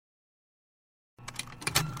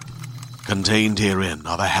Contained herein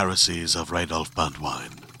are the heresies of Radolf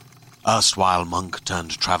Burntwine, erstwhile monk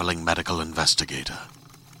turned traveling medical investigator.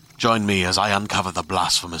 Join me as I uncover the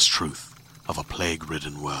blasphemous truth of a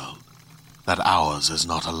plague-ridden world, that ours is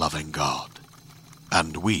not a loving God,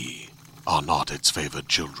 and we are not its favored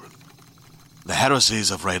children. The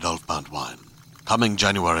heresies of Radolf Burntwine, coming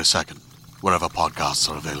January 2nd, wherever podcasts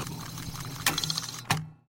are available.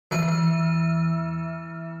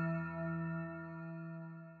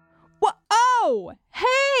 Oh,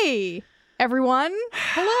 hey, everyone.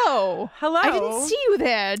 Hello. Hello. I didn't see you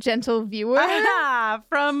there, gentle viewer.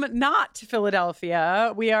 From not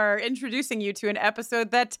Philadelphia, we are introducing you to an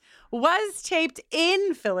episode that was taped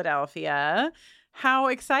in Philadelphia. How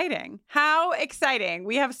exciting. How exciting.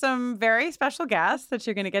 We have some very special guests that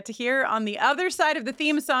you're going to get to hear on the other side of the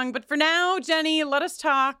theme song. But for now, Jenny, let us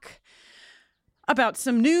talk about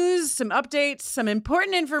some news, some updates, some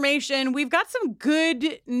important information. We've got some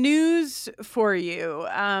good news for you.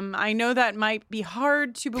 I know that might be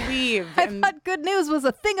hard to believe. I thought good news was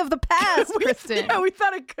a thing of the past, Kristen. Yeah, we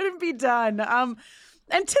thought it couldn't be done. And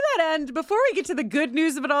to that end, before we get to the good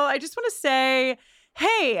news of it all, I just want to say,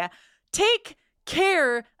 hey, take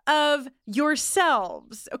care of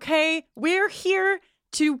yourselves, okay? We're here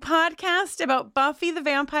to podcast about Buffy the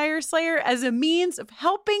Vampire Slayer as a means of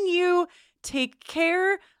helping you take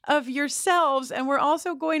care of yourselves. And we're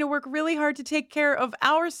also going to work really hard to take care of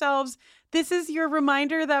ourselves. This is your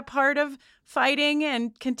reminder that part of fighting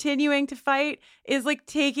and continuing to fight is like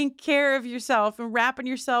taking care of yourself and wrapping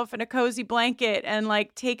yourself in a cozy blanket and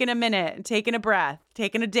like taking a minute and taking a breath,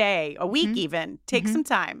 taking a day, a week even. Take some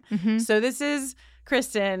time. So this is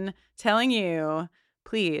Kristen telling you,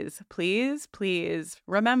 please, please, please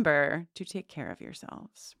remember to take care of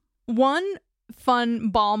yourselves. One fun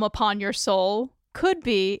balm upon your soul could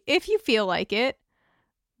be, if you feel like it,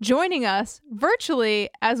 joining us virtually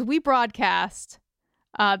as we broadcast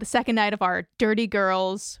the second night of our Dirty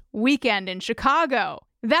Girls weekend in Chicago.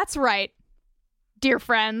 That's right, dear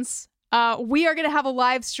friends. We are going to have a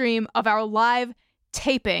live stream of our live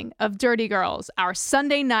taping of Dirty Girls, our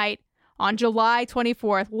Sunday night on July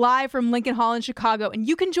 24th, live from Lincoln Hall in Chicago, and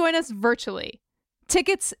you can join us virtually.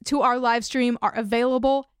 Tickets to our live stream are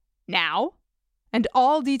available now, and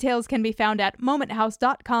all details can be found at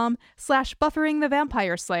momenthouse.com/buffering the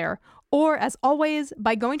vampire slayer, or as always,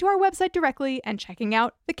 by going to our website directly and checking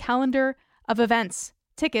out the calendar of events.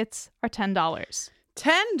 Tickets are $10.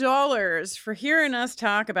 $10 for hearing us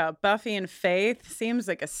talk about Buffy and Faith seems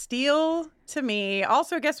like a steal to me.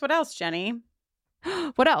 Also, guess what else, Jenny?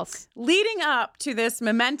 What else? Leading up to this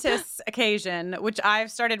momentous occasion, which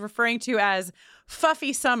I've started referring to as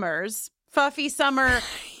Fuffy Summers, Fuffy Summer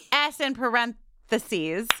S in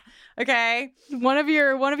parentheses, okay? One of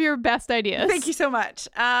your best ideas. Thank you so much.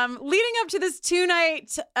 Leading up to this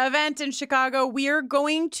 2-night event in Chicago, we are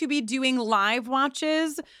going to be doing live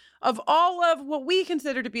watches of all of what we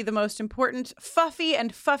consider to be the most important Fuffy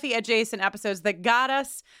and Fuffy-adjacent episodes that got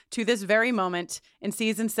us to this very moment in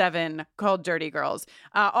Season 7 called Dirty Girls.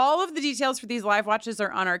 All of the details for these live watches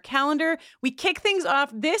are on our calendar. We kick things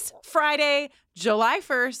off this Friday, July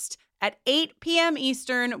 1st at 8 p.m.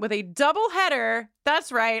 Eastern with a double header.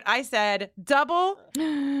 That's right, I said double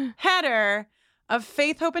header of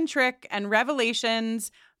Faith, Hope, and Trick and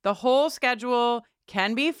Revelations. The whole schedule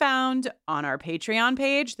can be found on our Patreon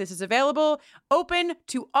page. This is available, open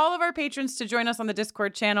to all of our patrons to join us on the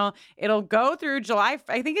Discord channel. It'll go through July.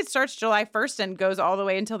 I think it starts July 1st and goes all the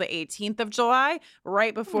way until the 18th of July,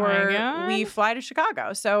 right before we fly to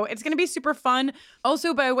Chicago. So it's going to be super fun.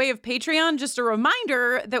 Also, by way of Patreon, just a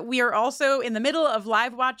reminder that we are also in the middle of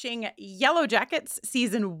live watching Yellow Jackets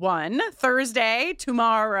Season 1. Thursday,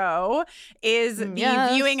 tomorrow, is the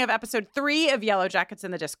viewing of episode 3 of Yellow Jackets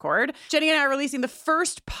in the Discord. Jenny and I are releasing the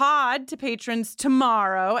first pod to patrons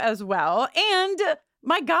tomorrow as well. And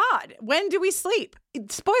my God, when do we sleep?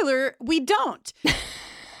 Spoiler, we don't.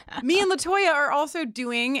 Me and LaToya are also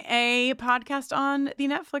doing a podcast on the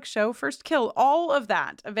Netflix show First Kill. All of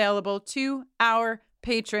that available to our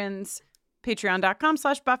patrons.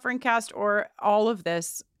 Patreon.com/bufferingcast, or all of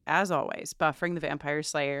this, as always,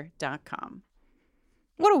 bufferingthevampireslayer.com.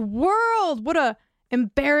 What a world. What a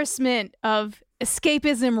embarrassment of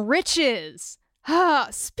escapism riches.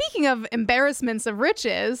 Speaking of embarrassments of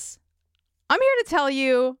riches, I'm here to tell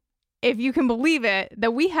you, if you can believe it,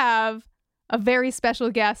 that we have a very special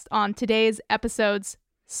guest on today's episode's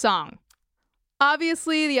song.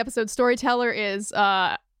 Obviously, the episode Storyteller is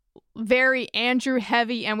very Andrew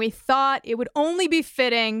heavy, and we thought it would only be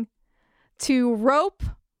fitting to rope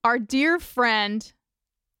our dear friend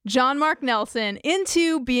John Mark Nelson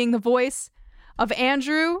into being the voice of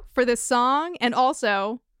Andrew for this song, and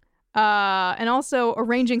also and also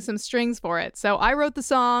arranging some strings for it. So I wrote the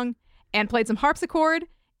song and played some harpsichord,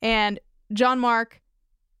 and John Mark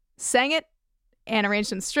sang it and arranged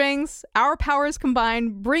some strings. Our powers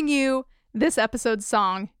combined bring you this episode's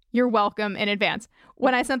song. You're welcome in advance.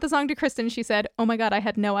 When I sent the song to Kristen, she said, "Oh my God, I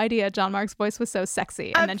had no idea John Mark's voice was so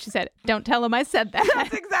sexy." And then she said, "Don't tell him I said that."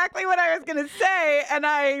 That's exactly what I was going to say. And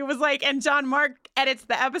I was like, and John Mark edits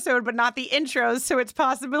the episode, but not the intros. So it's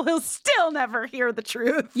possible he'll still never hear the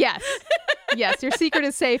truth. Yes. Yes, your secret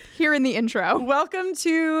is safe here in the intro. Welcome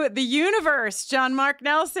to the universe. John Mark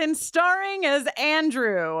Nelson starring as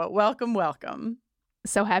Andrew. Welcome, welcome.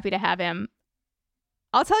 So happy to have him.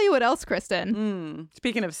 I'll tell you what else, Kristen.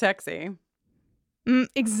 Speaking of sexy.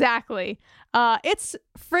 Exactly. It's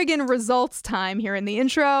friggin' results time here in the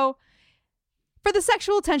intro. For the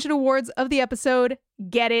Sexual Tension Awards of the episode,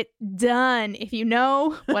 get it done, if you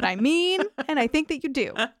know what I mean, and I think that you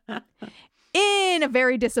do. In a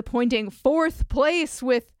very disappointing fourth place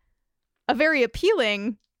with a very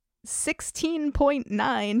appealing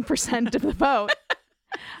 16.9% of the vote.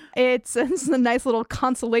 It's a nice little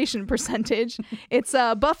consolation percentage. It's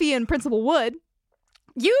Buffy and Principal Wood.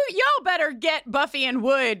 Y'all better get Buffy and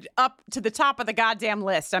Wood up to the top of the goddamn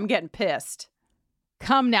list. I'm getting pissed.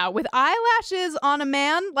 Come now, with eyelashes on a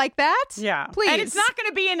man like that? Yeah. Please. And it's not going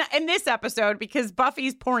to be in this episode because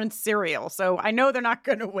Buffy's pouring cereal. So I know they're not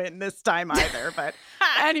going to win this time either. But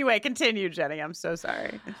anyway, continue, Jenny. I'm so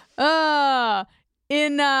sorry.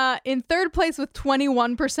 In third place with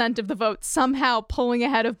 21% of the vote, somehow pulling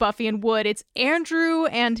ahead of Buffy and Wood, it's Andrew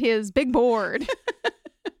and his big board.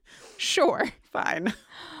 Sure. Fine.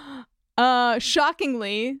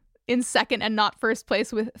 Shockingly, in second and not first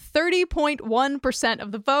place with 30.1%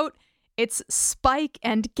 of the vote, it's Spike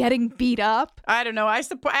and Getting Beat Up. I don't know. I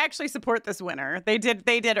actually support this winner. They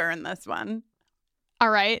did earn this one. All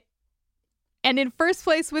right. And in first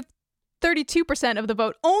place with 32% of the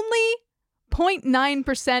vote, only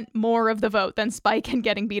 0.9% more of the vote than Spike and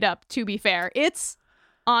Getting Beat Up, to be fair. It's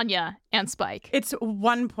Anya and Spike. It's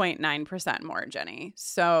 1.9% more, Jenny.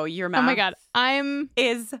 So your math oh my God,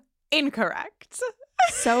 is incorrect.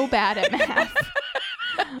 So bad at math.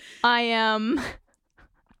 I am...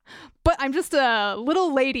 But I'm just a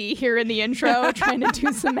little lady here in the intro trying to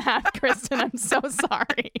do some math, Kristen. I'm so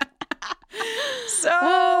sorry. So,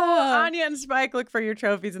 Anya and Spike, look for your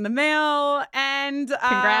trophies in the mail. And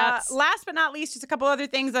congrats. Last but not least, just a couple other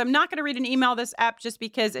things. I'm not going to read an email this app just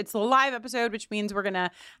because it's a live episode, which means we're going to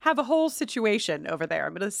have a whole situation over there.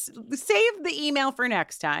 I'm going to save the email for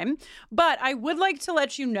next time. But I would like to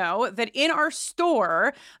let you know that in our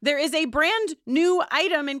store, there is a brand new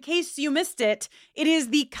item in case you missed it. It is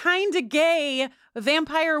the Kinda Gay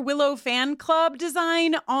Vampire Willow fan club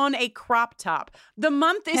design on a crop top. The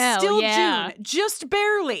month is still June, just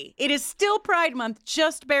barely. It is still Pride Month,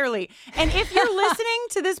 just barely. And if you're listening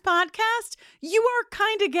to this podcast, you are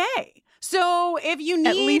kind of gay. So if you need...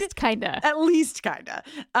 At least kinda.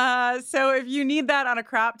 So if you need that on a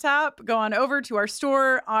crop top, go on over to our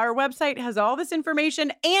store. Our website has all this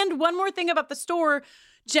information. And one more thing about the store,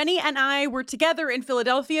 Jenny and I were together in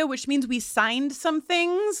Philadelphia, which means we signed some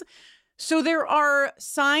things. So there are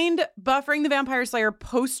signed Buffering the Vampire Slayer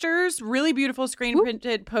posters, really beautiful screen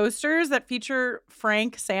printed posters that feature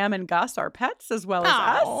Frank, Sam, and Gus, our pets, as well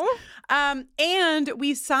as us. And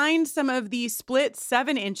we signed some of the split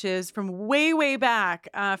 7 inches from way, way back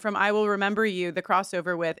from I Will Remember You, the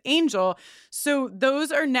crossover with Angel. So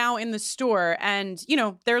those are now in the store and, you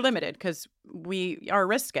know, they're limited because our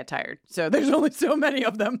wrists get tired. So there's only so many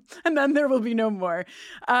of them and then there will be no more.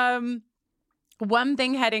 One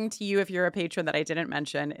thing heading to you if you're a patron that I didn't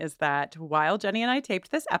mention is that while Jenny and I taped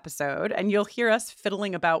this episode, and you'll hear us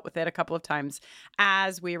fiddling about with it a couple of times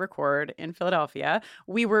as we record in Philadelphia,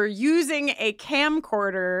 we were using a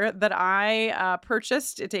camcorder that I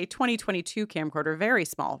purchased. It's a 2022 camcorder, very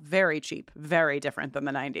small, very cheap, very different than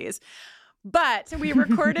the 90s. But we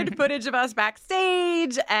recorded footage of us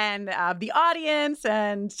backstage and the audience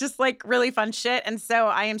and just like really fun shit. And so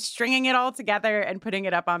I am stringing it all together and putting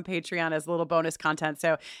it up on Patreon as a little bonus content.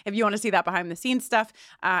 So if you want to see that behind the scenes stuff,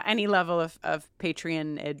 any level of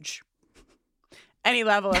patronage, any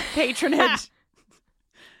level of patronage,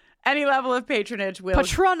 any level of patronage will...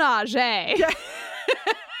 Patronage.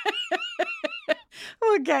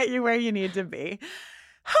 will get you where you need to be.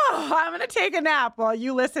 I'm going to take a nap while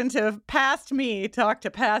you listen to past me talk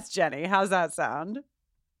to past Jenny. How's that sound?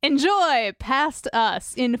 Enjoy Past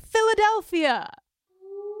Us in Philadelphia.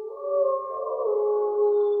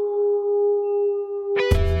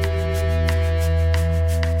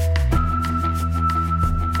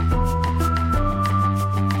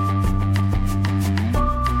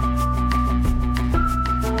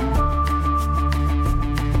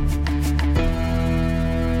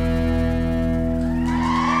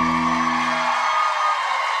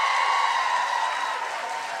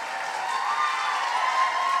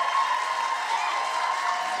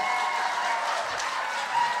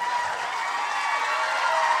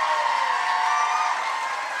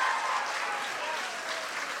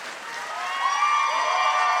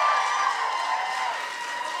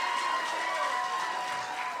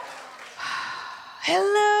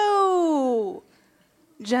 Hello,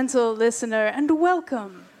 gentle listener, and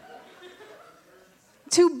welcome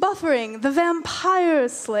to Buffering the Vampire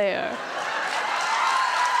Slayer.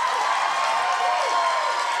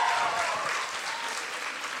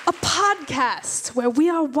 A podcast where we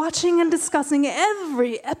are watching and discussing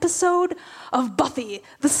every episode of Buffy,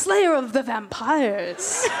 the Slayer of the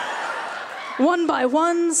Vampires. One by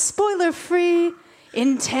one, spoiler-free,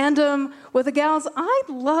 in tandem with the gals I'd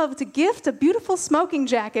love to gift a beautiful smoking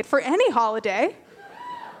jacket for any holiday.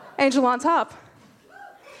 Angel on top.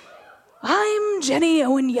 I'm Jenny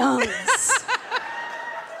Owen Youngs.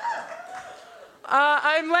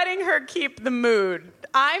 I'm letting her keep the mood.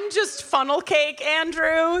 I'm just funnel cake,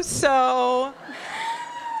 Andrew, so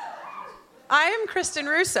I am Kristen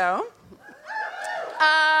Russo.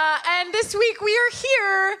 And this week we are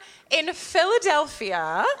here in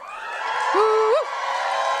Philadelphia. Woo!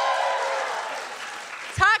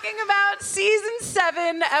 Talking about season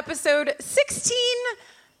 7, episode 16,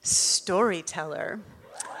 Storyteller.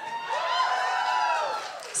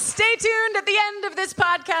 Stay tuned at the end of this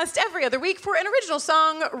podcast every other week for an original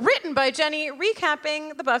song written by Jenny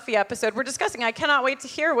recapping the Buffy episode we're discussing. I cannot wait to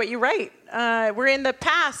hear what you write. We're in the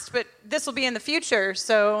past, but this will be in the future,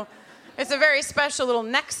 so it's a very special little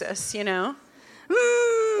nexus, you know?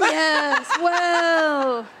 Yes,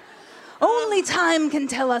 well, only time can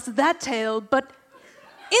tell us that tale, but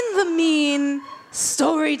in the mean,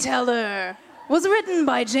 Storyteller was written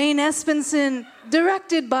by Jane Espenson,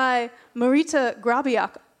 directed by Marita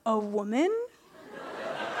Grabiak. A woman?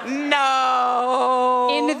 No.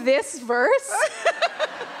 In this verse?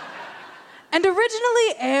 And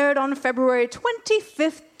originally aired on February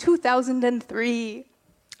 25th, 2003.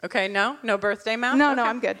 Okay, no birthday math? No, okay.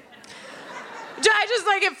 I'm good. I just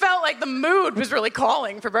it felt like the mood was really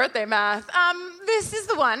calling for birthday math. This is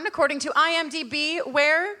the one, according to IMDb,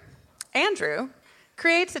 where Andrew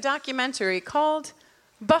creates a documentary called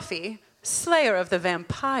Buffy, Slayer of the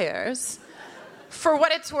Vampires. For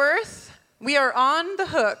what it's worth, we are on the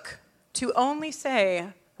hook to only say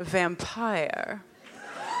vampire.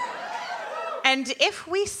 And if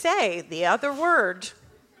we say the other word,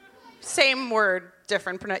 same word,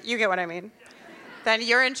 different you get what I mean? Then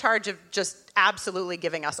you're in charge of just absolutely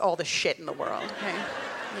giving us all the shit in the world. Okay?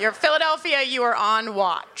 You're Philadelphia, you are on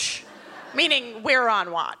watch. Meaning we're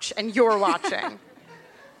on watch and you're watching.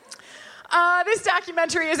 This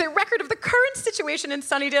documentary is a record of the current situation in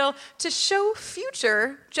Sunnydale to show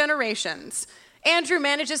future generations. Andrew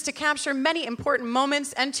manages to capture many important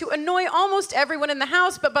moments and to annoy almost everyone in the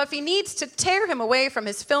house, but Buffy needs to tear him away from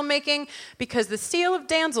his filmmaking because the seal of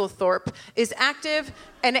Danzelthorpe is active,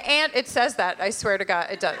 and it says that, I swear to God,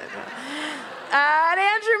 it does. And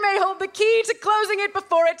Andrew may hold the key to closing it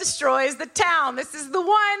before it destroys the town. This is the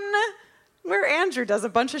one where Andrew does a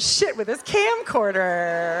bunch of shit with his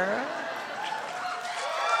camcorder.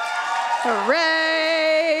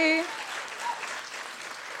 Hooray!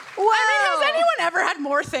 Wow. I mean, has anyone ever had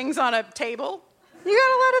more things on a table? You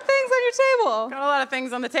got a lot of things on your table. Got a lot of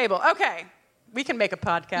things on the table. Okay, we can make a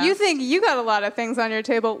podcast. You think you got a lot of things on your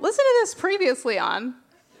table? Listen to this previously on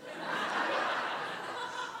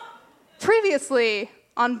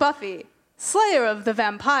Buffy, Slayer of the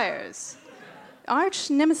Vampires.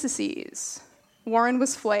 Arch nemesis. Warren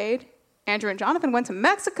was flayed. Andrew and Jonathan went to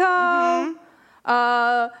Mexico. Mm-hmm.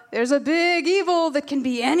 There's a big evil that can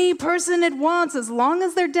be any person it wants as long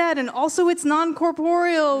as they're dead, and also it's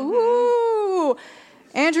non-corporeal. Mm-hmm. Woo!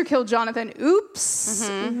 Andrew killed Jonathan. Oops.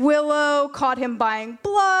 Mm-hmm. Willow caught him buying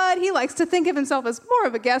blood. He likes to think of himself as more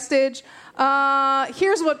of a guestage.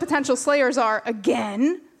 Here's what potential slayers are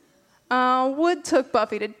again. Wood took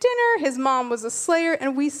Buffy to dinner. His mom was a slayer,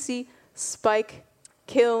 and we see Spike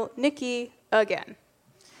kill Nikki again.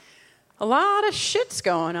 A lot of shit's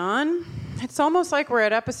going on. It's almost like we're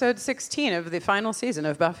at episode 16 of the final season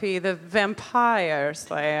of Buffy the Vampire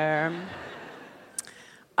Slayer.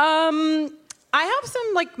 I have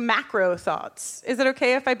some macro thoughts. Is it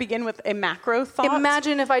okay if I begin with a macro thought?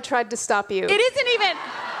 Imagine if I tried to stop you. It isn't even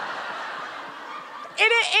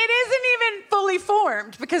fully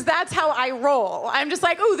formed because that's how I roll. I'm just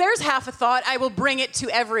like, ooh, there's half a thought. I will bring it to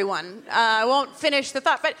everyone. I won't finish the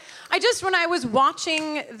thought. But when I was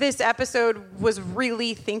watching this episode, was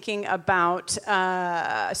really thinking about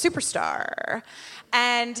Superstar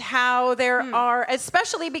and how there are,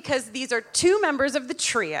 especially because these are two members of the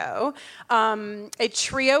trio, a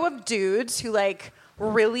trio of dudes who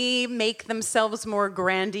really make themselves more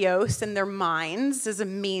grandiose in their minds as a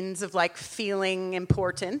means of feeling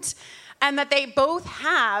important. and that they both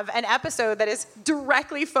have an episode that is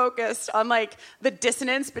directly focused on like the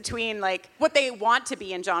dissonance between like what they want to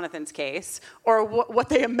be in Jonathan's case or what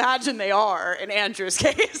they imagine they are in Andrew's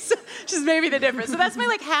case, which is maybe the difference. So that's my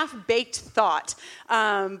like half-baked thought.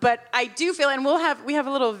 But I do feel, and we have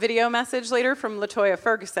a little video message later from LaToya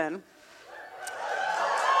Ferguson.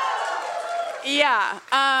 Yeah,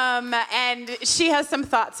 and she has some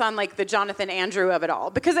thoughts on like the Jonathan Andrew of it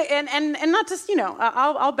all, because and not just, you know,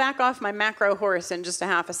 I'll back off my macro horse in just a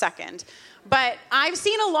half a second, but I've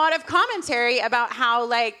seen a lot of commentary about how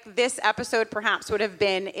like this episode perhaps would have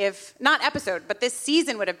been if not episode, but this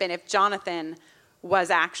season would have been if Jonathan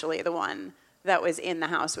was actually the one that was in the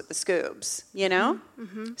house with the Scoobs, you know,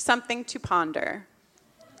 something to ponder.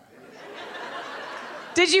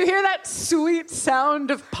 Did you hear that sweet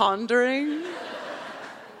sound of pondering?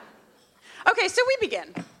 Okay, so we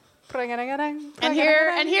begin. And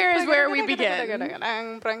here is where we begin.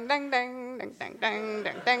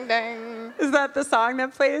 Is that the song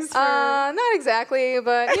that plays? Not exactly,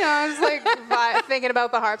 but you know, I was like thinking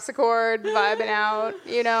about the harpsichord, vibing out,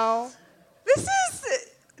 you know. This is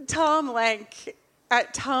Tom Lenk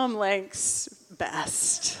at Tom Lenk's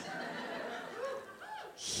best.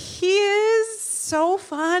 He is so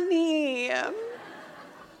funny.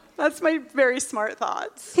 That's my very smart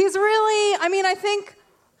thoughts. He's really, I mean, I think,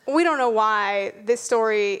 we don't know why this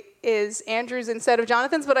story is Andrew's instead of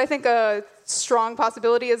Jonathan's, but I think a strong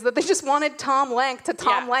possibility is that they just wanted Tom Lenk to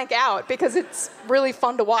Lenk out because it's really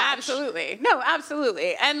fun to watch. Absolutely. No,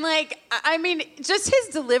 absolutely. And like, I mean, just his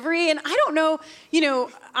delivery, and I don't know, you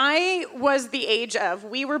know,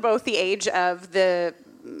 we were both the age of the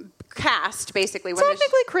cast, basically.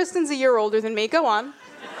 Technically, Kristen's a year older than me. Go on.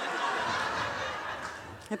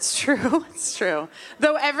 It's true. It's true.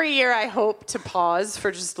 Though every year I hope to pause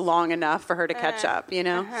for just long enough for her to catch up, you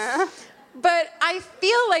know? But I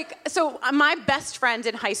feel like, so my best friend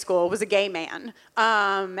in high school was a gay man.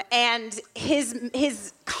 And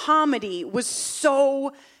his comedy was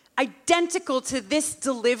so identical to this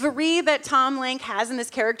delivery that Tom Lenk has in this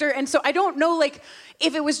character. And so I don't know, like,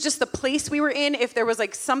 if it was just the place we were in, if there was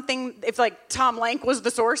like something, if like Tom Lenk was the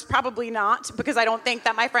source, probably not, because I don't think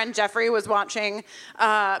that my friend Jeffrey was watching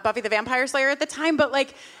Buffy the Vampire Slayer at the time, but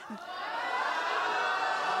like...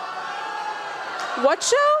 What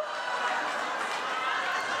show?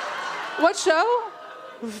 What show?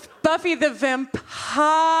 Buffy the Vampire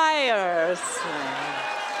Slayer.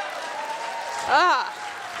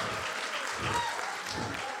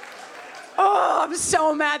 Oh, I'm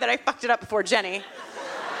so mad that I fucked it up before Jenny.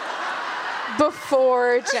 When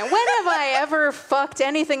have I ever fucked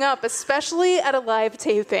anything up, especially at a live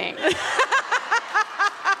taping? Anyway,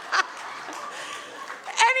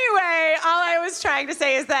 all I was trying to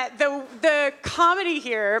say is that the comedy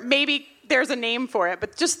here, maybe there's a name for it,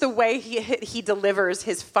 but just the way he delivers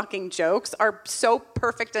his fucking jokes are so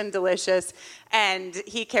perfect and delicious, and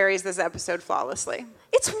he carries this episode flawlessly.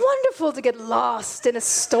 It's wonderful to get lost in a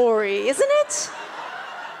story, isn't it?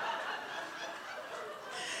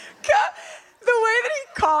 The way that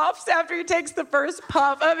he coughs after he takes the first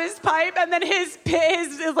puff of his pipe, and then his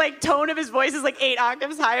like tone of his voice is like 8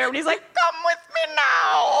 octaves higher, and he's like, "Come with me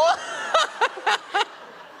now."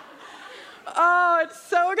 Oh, it's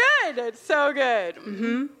so good. It's so good.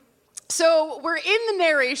 Mm-hmm. So we're in the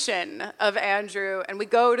narration of Andrew, and we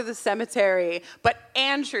go to the cemetery, but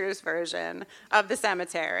Andrew's version of the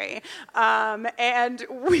cemetery. And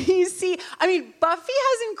we see, I mean, Buffy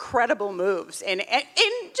has incredible moves in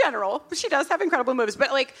general. She does have incredible moves,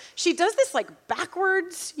 but like she does this like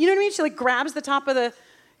backwards, you know what I mean? She like grabs the top of the,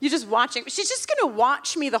 you're just watching. She's just gonna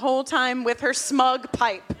watch me the whole time with her smug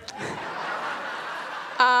pipe.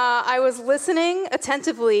 I was listening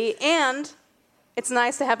attentively, and it's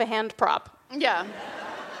nice to have a hand prop. Yeah.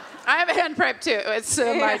 I have a hand prop, too. It's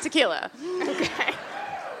my tequila. Okay.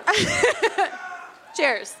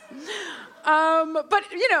 Cheers.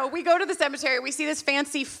 But, you know, we go to the cemetery, we see this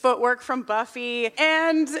fancy footwork from Buffy,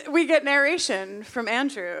 and we get narration from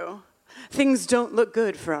Andrew. Things don't look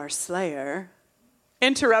good for our Slayer.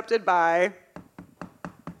 Interrupted by...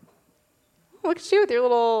 Look at you with your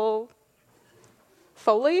little...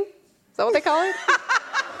 Foley? Is that what they call it?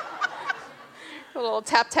 A little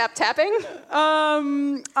tapping?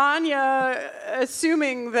 Anya,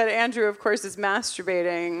 assuming that Andrew, of course, is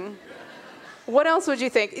masturbating. What else would you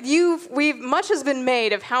think? Much has been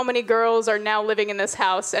made of how many girls are now living in this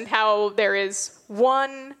house and how there is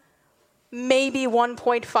one, maybe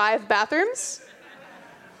 1.5 bathrooms.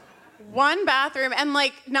 One bathroom, and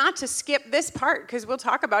like, not to skip this part, because we'll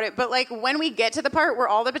talk about it, but like, when we get to the part where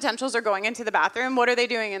all the potentials are going into the bathroom, what are they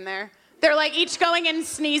doing in there? They're like each going and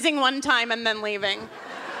sneezing one time and then leaving.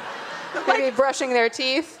 Maybe brushing their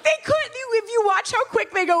teeth. They could. If you watch how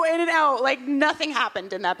quick they go in and out, like nothing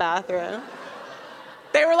happened in that bathroom.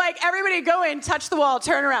 They were like, everybody go in, touch the wall,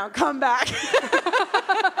 turn around, come back.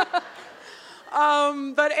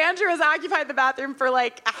 But Andrew has occupied the bathroom for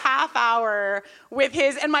like a half hour with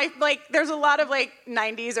his, and there's a lot of like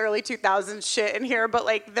 90s, early 2000s shit in here, but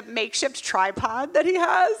like the makeshift tripod that he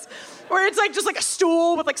has, where it's like just like a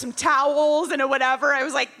stool with like some towels and a whatever. I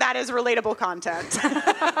was like, that is relatable content.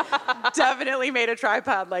 Definitely made a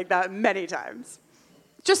tripod like that many times.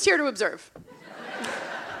 Just here to observe.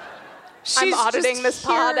 I'm auditing this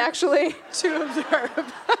pod, actually. To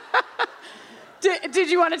observe.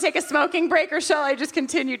 Did you want to take a smoking break, or shall I just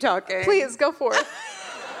continue talking? Please, go for it.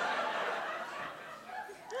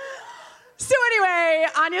 So anyway,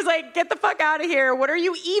 Anya's like, get the fuck out of here. What are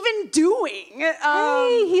you even doing?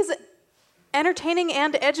 Hey, he's entertaining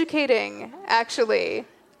and educating, actually.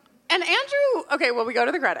 And Andrew, okay, well, we go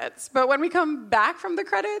to the credits. But when we come back from the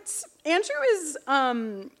credits, Andrew is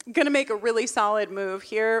going to make a really solid move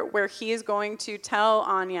here where he is going to tell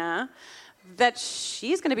Anya that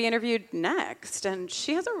she's going to be interviewed next. And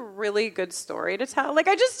she has a really good story to tell. Like,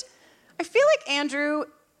 I feel like Andrew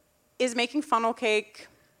is making funnel cake.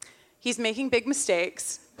 He's making big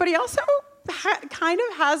mistakes. But he also kind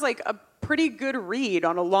of has, like, a pretty good read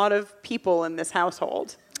on a lot of people in this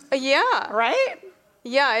household. Yeah. Right?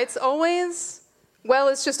 Yeah, it's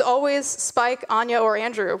just always Spike, Anya, or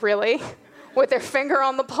Andrew, really, with their finger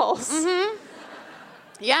on the pulse. Mm-hmm.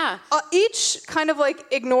 Yeah. Each kind of like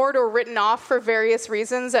ignored or written off for various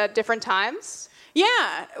reasons at different times. Yeah.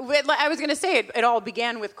 I was going to say, it all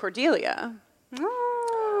began with Cordelia.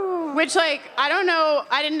 Oh. Which, like, I don't know,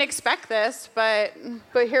 I didn't expect this, but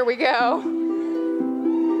here we go.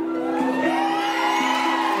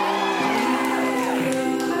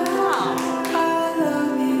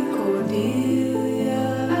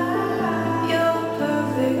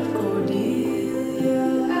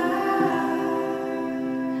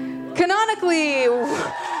 Canonically,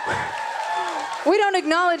 we don't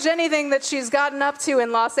acknowledge anything that she's gotten up to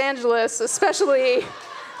in Los Angeles, especially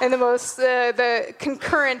in the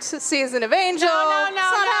concurrent season of Angel. No. It's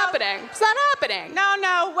not happening. It's not happening.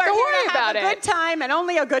 No, we're Don't here worry to have about a good time and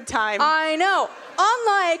only a good time. I know.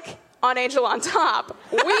 Unlike on Angel on Top,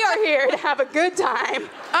 we are here to have a good time.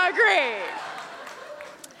 Agree.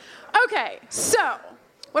 Okay, so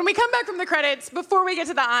when we come back from the credits, before we get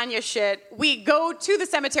to the Anya shit, we go to the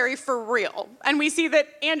cemetery for real. And we see that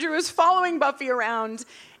Andrew is following Buffy around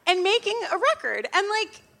and making a record. And,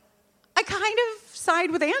 like, I kind of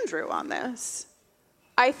side with Andrew on this.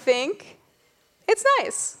 I think it's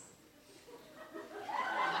nice.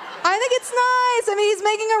 I think it's nice. I mean, he's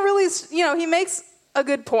making a really, he makes a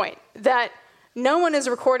good point that no one is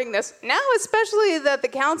recording this. Now, especially that the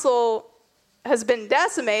council has been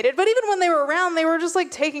decimated, but even when they were around, they were just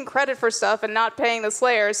like taking credit for stuff and not paying the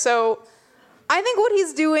Slayers. So I think what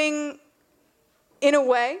he's doing, in a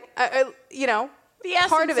way, the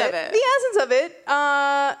essence part of it, the essence of it,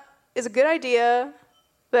 is a good idea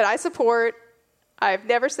that I support. I've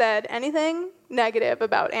never said anything negative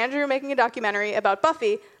about Andrew making a documentary about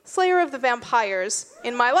Buffy, Slayer of the Vampires,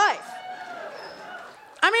 in my life.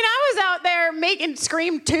 I mean, I was out there making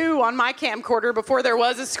Scream 2 on my camcorder before there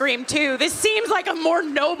was a Scream 2. This seems like a more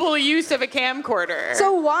noble use of a camcorder.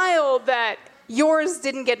 So wild that yours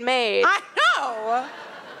didn't get made. I know.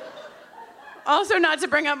 Also, not to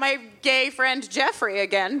bring up my gay friend Jeffrey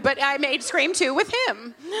again, but I made Scream 2 with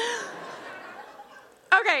him.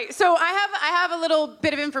 Okay, so I have a little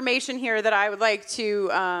bit of information here that I would like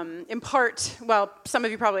to impart. Well, some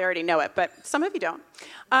of you probably already know it, but some of you don't.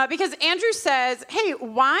 Because Andrew says, hey,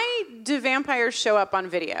 why do vampires show up on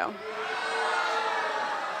video?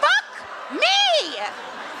 Fuck me!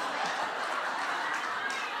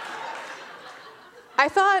 I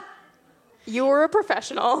thought you were a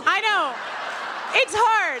professional. I know. It's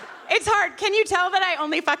hard. It's hard. Can you tell that I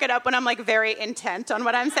only fuck it up when I'm, like, very intent on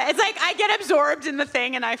what I'm saying? It's like I get absorbed in the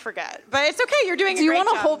thing and I forget. But it's okay. You're doing a great job. Do you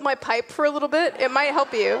want to hold my pipe for a little bit? It might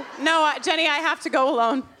help you. No, Jenny, I have to go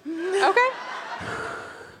alone. Okay.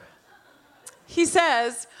 He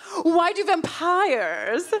says, why do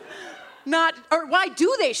vampires why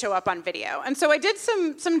do they show up on video? And so I did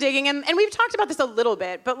some digging, and we've talked about this a little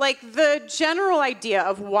bit, but like the general idea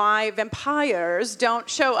of why vampires don't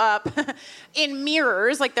show up in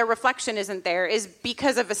mirrors, like their reflection isn't there, is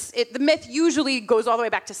because of the myth usually goes all the way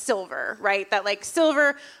back to silver, right? That like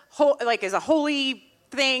silver is a holy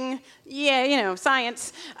thing. Yeah,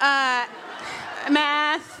 science,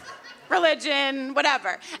 math. religion,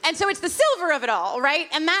 whatever. And so it's the silver of it all, right?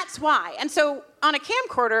 And that's why. And so on a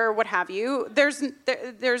camcorder or what have you,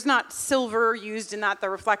 there's not silver used in that, the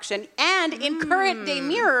reflection. And in current day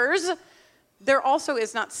mirrors, there also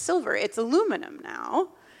is not silver. It's aluminum now.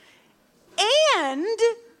 And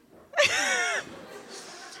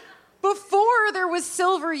before there was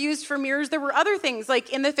silver used for mirrors, there were other things.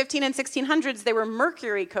 Like in the 15 and 1600s, they were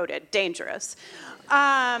mercury coated, dangerous.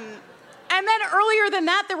 And then earlier than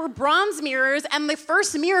that, there were bronze mirrors, and the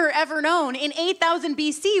first mirror ever known in 8000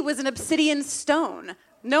 BC was an obsidian stone,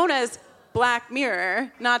 known as Black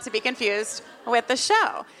Mirror, not to be confused with the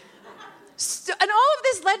show. And all of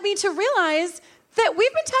this led me to realize that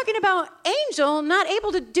we've been talking about Angel not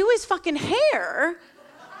able to do his fucking hair,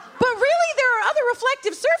 but really there are other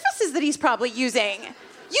reflective surfaces that he's probably using.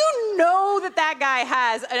 You know that guy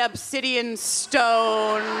has an obsidian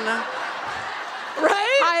stone,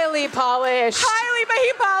 right? Highly polished. But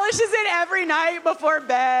he polishes it every night before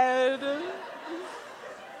bed.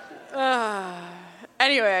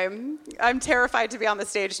 Anyway, I'm terrified to be on the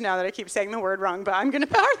stage now that I keep saying the word wrong, but I'm going to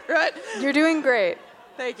power through it. You're doing great.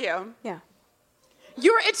 Thank you. Yeah.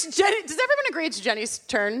 It's Jenny. Does everyone agree it's Jenny's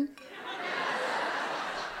turn?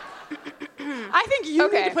 I think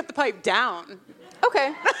you need to put the pipe down.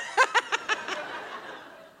 Okay.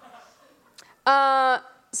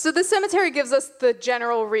 So the cemetery gives us the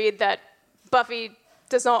general read that Buffy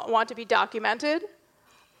does not want to be documented.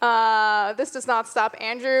 This does not stop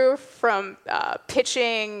Andrew from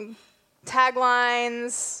pitching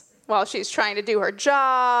taglines while she's trying to do her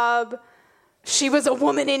job. She was a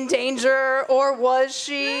woman in danger, or was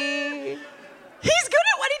she? He's good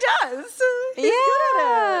at what he does. He's good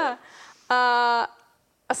at it.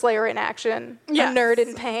 A slayer in action. Yes. A nerd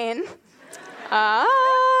in pain. All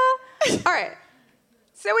right.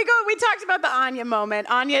 So we talked about the Anya moment.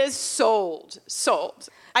 Anya is sold.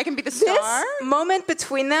 I can be the star. This moment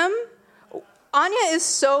between them, Anya is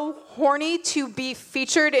so horny to be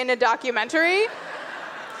featured in a documentary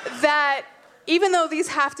that even though these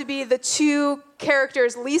have to be the two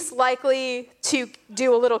characters least likely to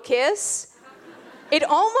do a little kiss, it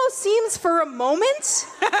almost seems for a moment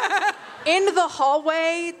in the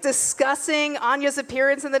hallway discussing Anya's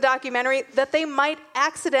appearance in the documentary that they might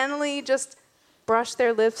accidentally just brush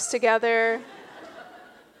their lips together.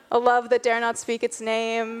 A love that dare not speak its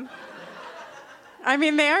name. I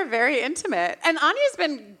mean, they are very intimate. And Anya's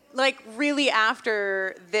been, really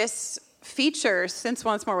after this feature since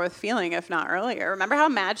Once More With Feeling, if not earlier. Remember how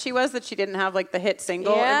mad she was that she didn't have, the hit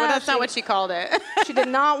single? Yeah, Well, that's not what she called it. She did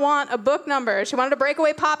not want a book number. She wanted a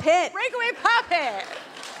breakaway pop hit. Breakaway pop hit!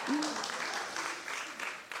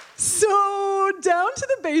 So down to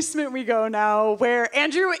the basement we go now, where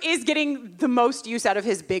Andrew is getting the most use out of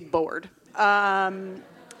his big board.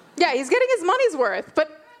 Yeah, he's getting his money's worth.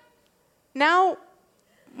 But now,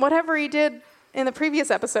 whatever he did in the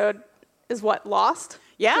previous episode is what, lost?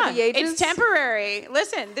 Yeah, to the ages? it's temporary.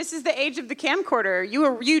 Listen, this is the age of the camcorder.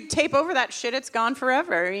 You tape over that shit, it's gone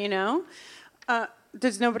forever, you know?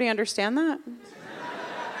 Does nobody understand that?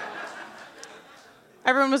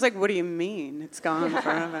 Everyone was like, what do you mean? It's gone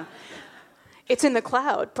forever. It's in the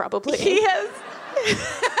cloud, probably. He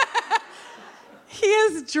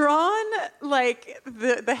has drawn,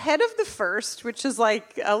 the head of the first, which is, a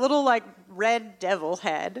little, red devil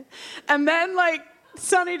head. And then,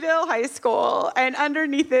 Sunnydale High School, and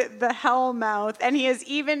underneath it, the hell mouth. And he has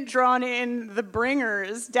even drawn in the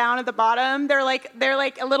bringers down at the bottom. They're like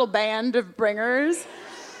a little band of bringers.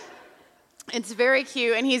 It's very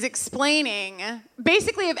cute, and he's explaining,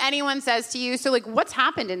 basically if anyone says to you, so what's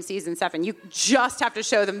happened in season 7, you just have to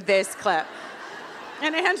show them this clip.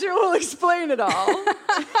 And Andrew will explain it all.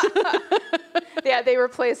 Yeah, they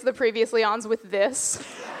replaced the previous Leons with this.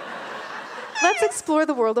 Let's explore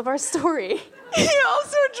the world of our story. He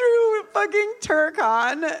also drew fucking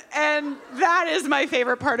Turkon, and that is my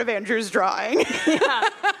favorite part of Andrew's drawing. Yeah.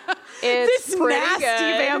 It's this pretty nasty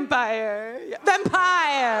good. vampire.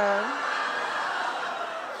 Vampire.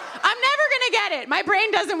 I'm never gonna get it. My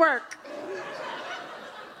brain doesn't work.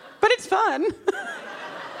 But it's fun.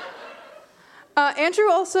 Andrew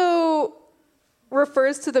also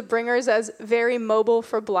refers to the bringers as very mobile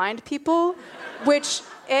for blind people, which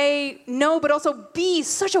A, no, but also B,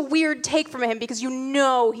 such a weird take from him because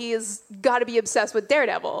he has got to be obsessed with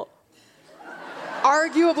Daredevil.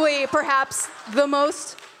 Arguably, perhaps the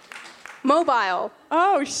most mobile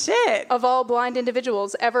Oh, shit. of all blind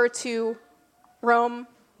individuals ever to roam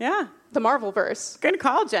Yeah. the Marvelverse. Good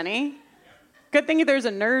call, Jenny. Good thing there's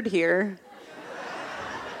a nerd here.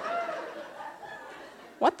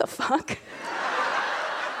 What the fuck?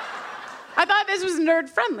 I thought this was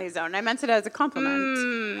nerd-friendly zone. I meant it as a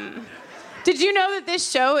compliment. Did you know that this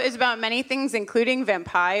show is about many things, including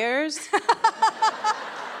vampires?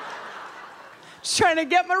 Just trying to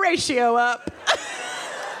get my ratio up.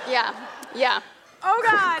 Yeah. Oh,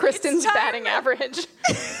 God. Kristen's batting average.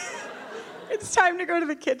 It's time to go to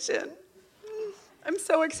the kitchen. I'm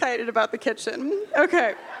so excited about the kitchen.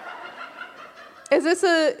 Okay. Is this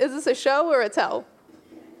a show or a tell?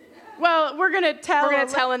 Well, we're going to tell. We're going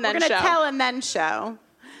to tell and then show. We're going to tell and then show.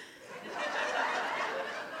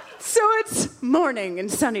 So it's morning in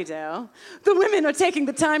Sunnydale. The women are taking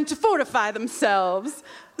the time to fortify themselves.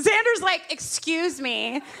 Xander's like, excuse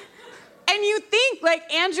me. And you think,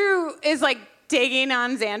 like, Andrew is, like, digging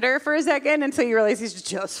on Xander for a second until you realize he's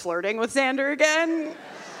just flirting with Xander again.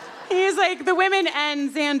 He's like, the women and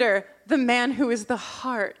Xander, the man who is the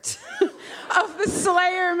heart of the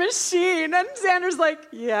Slayer machine. And Xander's like,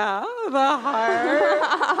 yeah, the heart.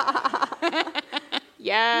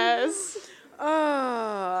 Yes.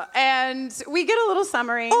 And we get a little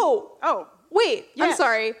summary. Oh. Wait, yes. I'm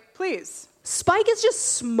sorry. Please. Spike is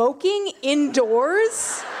just smoking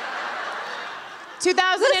indoors?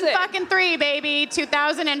 2003, baby.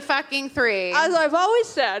 2003. As I've always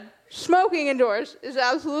said, smoking indoors is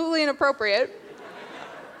absolutely inappropriate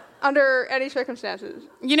under any circumstances.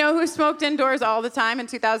 You know who smoked indoors all the time in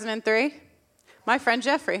 2003? My friend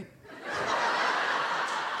Jeffrey.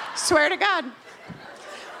 Swear to God.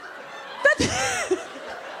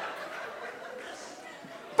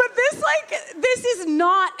 But this is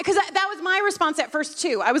not, because that was my response at first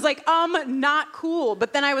too. I was like, not cool.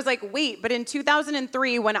 But then I was like, wait, but in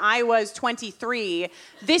 2003, when I was 23,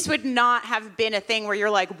 this would not have been a thing where you're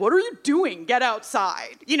like, what are you doing? Get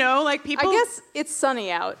outside. You know, like people. I guess it's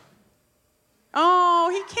sunny out. Oh,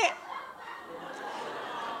 he can't.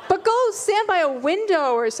 But go stand by a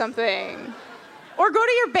window or something. Or go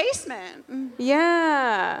to your basement.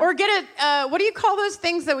 Yeah. Or get what do you call those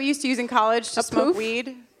things that we used to use in college to smoke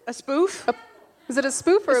weed? A spoof? Is it a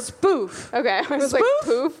spoof or a spoof? Okay, I was like,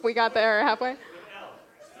 poof. We got there halfway.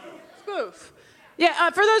 Spoof. Yeah,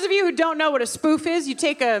 for those of you who don't know what a spoof is, you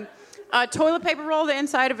take a toilet paper roll, the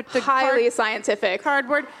inside of the highly scientific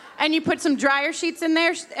cardboard, and you put some dryer sheets in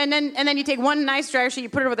there, and then you take one nice dryer sheet, you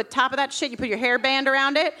put it over the top of that shit, you put your hairband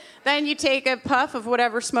around it, then you take a puff of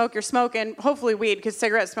whatever smoke you're smoking, hopefully weed, because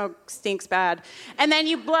cigarette smoke stinks bad, and then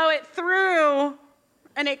you blow it through,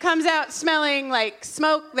 and it comes out smelling like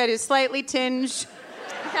smoke that is slightly tinged.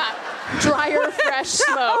 Drier, fresh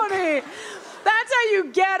smoke. That's how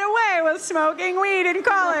you get away with smoking weed in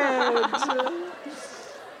college.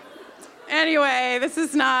 Anyway, this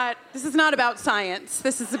is not about science.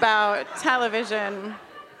 This is about television.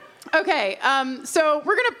 Okay, so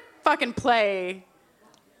we're gonna fucking play.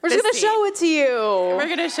 We're just gonna show it to you. We're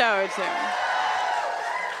gonna show it to you.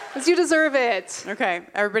 Because you deserve it. Okay,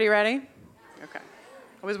 everybody ready? Okay.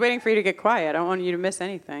 I was waiting for you to get quiet. I don't want you to miss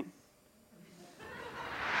anything.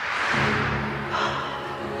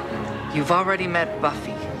 You've already met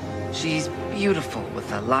Buffy. She's beautiful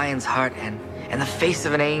with a lion's heart and the face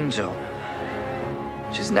of an angel.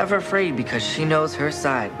 She's never afraid because she knows her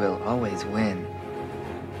side will always win.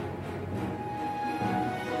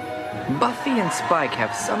 Buffy and Spike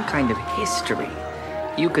have some kind of history.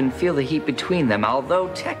 You can feel the heat between them, although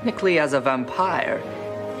technically as a vampire,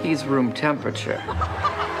 he's room temperature.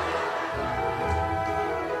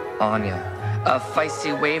 Anya, a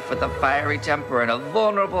feisty waif with a fiery temper and a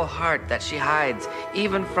vulnerable heart that she hides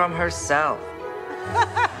even from herself.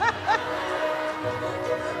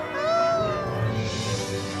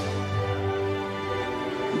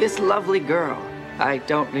 This lovely girl, I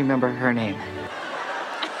don't remember her name.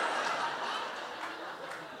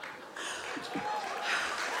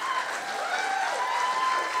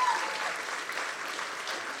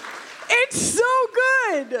 It's so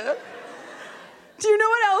good! Do you know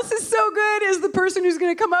what else is so good? Is the person who's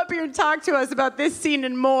going to come up here and talk to us about this scene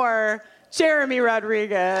and more, Jeremy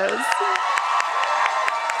Rodriguez.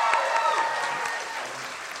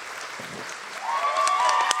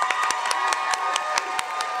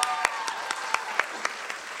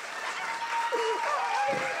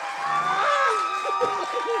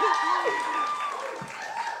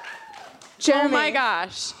 Jeremy. Oh my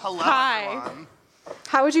gosh. Hello, Hi. everyone.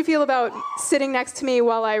 How would you feel about sitting next to me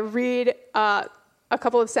while I read a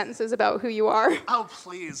couple of sentences about who you are? Oh,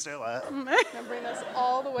 please do it. I'm going to bring this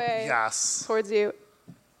all the way Yes. towards you.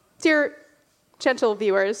 Dear gentle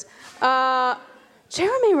viewers,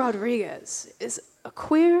 Jeremy Rodriguez is a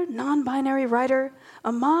queer, non-binary writer,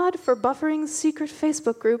 a mod for Buffering's secret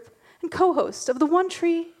Facebook group, and co-host of the One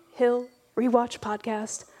Tree Hill Rewatch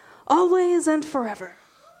podcast, Always and Forever.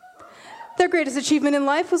 Their greatest achievement in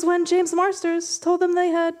life was when James Marsters told them they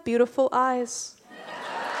had beautiful eyes.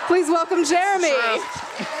 Please welcome Jeremy.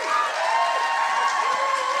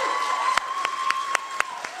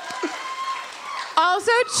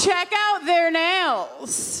 Also, check out their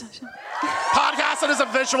nails. Podcasting is a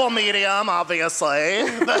visual medium, obviously.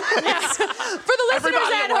 For the listeners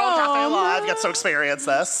Everybody at at World Cafe home. Live gets to experience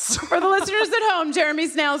this. For the listeners at home,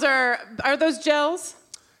 Jeremy's nails are those gels?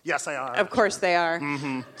 Yes, they are. Of course they are.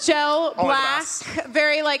 Mm-hmm. Gel, Only the black, best.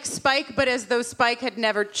 very like Spike, but as though Spike had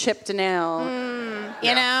never chipped a nail.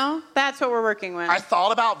 You know? That's what we're working with. I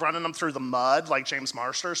thought about running them through the mud like James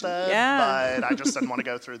Marsters did, but I just didn't want to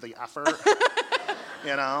go through the effort.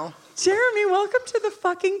 You know? Jeremy, welcome to the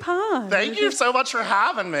fucking pod. Thank you so much for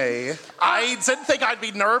having me. I didn't think I'd be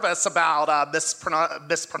nervous about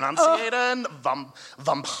mispronunciating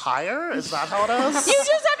vampire. Is that how it is? You just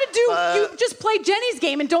have to you just play Jenny's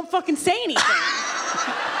game and don't fucking say anything.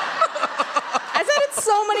 I said it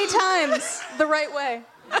so many times the right way.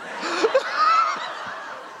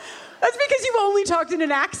 That's because you've only talked in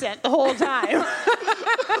an accent the whole time.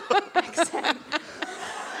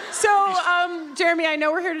 So, Jeremy, I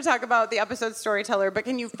know we're here to talk about the episode Storyteller, but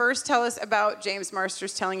can you first tell us about James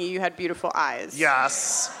Marsters telling you had beautiful eyes?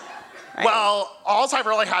 Yes. Right. Well, all I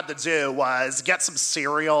really had to do was get some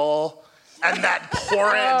cereal and then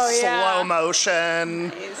pour it in slow motion.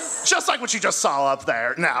 Nice. Just like what you just saw up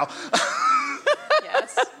there. No.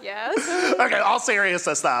 Yes. Okay, all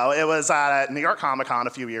seriousness though, it was at New York Comic Con a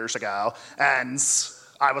few years ago, and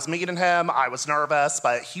I was meeting him, I was nervous,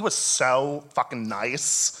 but he was so fucking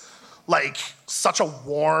nice. Like, such a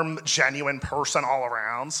warm, genuine person all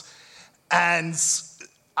around. And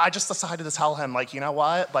I just decided to tell him, like, you know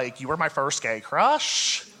what? Like, you were my first gay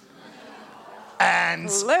crush. And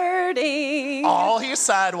Flirting. all he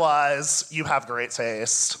said was, you have great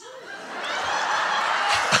taste.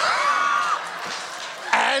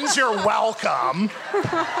 And you're welcome.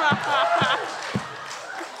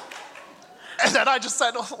 And then I just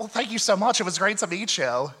said, oh, well, thank you so much. It was great to meet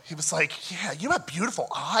you. He was like, yeah, you have beautiful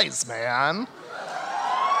eyes, man.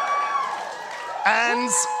 And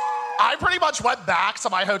I pretty much went back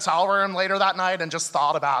to my hotel room later that night and just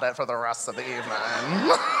thought about it for the rest of the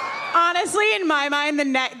evening. Honestly, in my mind,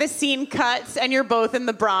 the scene cuts and you're both in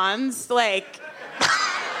the bronze, like,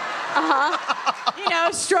 you know,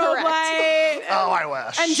 strobe Correct. light. Oh, I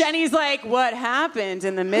wish. And Jenny's like, what happened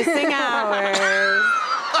in the missing hours?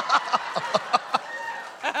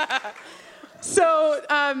 So,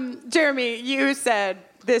 Jeremy, you said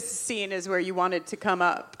this scene is where you wanted to come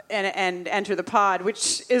up and enter the pod,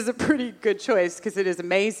 which is a pretty good choice because it is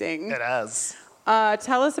amazing. It is.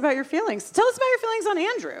 Tell us about your feelings. Tell us about your feelings on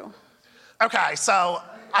Andrew. Okay, so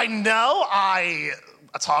I know I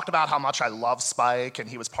talked about how much I love Spike and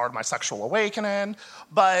he was part of my sexual awakening,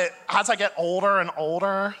 but as I get older and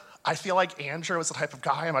older, I feel like Andrew is the type of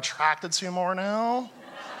guy I'm attracted to more now.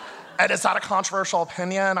 And is that a controversial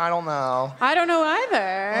opinion? I don't know. I don't know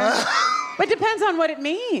either. But it depends on what it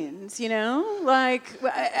means, you know? Like,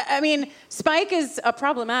 I mean, Spike is a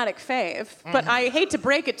problematic fave, but I hate to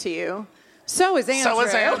break it to you, so is Andrew. So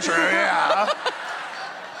is Andrew, yeah.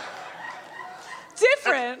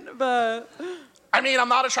 Different, but... I mean, I'm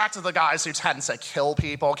not attracted to the guys who tend to kill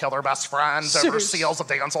people, kill their best friends over Shush. seals of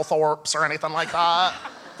Danzelthorpe's or anything like that.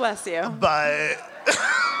 Bless you.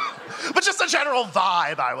 But just a general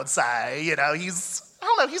vibe, I would say. You know, he's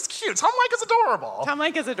cute. Tom Mike is adorable. Tom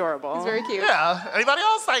Mike is adorable. He's very cute. Yeah. Anybody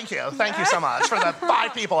else? Thank you. Thank you so much for the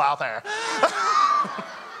 5 people out there.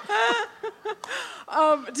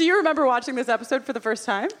 Do you remember watching this episode for the first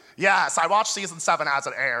time? Yes, I watched season 7 as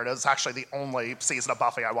it aired. It was actually the only season of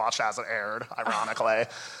Buffy I watched as it aired, ironically.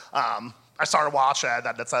 I started watching it,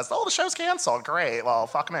 and it says, oh, the show's canceled. Great. Well,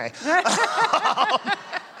 fuck me.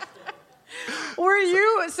 Were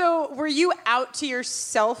you out to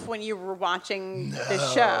yourself when you were watching the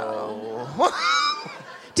show?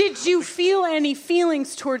 Did you feel any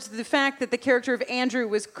feelings towards the fact that the character of Andrew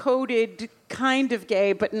was coded kind of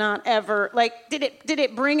gay, but not ever? Like, did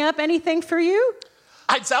it bring up anything for you?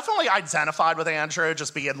 I definitely identified with Andrew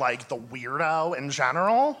just being like the weirdo in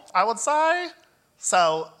general, I would say.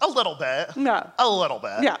 So, a little bit. No. A little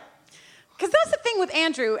bit. Yeah. Because that's the thing with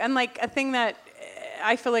Andrew, and like a thing that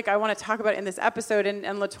I feel like I want to talk about in this episode, and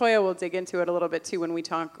LaToya will dig into it a little bit too when we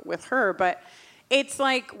talk with her, but it's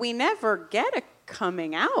like we never get a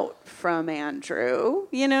coming out from Andrew,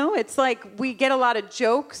 you know? It's like we get a lot of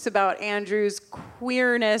jokes about Andrew's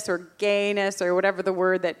queerness or gayness or whatever the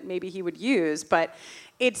word that maybe he would use, but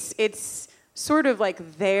it's sort of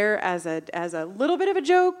like there as a little bit of a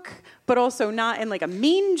joke, but also not in like a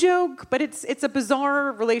mean joke, but it's a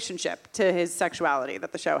bizarre relationship to his sexuality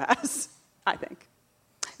that the show has, I think.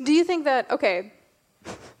 Do you think that, okay,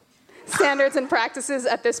 standards and practices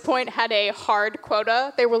at this point had a hard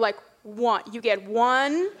quota. They were like, you get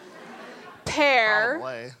one pair,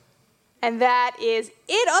 Probably. and that is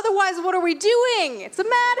it. Otherwise, what are we doing? It's a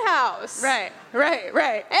madhouse. Right.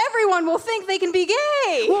 Everyone will think they can be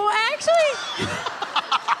gay. Well, actually...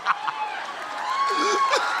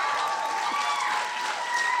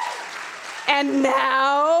 And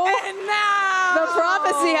now the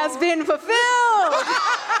prophecy has been fulfilled.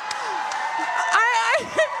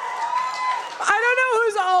 I don't know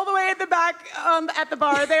who's all the way at the back at the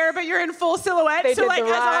bar there, but you're in full silhouette. They so did like the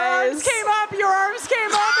as our arms rise. came up, your arms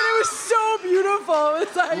came up, and it was so beautiful.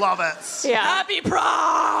 It's like Love it. Yeah. Happy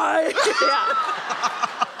Pride.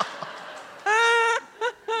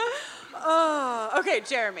 Okay,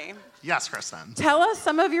 Jeremy. Yes, Kristen. Tell us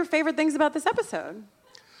some of your favorite things about this episode.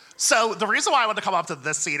 So the reason why I wanted to come up to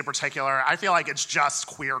this scene in particular, I feel like it's just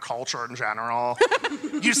queer culture in general.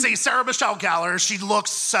 You see Sarah Michelle Gellar, she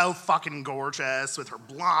looks so fucking gorgeous with her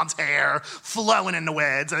blonde hair flowing in the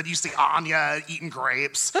winds. And then you see Anya eating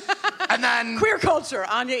grapes. And then... Queer culture,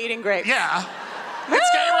 Anya eating grapes. Yeah. It's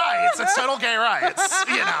gay rights. It's total gay rights,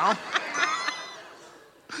 you know.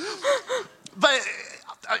 But...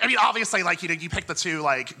 I mean, obviously, like, you know, you pick the two,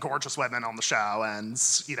 like, gorgeous women on the show and,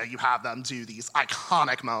 you know, you have them do these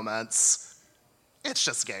iconic moments. It's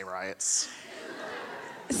just gay rights.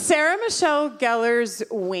 Sarah Michelle Gellar's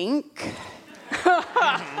wink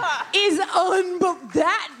is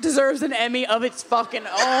that deserves an Emmy of its fucking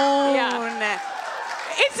own. Yeah.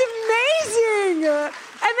 It's amazing.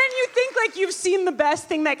 And then you think like you've seen the best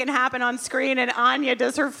thing that can happen on screen, and Anya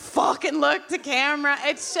does her fucking look to camera.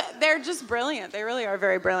 They're just brilliant. They really are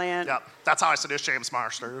very brilliant. Yep, that's how I seduce James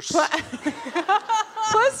Marsters.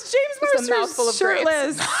 Plus, James Just a mouthful Marsters of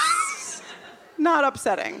grapes. shirtless. Not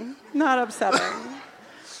upsetting.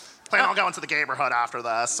 Plan on going to the neighborhood after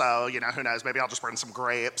this, so, you know, who knows, maybe I'll just bring some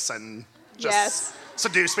grapes and just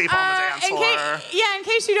seduce people on the dance floor. In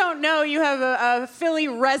case you don't know, you have a Philly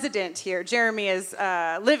resident here. Jeremy is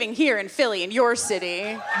living here in Philly, in your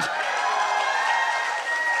city.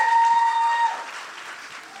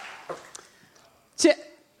 Jenny,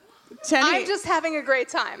 I'm just having a great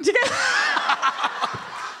time.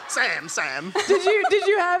 Same. Did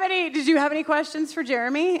you have any questions for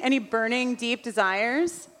Jeremy? Any burning deep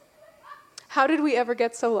desires? How did we ever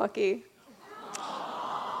get so lucky?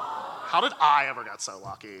 How did I ever get so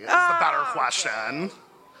lucky is the better question.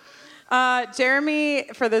 Jeremy,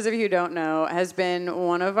 for those of you who don't know, has been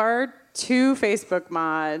one of our 2 Facebook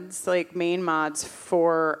mods, like main mods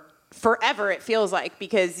for forever, it feels like,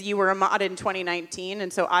 because you were a mod in 2019,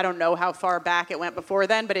 and so I don't know how far back it went before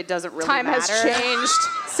then, but it doesn't really Time matter. has changed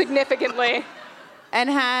significantly. And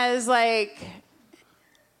has, like,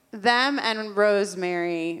 them and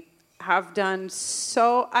Rosemary have done just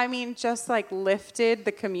like lifted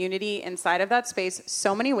the community inside of that space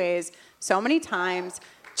so many ways, so many times.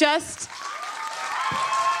 Just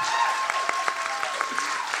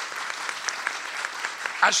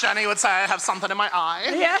as Jenny would say, I have something in my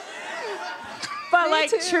eye. yeah. But Me like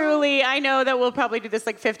too. truly, I know that we'll probably do this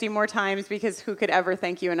like 50 more times because who could ever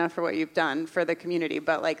thank you enough for what you've done for the community?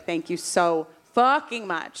 But like, thank you so fucking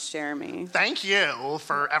much, Jeremy. Thank you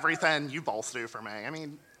for everything you both do for me. I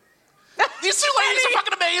mean, these 2 ladies are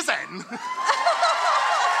fucking amazing.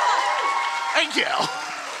 Thank you.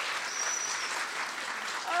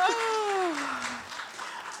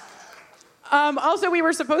 Also, we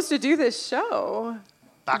were supposed to do this show.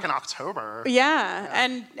 Back in October. Yeah.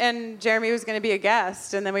 And Jeremy was going to be a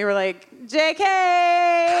guest, and then we were like,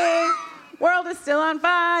 JK, world is still on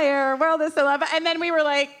fire, and then we were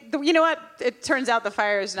like, you know what? It turns out the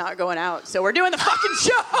fire is not going out, so we're doing the fucking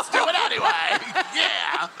show. Let's do it anyway.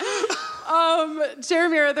 Yeah.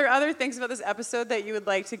 Jeremy, are there other things about this episode that you would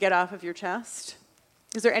like to get off of your chest?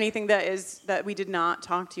 Is there anything that we did not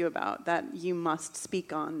talk to you about that you must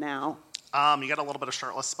speak on now? You get a little bit of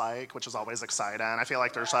shirtless Spike, which is always exciting. I feel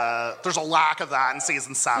like there's a lack of that in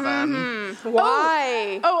season 7. Mm-hmm.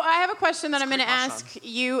 Why? Oh, I have a question that I'm going to great ask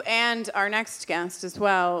you and our next guest as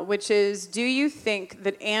well, which is, do you think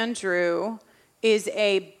that Andrew is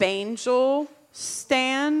a Bangel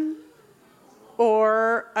stan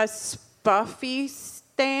or a Spuffy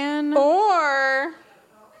stan? Or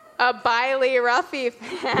a Biley Ruffy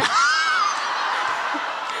fan?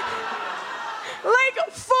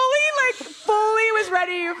 Fully was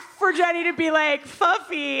ready for Jenny to be like,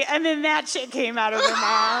 Fuffy, and then that shit came out of her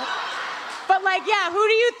mouth. But like, yeah, who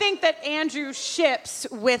do you think that Andrew ships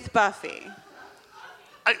with Buffy?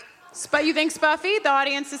 You think Spuffy? The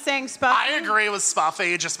audience is saying Spuffy? I agree with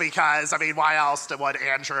Spuffy just because, I mean, why else would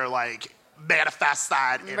Andrew, like, manifest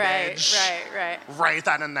that image Right. right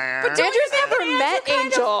then and there? Andrew's never met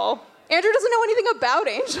Angel. Andrew doesn't know anything about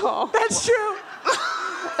Angel. That's true.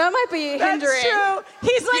 That might be hindering. That's true.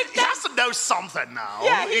 He's like He has to know something now.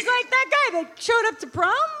 Yeah, he's like that guy that showed up to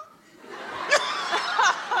prom.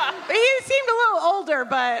 He seemed a little older,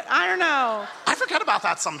 but I don't know. I forget about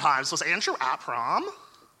that sometimes. Was Andrew at prom?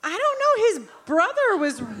 I don't know. His brother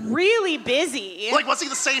was really busy. Like, was he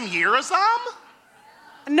the same year as them?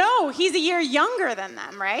 No, he's a year younger than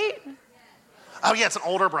them, right? Oh, yeah, it's an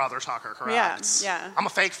older brother, Tucker, correct? Yeah. I'm a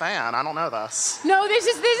fake fan. I don't know this. No, this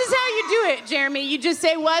is how you do it, Jeremy. You just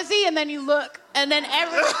say, was he? And then you look. And then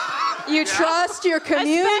You trust your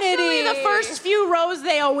community. Especially the first few rows,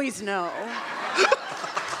 they always know.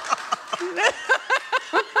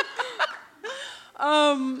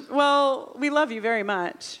 Well, we love you very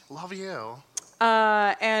much. Love you.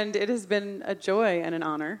 And it has been a joy and an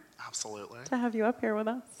honor Absolutely. to have you up here with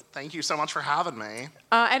us. Thank you so much for having me.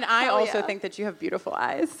 And I Hell also yeah. think that you have beautiful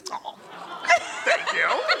eyes. Oh, thank you.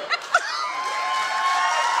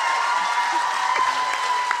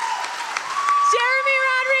 Jeremy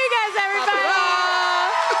Rodriguez, everybody!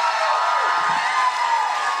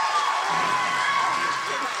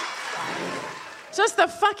 Just the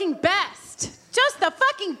fucking best. Just the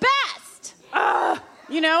fucking best.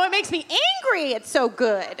 You know, it makes me angry. It's so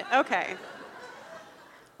good. Okay.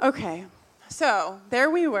 So there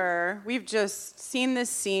we were. We've just seen this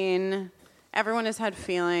scene. Everyone has had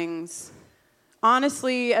feelings.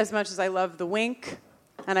 Honestly, as much as I love the wink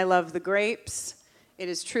and I love the grapes, it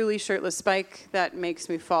is truly shirtless Spike that makes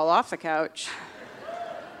me fall off the couch.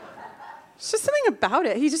 It's just something about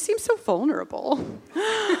it. He just seems so vulnerable.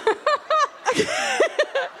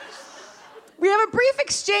 We have a brief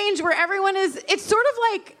exchange where everyone is, it's sort of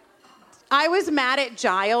like, I was mad at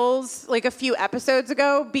Giles like a few episodes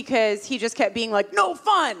ago because he just kept being like, no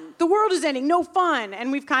fun, the world is ending, no fun.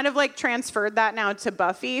 And we've kind of like transferred that now to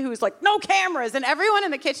Buffy, who's like, no cameras. And everyone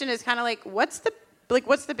in the kitchen is kind of like, what's the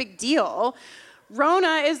big deal?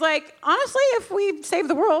 Rona is like, honestly, if we save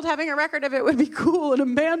the world, having a record of it would be cool. And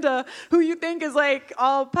Amanda, who you think is like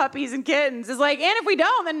all puppies and kittens, is like, and if we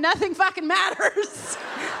don't, then nothing fucking matters.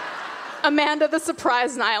 Amanda, the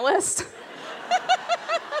surprise nihilist.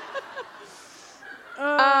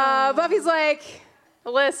 Buffy's like,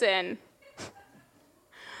 listen,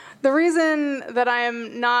 the reason that I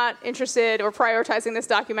am not interested or prioritizing this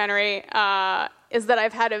documentary is that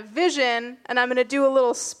I've had a vision, and I'm going to do a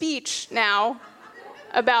little speech now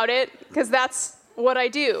about it, because that's what I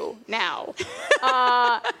do now.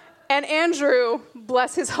 And Andrew,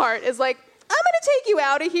 bless his heart, is like, I'm going to take you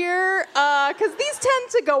out of here, because these tend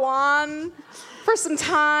to go on for some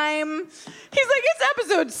time. He's like, it's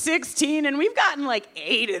episode 16, and we've gotten like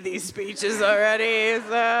 8 of these speeches already.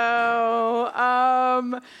 So,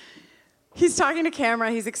 he's talking to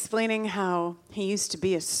camera. He's explaining how he used to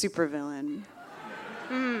be a supervillain.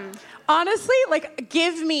 Honestly, like,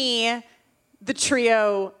 give me the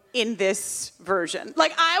trio in this version.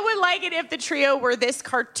 Like, I would like it if the trio were this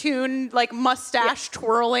cartoon, like, mustache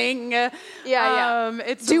twirling.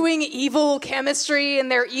 It's doing evil chemistry in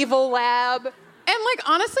their evil lab. And, like,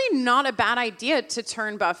 honestly, not a bad idea to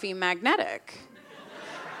turn Buffy magnetic.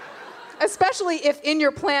 Especially if in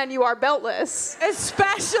your plan you are beltless.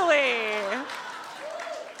 Especially.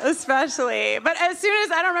 But as soon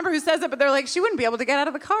as, I don't remember who says it, but they're like, she wouldn't be able to get out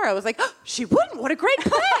of the car. I was like, oh, she wouldn't? What a great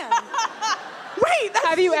plan. Wait,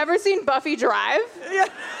 have you ever seen Buffy drive? Yeah.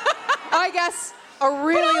 I guess a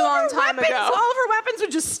really long time ago. All of her weapons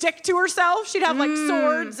would just stick to herself. She'd have, like,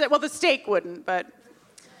 swords. Well, the stake wouldn't, but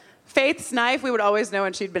Faith's knife, we would always know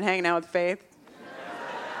when she'd been hanging out with Faith.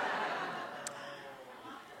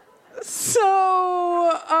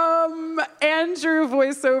 So, Andrew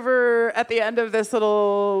voiceover at the end of this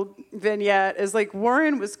little vignette is like,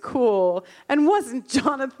 Warren was cool, and wasn't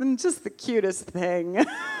Jonathan just the cutest thing?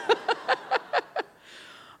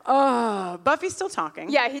 Buffy's still talking.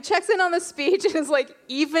 Yeah, he checks in on the speech and is like,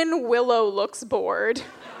 even Willow looks bored.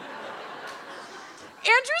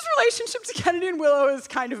 Andrew's relationship to Kennedy and Willow is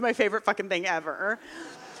kind of my favorite fucking thing ever.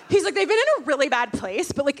 He's like, they've been in a really bad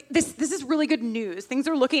place, but like this is really good news. Things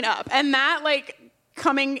are looking up. And that, like,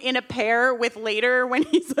 coming in a pair with later when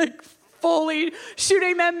he's like fully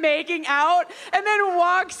shooting them making out and then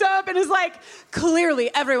walks up and is like, clearly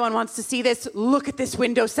everyone wants to see this. Look at this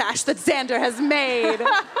window sash that Xander has made. Beautiful.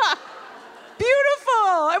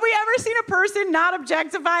 Have we ever seen a person not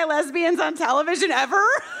objectify lesbians on television ever?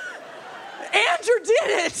 Andrew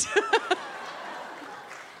did it.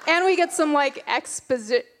 And we get some, like,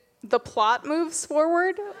 the plot moves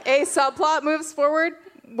forward. A subplot moves forward.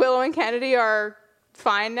 Willow and Kennedy are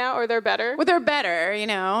fine now, or they're better. Well, they're better, you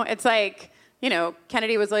know. It's like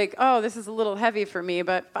Kennedy was like, oh, this is a little heavy for me,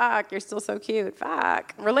 but fuck, you're still so cute.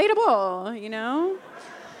 Fuck. Relatable,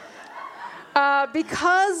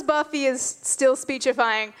 Because Buffy is still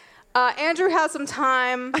speechifying, Andrew has some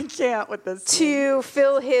time I can't with this to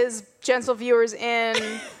fill his gentle viewers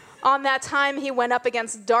in on that time he went up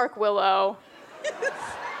against Dark Willow.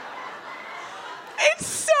 It's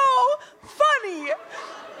so funny.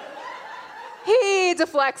 He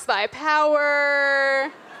deflects thy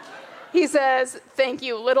power. He says, thank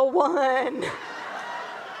you, little one.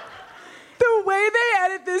 The way they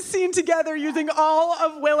edit this scene together using all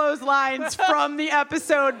of Willow's lines from the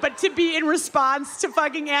episode, but to be in response to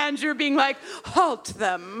fucking Andrew being like, halt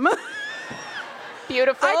them.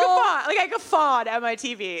 Beautiful. I guffawed at my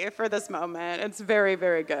TV for this moment. It's very,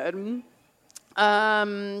 very good.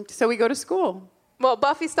 So we go to school. Well,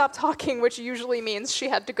 Buffy stopped talking, which usually means she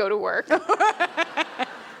had to go to work.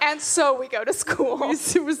 And so we go to school.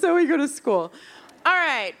 So we go to school. All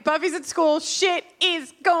right, Buffy's at school. Shit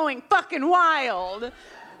is going fucking wild.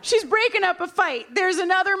 She's breaking up a fight. There's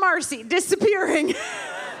another Marcy disappearing.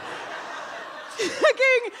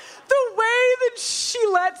 Fucking the way that she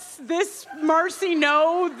lets this Marcy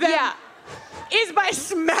know that is by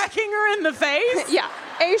smacking her in the face. Yeah.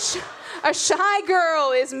 A shy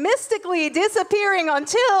girl is mystically disappearing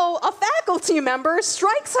until a faculty member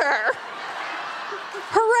strikes her.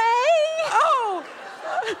 Hooray! Oh,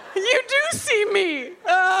 you do see me.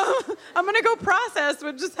 I'm going to go process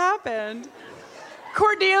what just happened.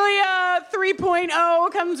 Cordelia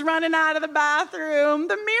 3.0 comes running out of the bathroom.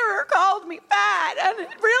 The mirror called me fat, and it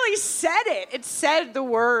really said it. It said the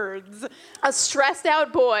words. A stressed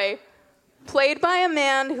out boy, played by a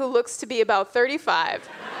man who looks to be about 35,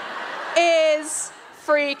 is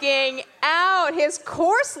freaking out. His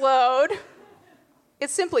course load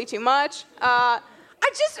is simply too much.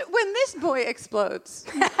 When this boy explodes,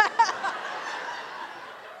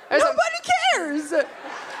 nobody cares.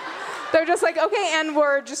 They're just like, okay, and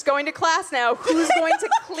we're just going to class now. Who's going to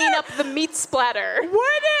clean up the meat splatter?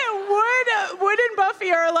 Wood and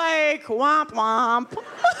Buffy are like, womp womp. Dude,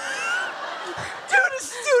 a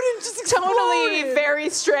student just exploded. Totally very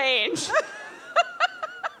strange.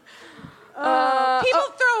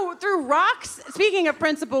 People threw rocks. Speaking of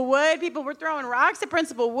Principal Wood, people were throwing rocks at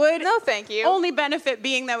Principal Wood. No, thank you. Only benefit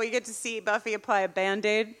being that we get to see Buffy apply a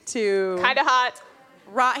Band-Aid to... Kind of hot.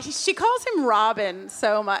 She calls him Robin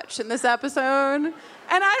so much in this episode. And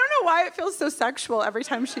I don't know why it feels so sexual every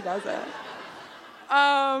time she does it.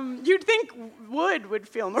 You'd think Wood would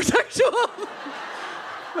feel more sexual.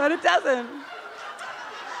 But it doesn't.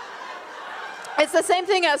 It's the same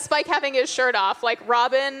thing as Spike having his shirt off. Like,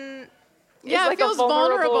 Robin is like it feels a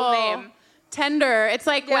vulnerable name. Tender. It's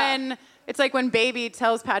like when Baby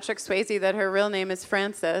tells Patrick Swayze that her real name is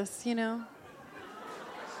Frances,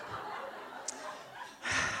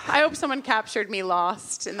 I hope someone captured me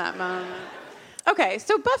lost in that moment. Okay,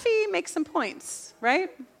 so Buffy makes some points, right?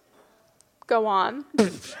 Go on.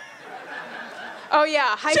 Oh,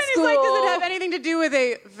 yeah, high Jenny's school. like, does it have anything to do with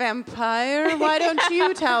a vampire? Why don't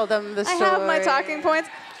you tell them the story? I have my talking points.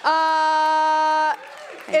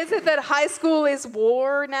 Is it that high school is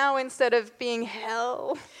war now instead of being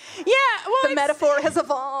hell? Yeah, well, The metaphor has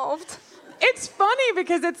evolved. It's funny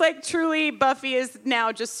because it's like truly Buffy is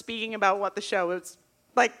now just speaking about what the show is,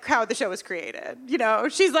 like how the show was created.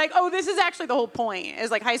 She's like, oh, this is actually the whole point,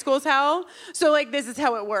 is like high school is hell. So like this is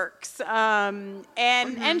how it works.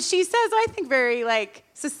 And she says, I think very like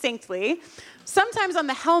succinctly, sometimes on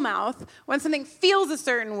the Hellmouth, when something feels a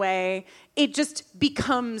certain way, it just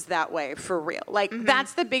becomes that way for real. Like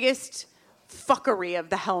that's the biggest fuckery of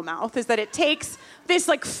the Hellmouth, is that it takes this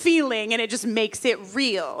like feeling and it just makes it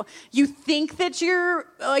real. You think that you're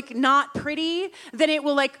like not pretty, then it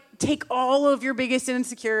will like take all of your biggest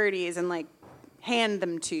insecurities and like hand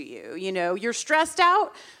them to you. You're stressed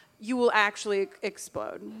out, you will actually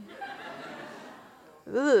explode.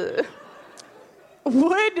 Ugh.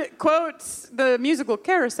 Wood quotes the musical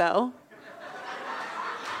Carousel.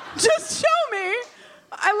 Just show me.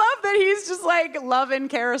 I love that he's just like loving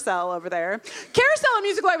Carousel over there. Carousel, a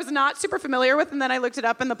musical I was not super familiar with, and then I looked it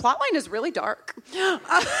up, and the plotline is really dark.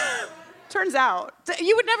 Turns out.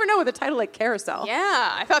 You would never know with a title like Carousel.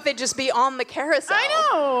 Yeah, I thought they'd just be on the carousel. I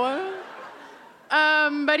know.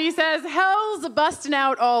 But he says, hell's bustin'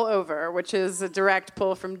 out all over, which is a direct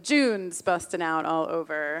pull from June's bustin' out all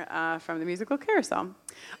over from the musical Carousel.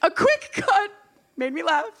 A quick cut made me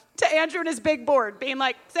laugh to Andrew and his big board being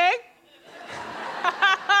like, say?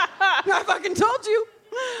 I fucking told you.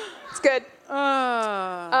 It's good.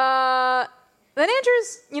 Then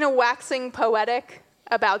Andrew's, waxing poetic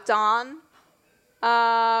about Dawn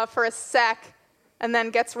for a sec. and then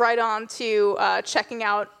gets right on to checking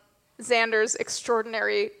out Xander's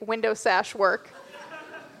extraordinary window sash work.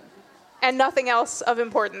 And nothing else of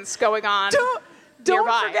importance going on. Don't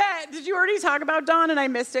nearby. forget, did you already talk about Dawn and I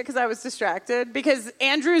missed it because I was distracted? Because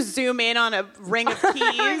Andrew zoom in on a ring of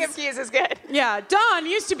keys. Ring of keys is good. Yeah, Dawn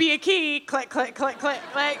used to be a key. Click, click, click, click.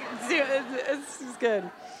 Like, it's good.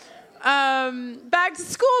 Back to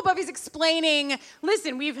school, Buffy's explaining,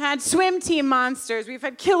 listen, we've had swim team monsters. We've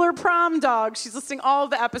had killer prom dogs. She's listing all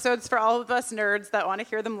of the episodes for all of us nerds that want to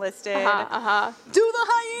hear them listed. Do the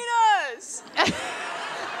hyenas!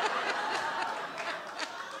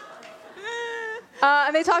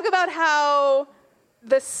 And they talk about how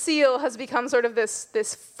the seal has become sort of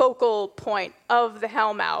this focal point of the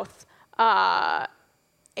Hellmouth.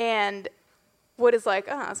 And Wood is like,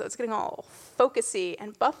 so it's getting all focusy.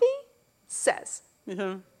 And Buffy says,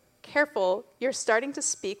 careful, you're starting to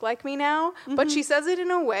speak like me now. But she says it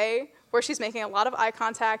in a way where she's making a lot of eye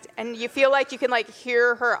contact, and you feel like you can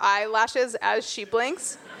hear her eyelashes as she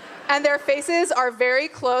blinks. And their faces are very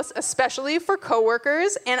close, especially for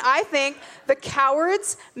coworkers. And I think the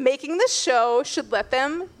cowards making the show should let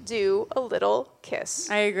them do a little kiss.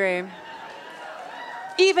 I agree.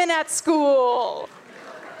 Even at school.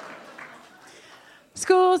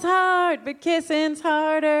 School's hard, but kissing's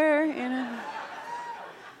harder. You know.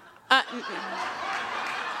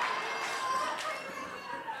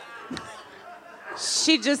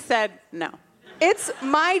 She just said no. It's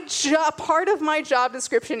my job. Part of my job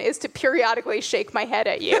description is to periodically shake my head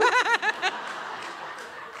at you.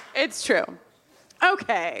 It's true.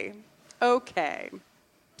 Okay. Oh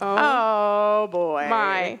boy.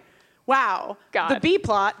 My. Wow. God. The B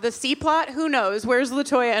plot, the C plot, who knows? Where's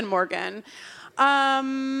LaToya and Morgan?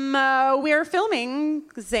 We're filming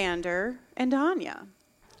Xander and Anya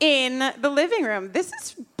in the living room. This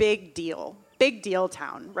is big deal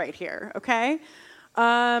town right here, okay?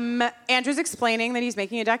 Andrew's explaining that he's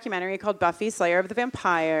making a documentary called Buffy, Slayer of the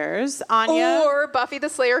Vampires. Anya. Or Buffy the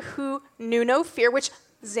Slayer Who Knew No Fear, which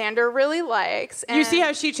Xander really likes. And you see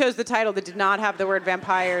how she chose the title that did not have the word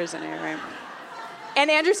vampires in it, right? And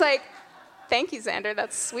Andrew's like, thank you, Xander.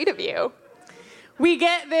 That's sweet of you. We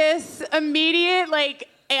get this immediate,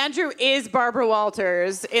 Andrew is Barbara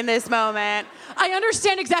Walters in this moment. I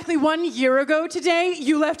understand exactly 1 year ago today,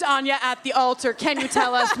 you left Anya at the altar. Can you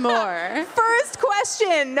tell us more? First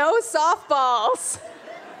question, no softballs.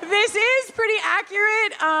 This is pretty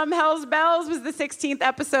accurate. Hell's Bells was the 16th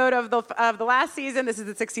episode of the last season. This is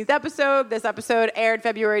the 16th episode. This episode aired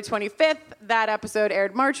February 25th. That episode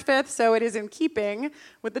aired March 5th, so it is in keeping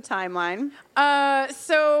with the timeline.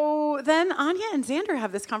 So then Anya and Xander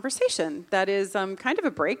have this conversation that is kind of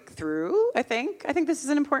a breakthrough, I think. I think this is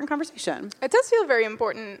an important conversation. It does feel very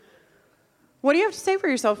important. What do you have to say for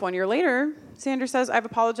yourself 1 year later? Xander says, I've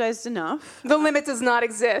apologized enough. The limit does not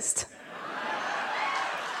exist.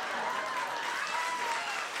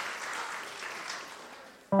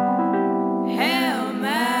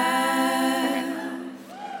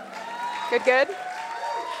 Good.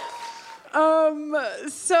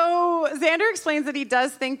 So Xander explains that he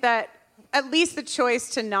does think that at least the choice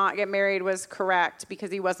to not get married was correct because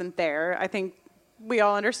he wasn't there. I think we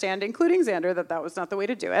all understand, including Xander, that was not the way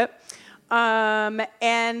to do it.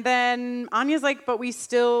 And then Anya's like, but we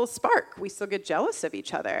still spark. We still get jealous of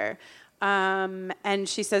each other. And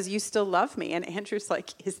she says, you still love me. And Andrew's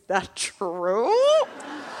like, is that true?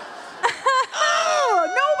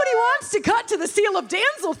 Nobody wants to cut to the seal of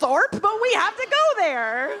Danzelthorpe, but we have to go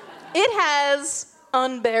there. It has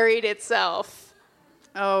unburied itself.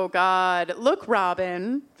 Oh, God. Look,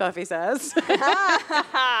 Robin, Buffy says.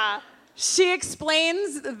 She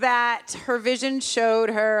explains that her vision showed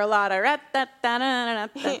her a lot of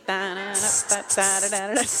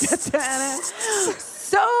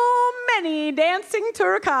so many dancing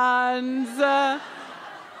Turkans are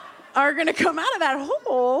going to come out of that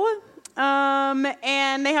hole.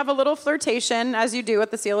 And they have a little flirtation, as you do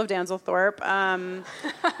at the Seal of Danzelthorpe,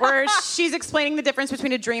 where she's explaining the difference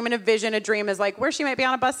between a dream and a vision. A dream is like where she might be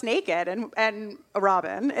on a bus naked, and a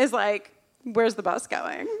Robin is like, where's the bus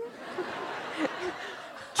going?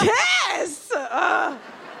 Kiss!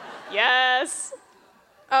 Yes.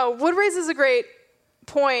 Oh, Wood raises a great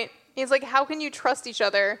point. He's like, how can you trust each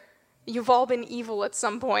other? You've all been evil at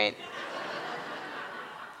some point.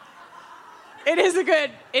 It is a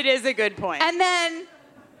good point. And then,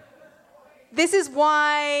 this is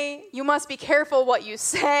why you must be careful what you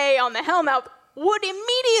say on the Hellmouth. Wood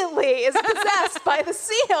immediately is possessed by the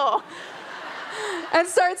seal and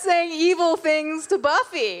starts saying evil things to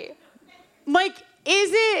Buffy. Like,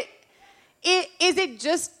 is it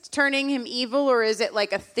just turning him evil, or is it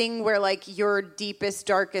like a thing where like your deepest,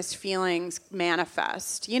 darkest feelings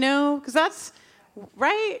manifest? You know, because that's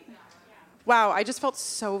right. Wow, I just felt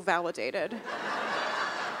so validated.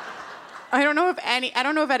 I don't know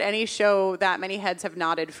if at any show that many heads have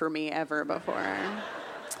nodded for me ever before.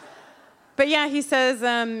 But yeah, he says,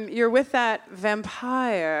 you're with that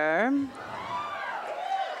vampire.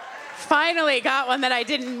 Finally got one that I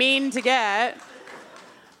didn't mean to get.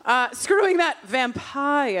 Screwing that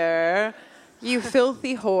vampire, you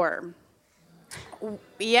filthy whore.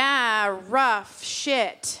 Yeah, rough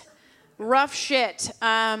shit. Rough shit.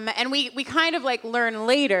 And we kind of like learn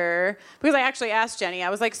later, because I actually asked Jenny, I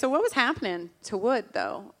was like, so what was happening to Wood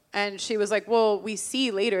though? And she was like, well, we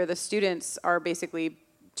see later the students are basically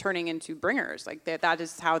turning into bringers. Like that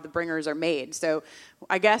is how the bringers are made. So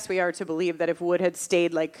I guess we are to believe that if Wood had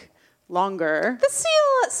stayed like longer. The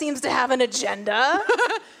seal seems to have an agenda.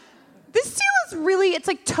 This seal is really, it's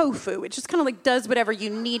like tofu. It just kind of like does whatever you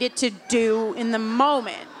need it to do in the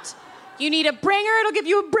moment. You need a bringer, it'll give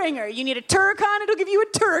you a bringer. You need a Turrican, it'll give you a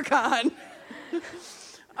Turrican.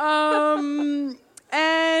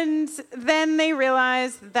 And then they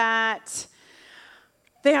realize that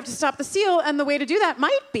they have to stop the seal, and the way to do that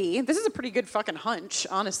might be, this is a pretty good fucking hunch,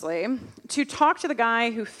 honestly, to talk to the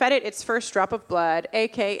guy who fed it its first drop of blood,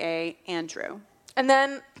 a.k.a. Andrew. And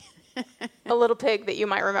then a little pig that you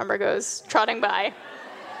might remember goes trotting by.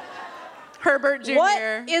 Herbert Jr.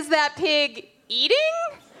 What is that pig eating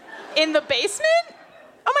in the basement?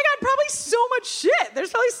 Oh my God, probably so much shit.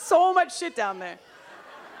 There's probably so much shit down there.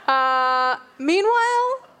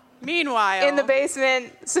 Meanwhile, in the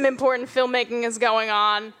basement, some important filmmaking is going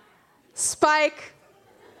on. Spike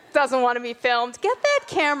doesn't want to be filmed. Get that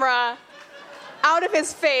camera out of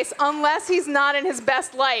his face unless he's not in his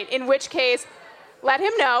best light, in which case, let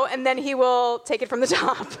him know, and then he will take it from the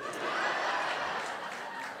top.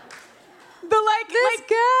 This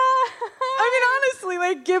guy. I mean, honestly,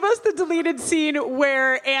 like, give us the deleted scene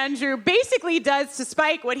where Andrew basically does to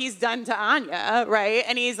Spike what he's done to Anya, right?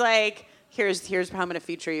 And he's like, here's how I'm going to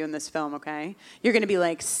feature you in this film, okay? You're going to be,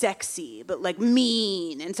 like, sexy, but, like,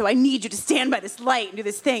 mean. And so I need you to stand by this light and do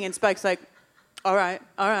this thing. And Spike's like, all right.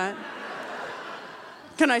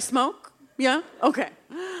 Can I smoke? Yeah? Okay.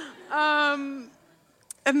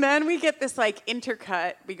 And then we get this, like,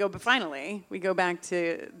 intercut. We go back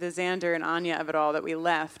to the Xander and Anya of it all that we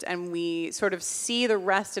left, and we sort of see the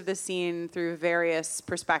rest of the scene through various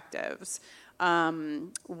perspectives.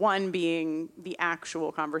 One being the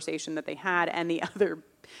actual conversation that they had, and the other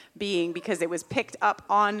being because it was picked up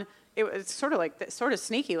on, it was sort of like this, sort of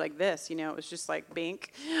sneaky like this, you know, it was just like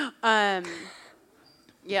bink. Yeah,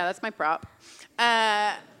 that's my prop.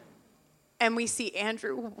 And we see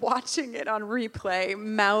Andrew watching it on replay,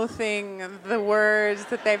 mouthing the words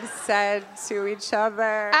that they've said to each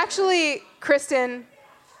other. Actually, Kristen,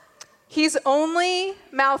 he's only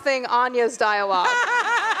mouthing Anya's dialogue.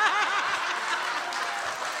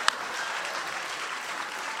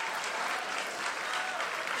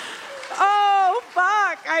 Oh,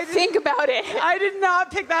 fuck. Think about it. I did not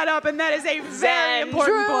pick that up, and that is a very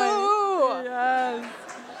important point. Yes.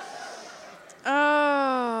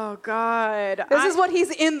 Oh, God. This is what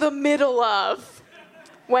he's in the middle of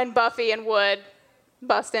when Buffy and Wood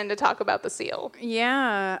bust in to talk about the seal.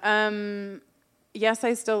 Yeah. Yes,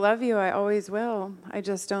 I still love you. I always will. I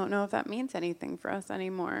just don't know if that means anything for us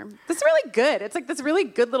anymore. This is really good. It's like this really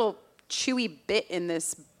good little chewy bit in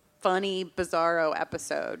this funny, bizarro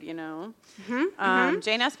episode, you know?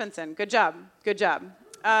 Jane Espenson, good job.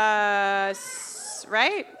 Right?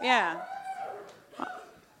 Yeah.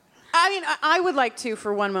 I mean, I would like to,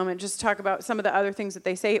 for one moment, just talk about some of the other things that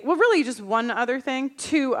they say. Well, really, just one other thing,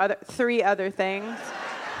 three other things.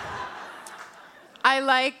 I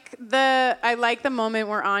like the moment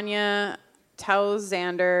where Anya tells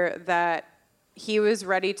Xander that he was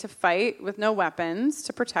ready to fight with no weapons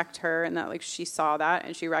to protect her, and that like she saw that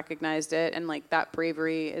and she recognized it, and like that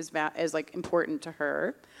bravery is like important to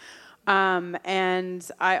her. And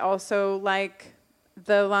I also like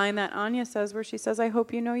the line that Anya says where she says, I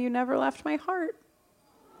hope you know you never left my heart.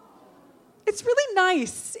 It's really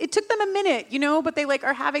nice. It took them a minute, you know, but they like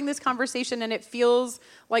are having this conversation, and it feels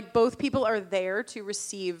like both people are there to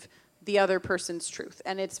receive the other person's truth,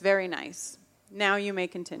 and it's very nice. Now you may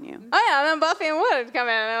continue. Oh yeah, then Buffy and Wood come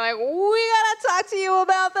in, and they're like, we gotta talk to you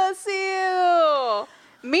about the seal.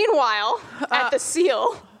 Meanwhile, at the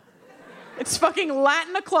seal, it's fucking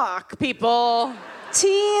Latin o'clock, people.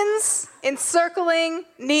 Teens encircling,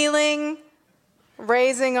 kneeling,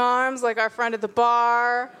 raising arms like our friend at the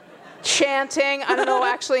bar, chanting. I don't know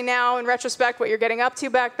actually now in retrospect what you're getting up to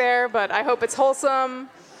back there, but I hope it's wholesome.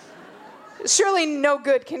 Surely no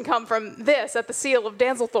good can come from this at the Seal of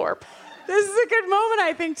Danzelthorpe. This is a good moment,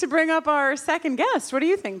 I think, to bring up our second guest. What do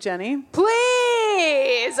you think, Jenny?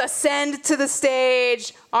 Please ascend to the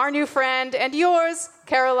stage our new friend and yours,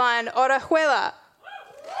 Caroline Orejuela.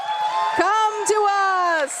 Come to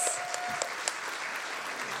us.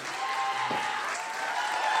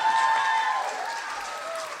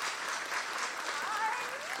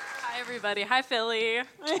 Hi, everybody. Hi, Philly.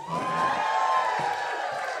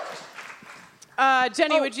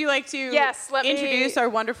 Jenny, would you like to let me introduce our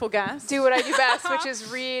wonderful guest? do what I do best, which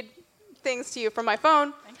is read things to you from my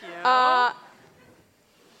phone. Thank you.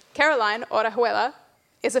 Caroline Orejuela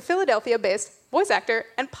is a Philadelphia-based voice actor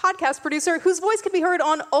and podcast producer whose voice can be heard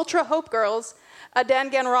on Ultra Hope Girls, a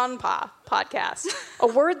Danganronpa podcast, a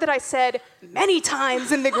word that I said many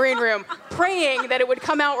times in the green room, praying that it would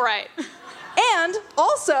come out right. And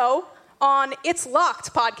also on It's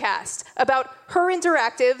Locked podcast about her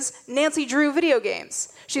interactives, Nancy Drew video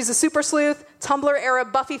games. She's a super sleuth, Tumblr-era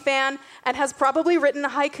Buffy fan, and has probably written a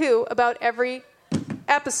haiku about every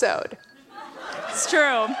episode. It's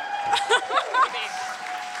true.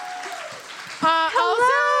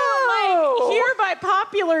 Also, here by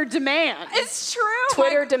popular demand. It's true.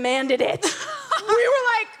 Twitter demanded it. We were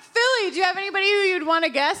like, Philly, do you have anybody who you'd want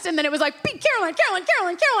to guest? And then it was like, Caroline, Caroline,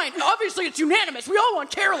 Caroline, Caroline. Obviously, it's unanimous. We all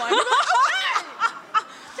want Caroline.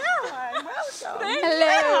 Caroline, welcome. Thank you for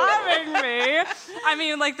having me. I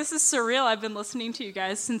mean, like, this is surreal. I've been listening to you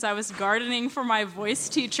guys since I was gardening for my voice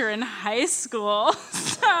teacher in high school.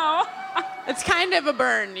 So It's kind of a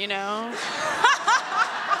burn, you know?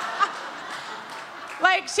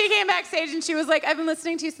 Like, she came backstage and she was like, I've been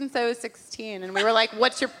listening to you since I was 16. And we were like,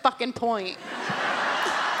 what's your fucking point?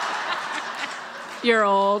 you're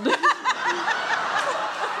old.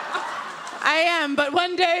 I am, but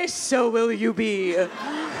one day, so will you be.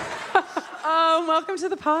 Welcome to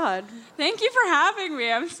the pod. Thank you for having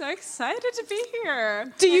me. I'm so excited to be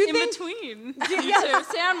here. Do you in think... between you two,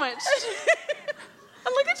 sandwiched.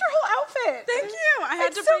 And look at your whole outfit. Thank you. I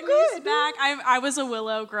had to bring these back. I was a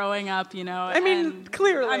Willow growing up, you know. I mean,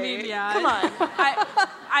 clearly. I mean, yeah. Come on.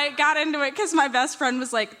 I got into it because my best friend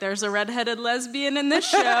was like, there's a redheaded lesbian in this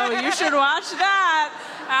show. You should watch that.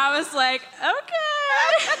 I was like, okay.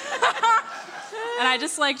 And I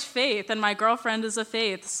just liked Faith, and my girlfriend is a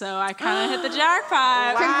Faith, so I kind of hit the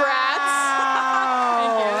jackpot. Congrats.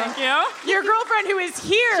 Thank you. Your girlfriend who is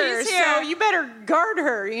here, She's here. so you better guard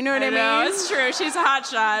her, you know what I mean? No, it's true. She's a hot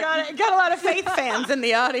shot. Got a lot of Faith fans in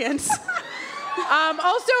the audience.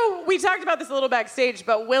 Also, we talked about this a little backstage,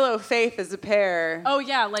 but Willow Faith is a pair. Oh,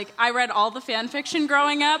 yeah, like, I read all the fan fiction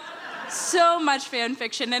growing up. So much fan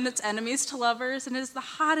fiction, and it's enemies to lovers, and it is the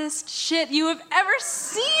hottest shit you have ever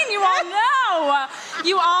seen. You all know.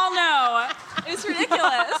 You all know. It's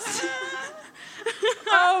ridiculous.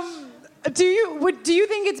 Do you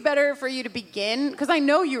think it's better for you to begin? Because I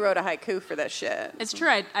know you wrote a haiku for this shit. It's true.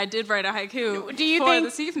 I did write a haiku Do you for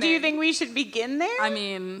this evening. Do you think we should begin there? I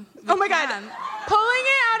mean, oh my God, can. pulling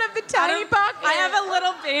it out of the tiny pocket. I have a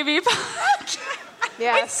little baby pocket.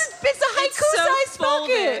 Yes. It's a haiku-sized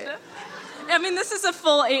folded. pocket. I mean, this is a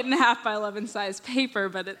full 8.5 by 11 size paper,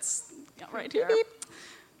 but it's right here.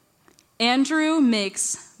 Andrew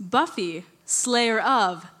makes Buffy, slayer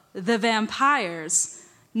of the vampires,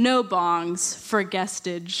 no bongs for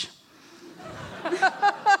guestage.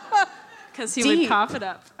 Because he would cough it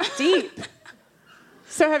up. Deep.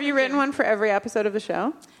 So have you written one for every episode of the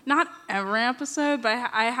show? Not every episode, but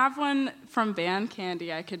I have one from Band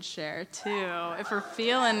Candy I could share, too, if we're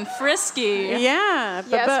feeling frisky. Yeah.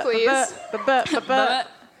 Yes, please.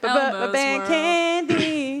 Elmo's Band World.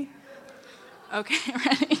 Candy. Okay,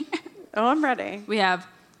 ready? Oh, I'm ready. We have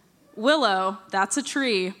Willow, that's a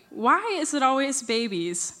tree. Why is it always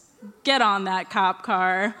babies? Get on that cop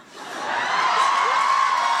car.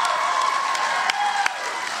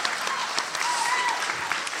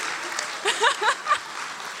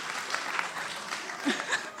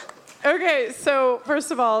 Okay, so first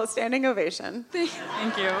of all, standing ovation. Thank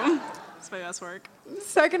you. That's my best work.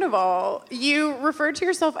 Second of all, you referred to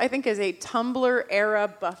yourself, I think, as a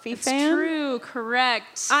Tumblr-era Buffy It's fan. true,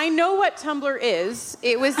 correct. I know what Tumblr is.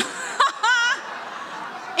 It was a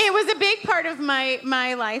big part of my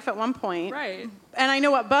life at one point. Right. And I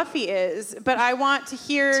know what Buffy is, but I want to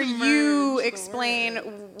hear To you merge the explain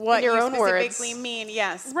what In your you own words. specifically mean,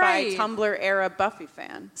 yes, Right. by Tumblr-era Buffy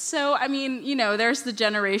fan. So, I mean, you know, there's the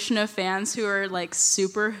generation of fans who are like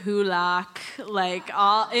super hulak, like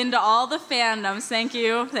all into all the fandoms. Thank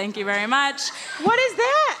you very much. What is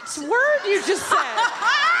that word you just said?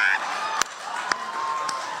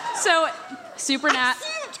 So,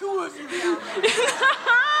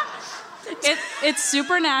 It's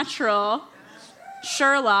supernatural.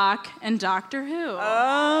 Sherlock, and Doctor Who. Oh.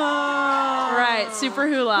 Right, Super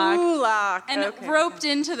Who-lock. Who-lock. And okay. roped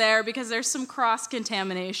into there because there's some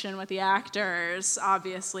cross-contamination with the actors,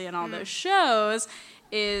 obviously, in all those shows,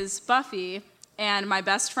 is Buffy. And my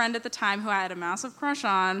best friend at the time, who I had a massive crush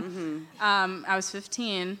on, I was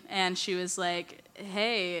 15, and she was like,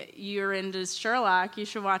 hey, you're into Sherlock, you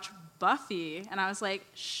should watch Buffy. And I was like,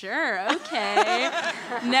 sure, okay.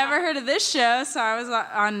 Never heard of this show, so I was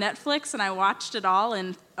on Netflix, and I watched it all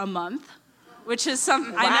in a month, which is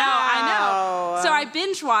something, I know. So I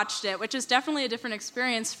binge watched it, which is definitely a different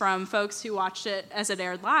experience from folks who watched it as it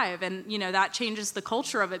aired live. And, that changes the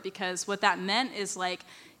culture of it, because what that meant is like,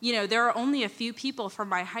 there are only a few people from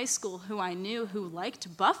my high school who I knew who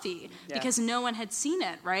liked Buffy because no one had seen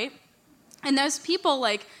it, right? And those people,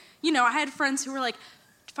 like, I had friends who were like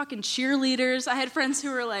fucking cheerleaders. I had friends who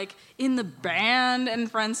were like in the band, and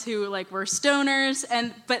friends who like were stoners.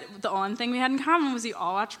 But the one thing we had in common was we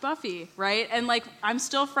all watched Buffy, right? And like I'm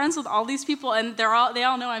still friends with all these people, and they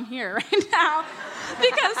all know I'm here right now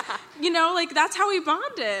because like that's how we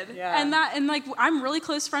bonded. Yeah. And like I'm really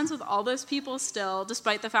close friends with all those people still,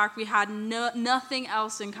 despite the fact we had nothing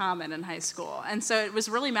else in common in high school. And so it was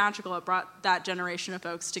really magical. It brought that generation of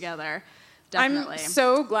folks together. Definitely. I'm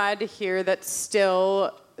so glad to hear that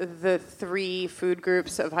still the 3 food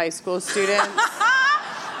groups of high school students.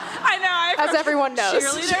 I know. As everyone knows.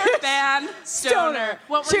 Cheerleader, band, stoner.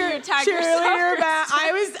 What were you tag cheerleader, yourself?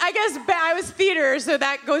 band. I was theater, so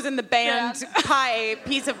that goes in the band pie,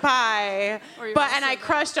 piece of pie. And I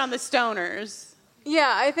crushed on the stoners.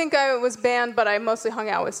 Yeah, I think I was banned, but I mostly hung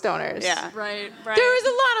out with stoners. Yeah, right. There was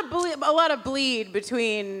a lot of bleed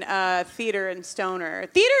between theater and stoner.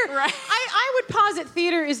 Theater, right. I would posit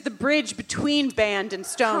theater is the bridge between band and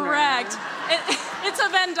stoner. Correct. It's a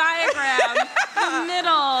Venn diagram. The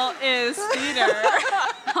middle is theater,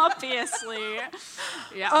 obviously.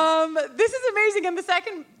 Yeah. This is amazing, and the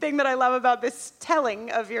second thing that I love about this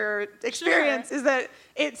telling of your experience is that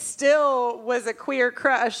it still was a queer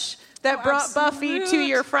crush that brought Buffy to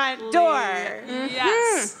your front door.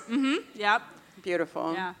 Yes. Mm-hmm. Yep.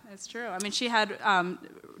 Beautiful. Yeah, it's true. I mean, she had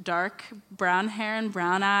dark brown hair and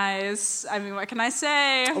brown eyes. I mean, what can I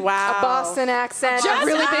say? Wow. A Boston accent, a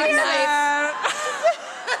really big knife.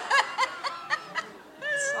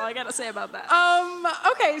 That's all I got to say about that.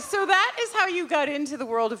 Okay, so that is how you got into the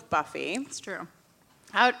world of Buffy. It's true.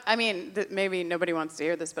 Maybe nobody wants to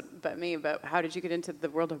hear this but me, but how did you get into the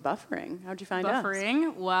world of buffering? How'd you find us?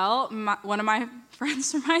 Buffering? Well, one of my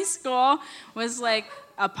friends from high school was like,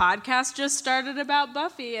 a podcast just started about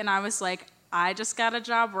Buffy, and I was like, I just got a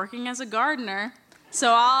job working as a gardener, so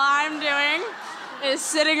all I'm doing is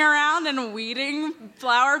sitting around and weeding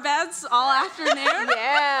flower beds all afternoon.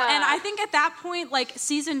 Yeah. And I think at that point, like,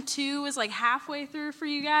 season 2 was like halfway through for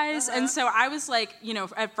you guys. And so I was like,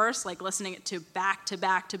 at first, like, listening it to back,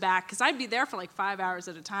 because I'd be there for like 5 hours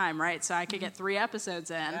at a time, right? So I could get 3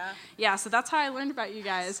 episodes in. Yeah, so that's how I learned about you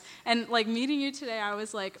guys. And like meeting you today, I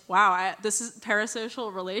was like, wow, this is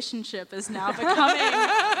parasocial relationship is now becoming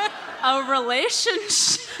a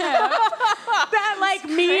relationship. That like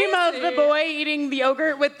meme of the boy eating the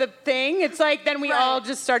yogurt with the thing. It's like then we all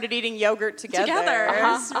just started eating yogurt together.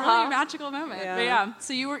 It's a really magical moment. Yeah. But yeah,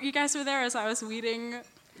 so you guys were there as I was weeding mulch.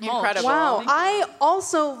 Incredible. Wow. I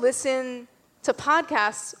also listen to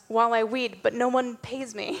podcasts while I weed, but no one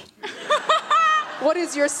pays me. What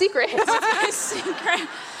is your secret? What's my secret?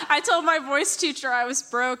 I told my voice teacher I was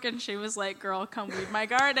broke, and she was like, girl, come weed my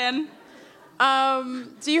garden.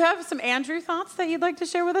 Do you have some Andrew thoughts that you'd like to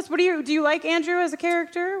share with us? Do you like Andrew as a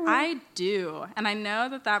character? I do, and I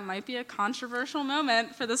know that might be a controversial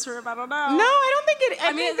moment for this room. I don't know. No, I don't think it.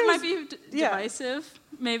 I mean, it might be divisive.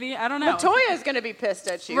 Maybe, I don't know. Latoya's going to be pissed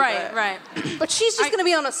at you. Right. But she's just going to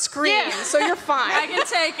be on a screen, so you're fine. I can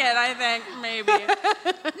take it, I think, maybe.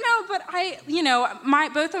 No,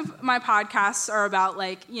 but both of my podcasts are about,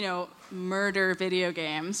 like, murder video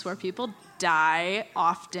games where people die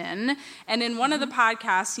often. And in one of the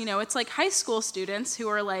podcasts, it's like high school students who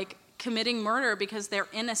are like committing murder because they're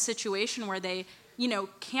in a situation where they,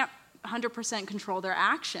 can't 100% control their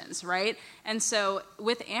actions, right? And so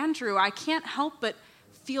with Andrew, I can't help but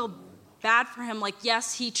feel bad for him. Like,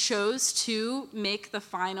 yes, he chose to make the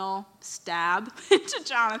final stab to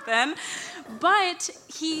Jonathan, but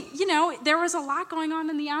he, there was a lot going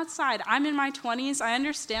on the outside. I'm in my 20s. I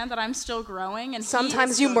understand that I'm still growing, and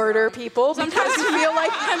sometimes you murder people. Sometimes you feel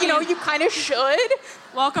like you kind of should.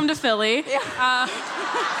 Welcome to Philly. Yeah.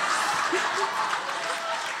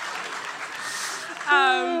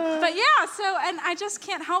 But yeah, so, and I just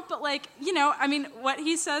can't help but what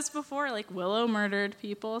he says before, like Willow murdered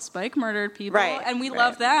people, Spike murdered people, and we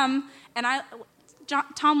love them. And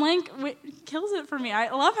Tom Link kills it for me. I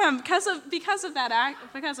love him because of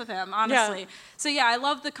him, honestly. Yeah. So yeah, I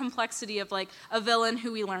love the complexity of like a villain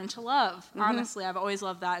who we learn to love. Honestly, I've always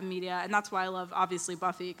loved that in media, and that's why I love obviously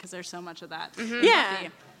Buffy, because there's so much of that. in Buffy.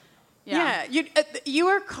 Yeah, you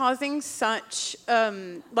are causing such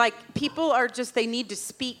like people are just they need to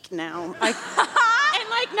speak now, like and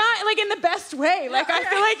like not like in the best way. Like I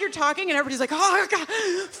feel like you're talking and everybody's like, oh God,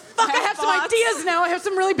 fuck, I have some ideas now. I have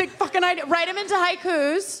some really big fucking ideas. Write them into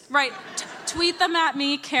haikus. Right. Tweet them at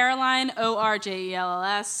me, Caroline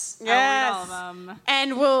ORJELLS. Yes. I'll read all of them.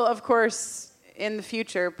 And we'll of course in the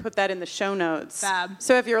future put that in the show notes. Fab.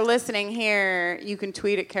 So if you're listening here, you can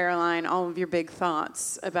tweet at Caroline all of your big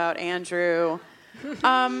thoughts about Andrew. Can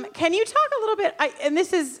you talk a little bit,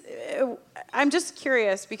 I'm just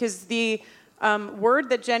curious because the word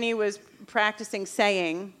that Jenny was practicing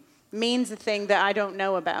saying means a thing that I don't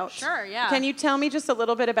know about. Sure, yeah. Can you tell me just a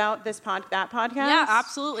little bit about that podcast? Yeah,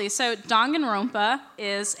 absolutely. So Danganronpa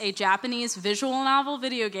is a Japanese visual novel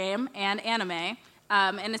video game and anime.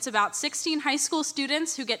 And it's about 16 high school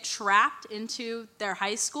students who get trapped into their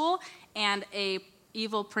high school, and a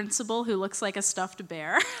evil principal who looks like a stuffed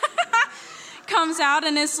bear comes out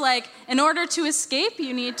and is like, in order to escape,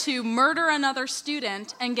 you need to murder another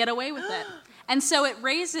student and get away with it. And so it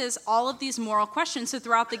raises all of these moral questions. So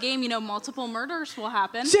throughout the game, multiple murders will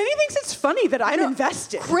happen. Jenny thinks it's funny that I'm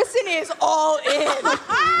invested. Kristen is all in.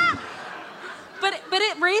 But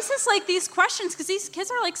it raises like these questions because these kids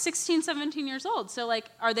are like 16, 17 years old. So like,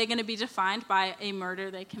 are they going to be defined by a murder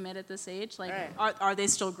they commit at this age? Like, are they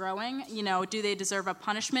still growing? Do they deserve a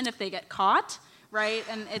punishment if they get caught? Right?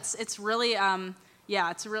 And it's really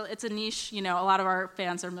it's a niche. A lot of our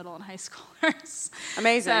fans are middle and high schoolers.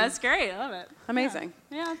 Amazing. So it's great. I love it. Amazing.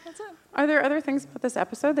 Yeah, that's it. Are there other things about this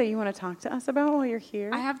episode that you want to talk to us about while you're here?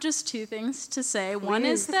 I have just two things to say. One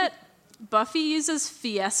is that Buffy uses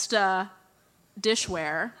Fiesta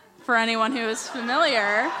dishware, for anyone who is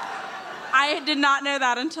familiar. I did not know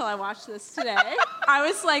that until I watched this today. I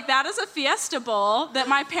was like, that is a Fiesta bowl that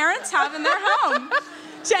my parents have in their home.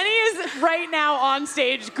 Jenny is right now on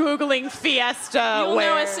stage Googling Fiesta. You'll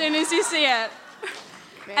know as soon as you see it.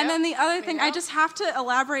 And then the other thing, I just have to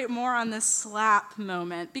elaborate more on this slap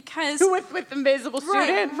moment because... With invisible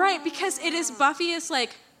student? Right, because it is, Buffy is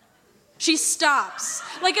like, she stops.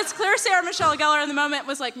 Like, it's clear Sarah Michelle Gellar in the moment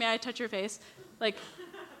was like, may I touch your face? Like,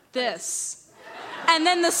 this. And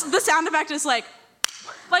then the sound effect is like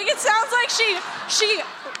it sounds like she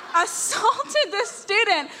assaulted this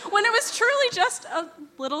student when it was truly just a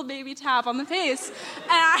little baby tap on the face. And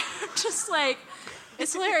I'm just like,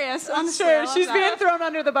 it's hilarious. Honestly, sure, she's being thrown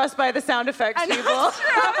under the bus by the sound effects people. I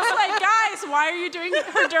was like, guys, why are you doing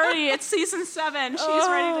her dirty? It's season 7. She's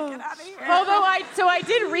ready to get out of here. Although I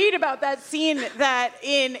did read about that scene that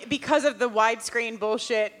because of the widescreen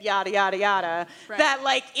bullshit, yada, yada, yada, that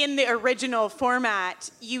like in the original format,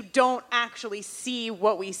 you don't actually see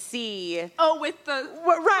what we see. Oh, with the...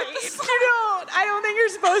 Right. I don't think you're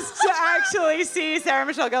supposed to actually see Sarah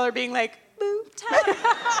Michelle Gellar being like, boop.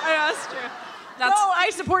 Yeah, that's true. I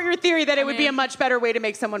support your theory that it would be a much better way to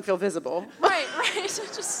make someone feel visible. Right.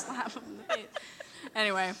 Just slap them in the face.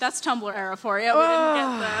 Anyway, that's Tumblr era for you. We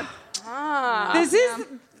didn't get the... This is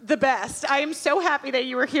the best. I am so happy that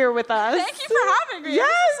you were here with us. Thank you for having me.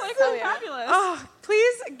 Yes. This is so fabulous. Oh,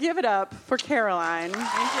 please give it up for Caroline.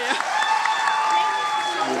 Thank you.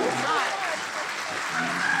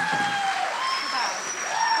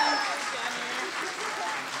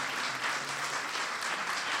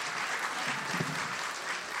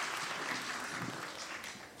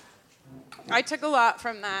 I took a lot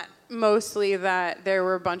from that, mostly that there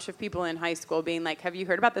were a bunch of people in high school being like, have you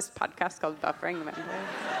heard about this podcast called Buffering the Vampire?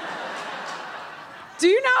 Do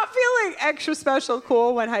you not feel like extra special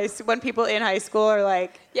cool when people in high school are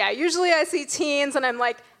like... Yeah, usually I see teens and I'm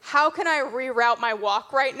like, how can I reroute my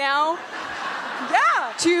walk right now?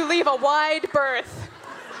 Yeah! To leave a wide berth.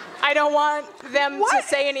 I don't want them to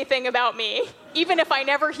say anything about me. Even if I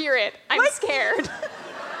never hear it, I'm scared.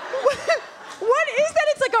 What is that?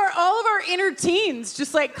 It's like all of our inner teens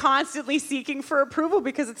just like constantly seeking for approval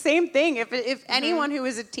because it's the same thing. If anyone who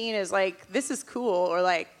is a teen is like, this is cool, or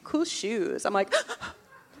like, cool shoes, I'm like,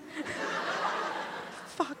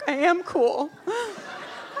 fuck, I am cool.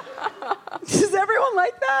 Does everyone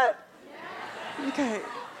like that? Yeah. Okay.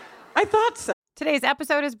 I thought so. Today's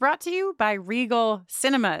episode is brought to you by Regal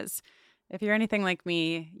Cinemas. If you're anything like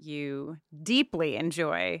me, you deeply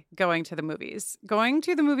enjoy going to the movies. Going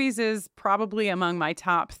to the movies is probably among my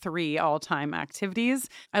top 3 all-time activities.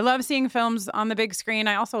 I love seeing films on the big screen.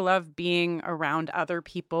 I also love being around other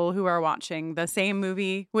people who are watching the same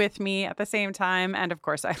movie with me at the same time. And of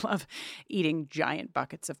course, I love eating giant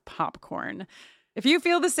buckets of popcorn. If you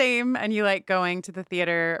feel the same and you like going to the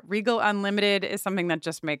theater, Regal Unlimited is something that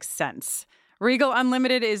just makes sense. Regal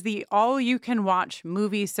Unlimited is the all-you-can-watch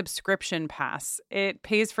movie subscription pass. It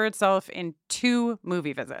pays for itself in 2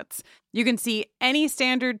 movie visits. You can see any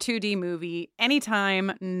standard 2D movie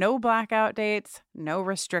anytime, no blackout dates, no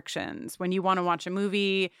restrictions. When you want to watch a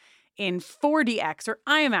movie in 4DX or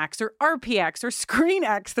IMAX or RPX or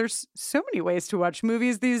ScreenX, there's so many ways to watch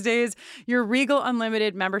movies these days. Your Regal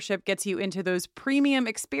Unlimited membership gets you into those premium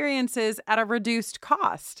experiences at a reduced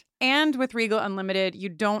cost. And with Regal Unlimited, you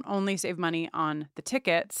don't only save money on the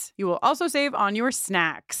tickets, you will also save on your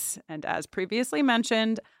snacks. And as previously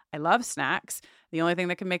mentioned, I love snacks. The only thing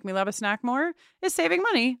that can make me love a snack more is saving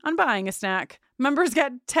money on buying a snack. Members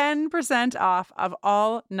get 10% off of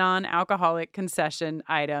all non-alcoholic concession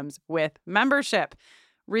items with membership.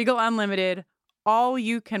 Regal Unlimited, all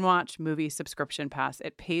you can watch movie subscription pass.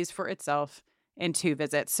 It pays for itself in 2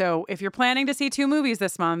 visits. So if you're planning to see 2 movies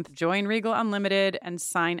this month, join Regal Unlimited and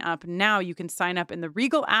sign up now. You can sign up in the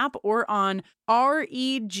Regal app or on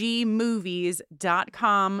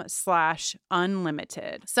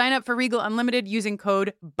regmovies.com/unlimited. Sign up for Regal Unlimited using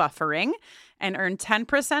code BUFFERING and earn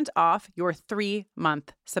 10% off your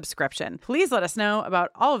 3-month subscription. Please let us know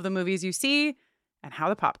about all of the movies you see and how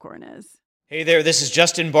the popcorn is. Hey there, this is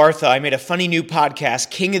Justin Bartha. I made a funny new podcast,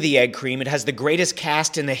 King of the Egg Cream. It has the greatest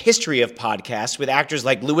cast in the history of podcasts with actors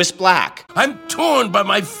like Louis Black. I'm torn by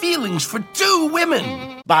my feelings for 2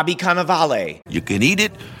 women. Bobby Cannavale. You can eat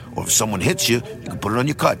it, or if someone hits you, you can put it on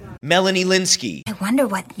your cut. Melanie Linsky. I wonder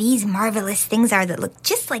what these marvelous things are that look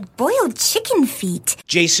just like boiled chicken feet.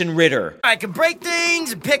 Jason Ritter. I can break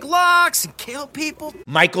things and pick locks and kill people.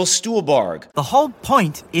 Michael Stuhlbarg. The whole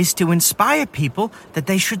point is to inspire people that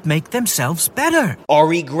they should make themselves better.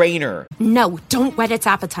 Ari Grainer. No, don't whet its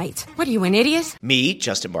appetite. What are you, an idiot? Me,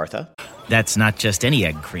 Justin Bartha. That's not just any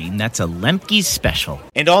egg cream, that's a Lemke's special.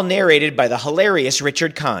 And all narrated by the hilarious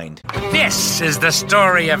Richard Kind. This is the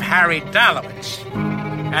story of Harry Dalowitz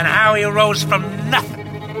and how he rose from nothing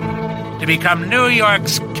to become New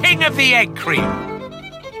York's King of the Egg Cream.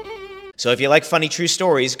 So if you like funny true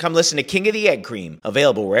stories, come listen to King of the Egg Cream,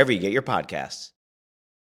 available wherever you get your podcasts.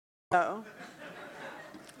 Oh.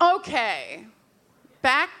 Okay.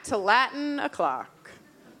 Back to Latin o'clock.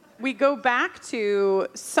 We go back to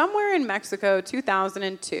somewhere in Mexico,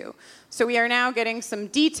 2002. So we are now getting some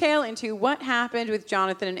detail into what happened with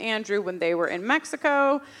Jonathan and Andrew when they were in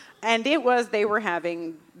Mexico, and it was they were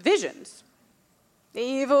having visions.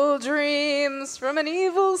 Evil dreams from an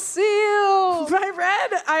evil seal.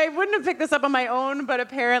 I wouldn't have picked this up on my own, but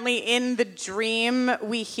apparently in the dream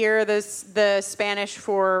we hear the Spanish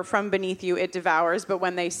for "from beneath you it devours," but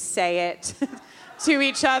when they say it to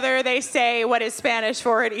each other, they say what is Spanish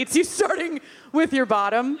for "it eats you," starting with your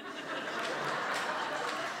bottom.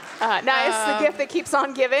 Nice, the gift that keeps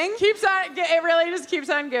on giving. It really just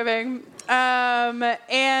keeps on giving.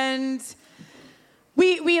 And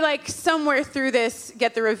we like somewhere through this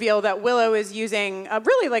get the reveal that Willow is using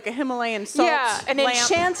really like a Himalayan salt lamp. An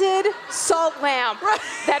enchanted salt lamp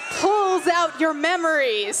that pulls out your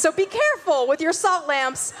memories. So be careful with your salt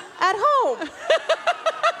lamps at home.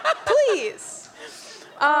 Please.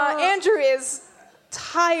 Andrew is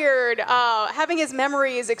tired, having his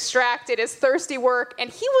memories extracted is thirsty work, and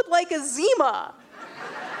he would like a Zima.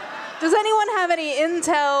 Does anyone have any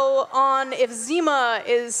intel on if Zima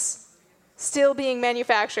is still being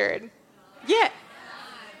manufactured? Yeah.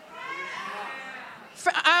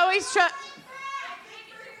 I always try.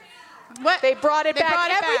 What? They brought it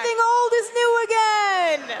back. Everything old is new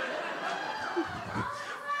again.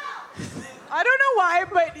 I don't know why,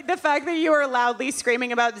 but the fact that you are loudly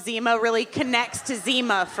screaming about Zima really connects to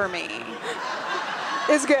Zima for me.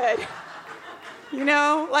 It's good. You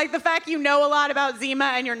know, like the fact you know a lot about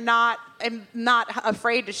Zima and you're not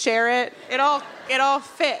afraid to share it. It all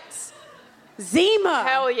fits. Zima.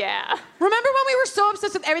 Hell yeah. Remember when we were so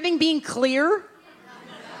obsessed with everything being clear?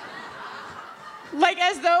 Like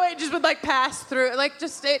as though it just would like pass through, like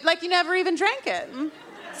you never even drank it.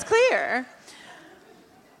 It's clear.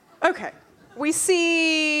 Okay. We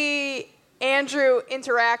see Andrew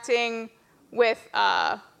interacting with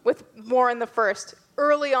Warren the First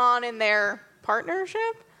early on in their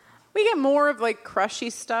partnership. We get more of like crushy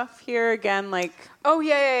stuff here again, like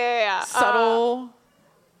yeah. Subtle,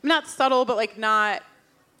 not subtle, but like not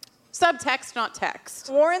Subtext, not text.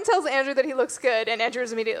 Warren tells Andrew that he looks good, and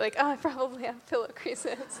Andrew's immediately like, I probably have pillow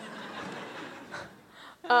creases.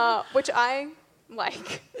 Which I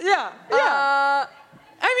like. Yeah. I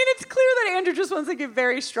mean, it's clear that Andrew just wants like a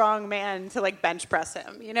very strong man to like bench press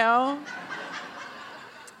him, you know?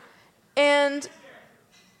 And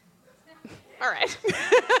all right.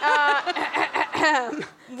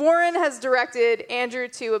 Warren has directed Andrew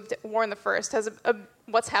to Warren the First has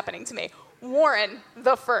what's happening to me. Warren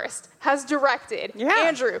the First has directed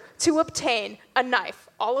Andrew to obtain a knife.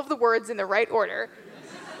 All of the words in the right order.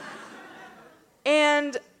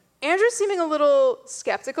 And Andrew's seeming a little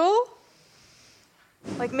skeptical.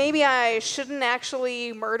 Like, maybe I shouldn't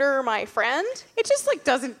actually murder my friend? It just, like,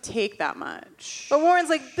 doesn't take that much. But Warren's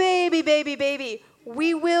like, baby, baby, baby,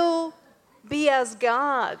 we will be as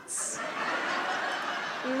gods.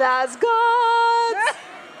 As gods.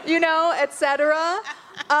 You know, etc.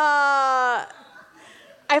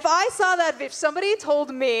 If somebody told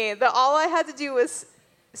me that all I had to do was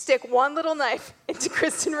stick one little knife into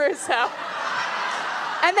Kristen Russo,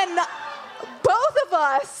 and then both of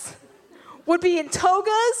us would be in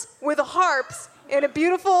togas with harps in a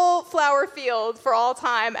beautiful flower field for all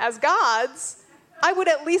time as gods, I would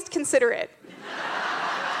at least consider it.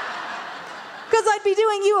 Because I'd be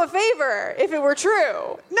doing you a favor if it were true.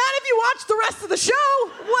 Not if you watch the rest of the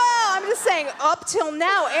show. Well, I'm just saying, up till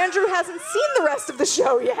now, Andrew hasn't seen the rest of the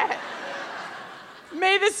show yet.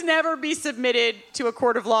 May this never be submitted to a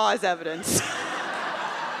court of law as evidence.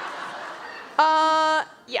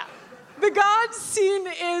 Yeah. The gods scene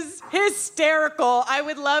is hysterical. I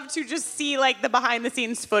would love to just see, like, the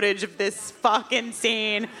behind-the-scenes footage of this fucking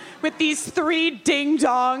scene with these 3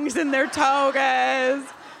 ding-dongs in their togas.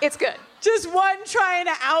 It's good. Just one trying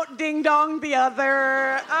to out-ding-dong the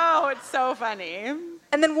other. Oh, it's so funny.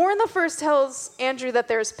 And then Warren the First tells Andrew that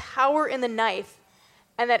there's power in the knife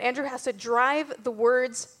and that Andrew has to drive the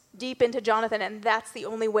words deep into Jonathan, and that's the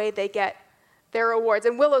only way they get their rewards.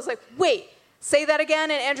 And Willow's like, wait, say that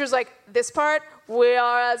again? And Andrew's like, this part, we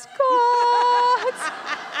are as gods.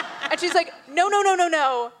 And she's like, no.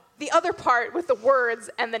 The other part with the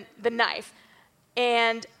words and the knife.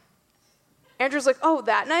 And Andrew's like, oh,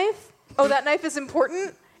 that knife? Oh, that knife is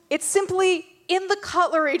important? It's simply in the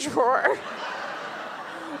cutlery drawer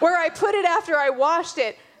where I put it after I washed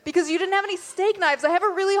it because you didn't have any steak knives. I have a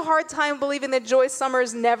really hard time believing that Joyce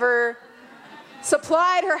Summers never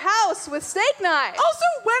supplied her house with steak knives. Also,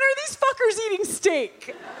 when are these fuckers eating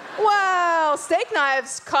steak? Well, steak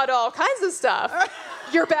knives cut all kinds of stuff.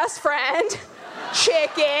 Your best friend,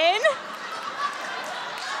 chicken.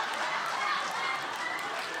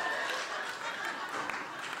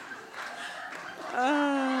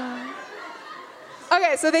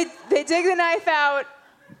 Okay, so they dig the knife out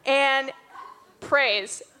and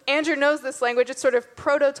praise. Andrew knows this language. It's sort of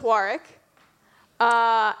Proto-Tuareg.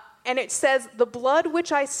 And it says, the blood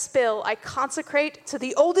which I spill, I consecrate to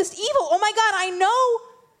the oldest evil. Oh my God, I know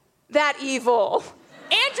that evil.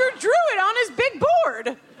 Andrew drew it on his big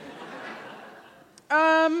board.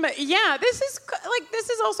 Yeah, this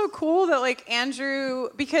is also cool that, like, Andrew,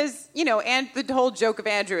 because, you know, and the whole joke of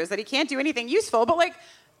Andrew is that he can't do anything useful, but, like,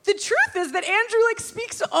 the truth is that Andrew, like,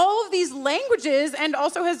 speaks all of these languages and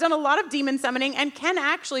also has done a lot of demon summoning and can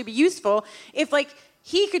actually be useful if, like,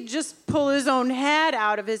 he could just pull his own head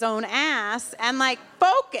out of his own ass and, like,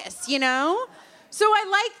 focus, you know? So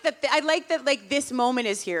I like that, like, this moment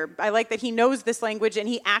is here. I like that he knows this language and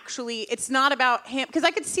he actually, it's not about him, because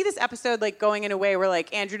I could see this episode, like, going in a way where,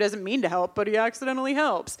 like, Andrew doesn't mean to help, but he accidentally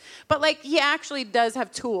helps. But, like, he actually does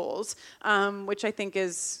have tools, which I think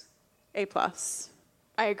is A+.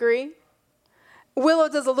 I agree. Willow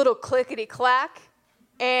does a little clickety-clack,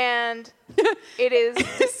 and it is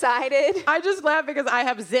decided. I just laugh because I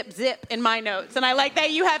have zip zip in my notes, and I like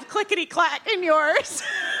that you have clickety-clack in yours.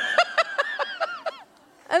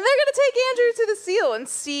 And they're going to take Andrew to the seal and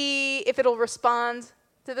see if it'll respond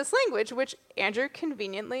to this language, which Andrew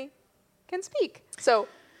conveniently can speak. So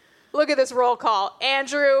look at this roll call.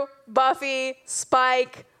 Andrew, Buffy,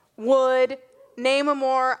 Spike, Wood, name a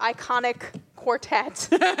more iconic quartet.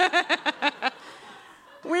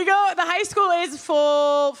 We go, the high school is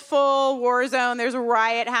full war zone. There's a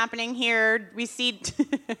riot happening here. We see...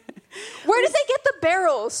 Where did they get the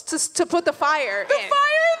barrels to put the fire in? The fire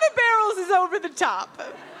in the barrels is over the top.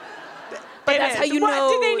 But that's how you know.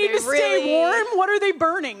 Do they need to really stay warm? What are they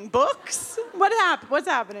burning? Books? What's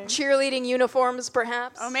happening? Cheerleading uniforms,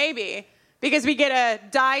 perhaps? Oh, maybe. Because we get a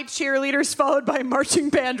die cheerleaders followed by marching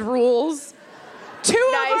band rules.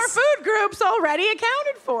 Two of our food groups already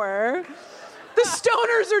accounted for. The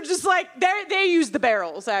stoners are just like, they use the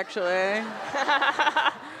barrels, actually.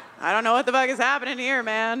 I don't know what the fuck is happening here,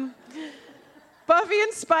 man. Buffy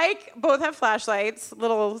and Spike both have flashlights.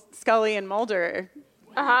 Little Scully and Mulder.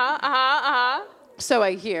 So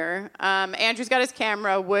I hear. Andrew's got his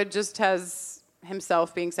camera. Wood just has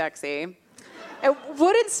himself being sexy. And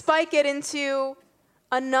wouldn't Spike get into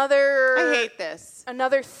another... I hate this.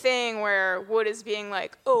 Another thing where Wood is being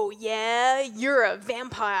like, oh, yeah, you're a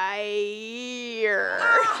vampire.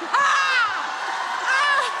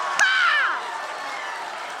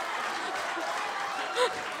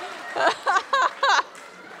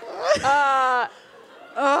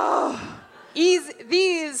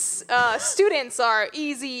 These students are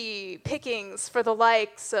easy pickings for the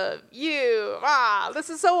likes of you. This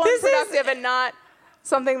is so unproductive and not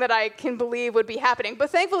something that I can believe would be happening.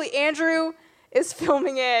 But thankfully, Andrew is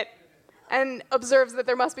filming it and observes that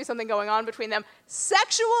there must be something going on between them.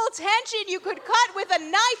 Sexual tension you could cut with a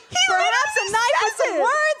knife. Perhaps a knife with some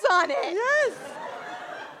words on it. Yes.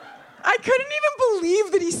 I couldn't even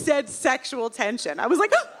believe that he said sexual tension. I was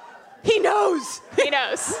like, oh, he knows. He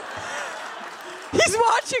knows. He's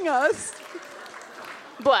watching us.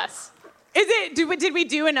 Bless. Did we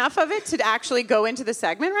do enough of it to actually go into the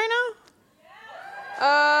segment right now? Did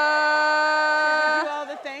we do all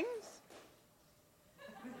the things?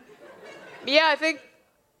 Yeah, I think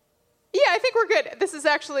we're good. This is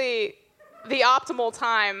actually the optimal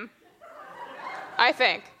time, I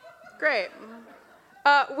think. Great.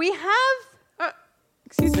 We have...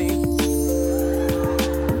 excuse me.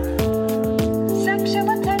 Sexual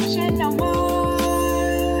attention awards.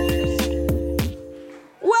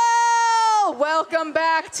 Well, welcome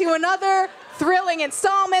back to another thrilling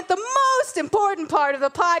installment, the most important part of the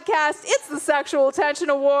podcast. It's the Sexual Attention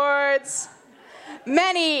Awards.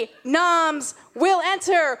 Many noms will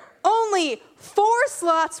enter. Only 4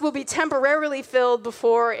 slots will be temporarily filled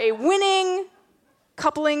before a winning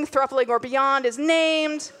coupling, thruppling, or beyond is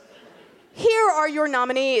named. Here are your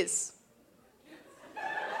nominees.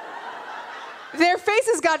 Their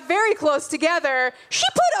faces got very close together. She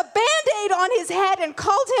put a Band-Aid on his head and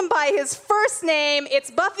called him by his first name. It's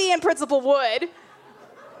Buffy and Principal Wood.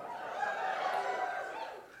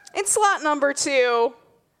 In slot number 2,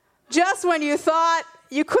 just when you thought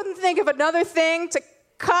you couldn't think of another thing to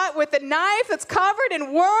cut with a knife that's covered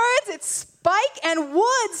in words, it's Spike and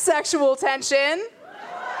Wood's sexual tension.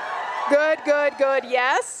 Good,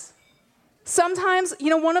 yes. Sometimes,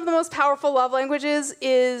 one of the most powerful love languages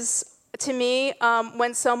is, to me,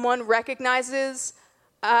 when someone recognizes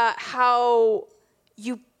how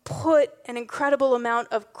you put an incredible amount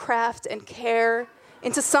of craft and care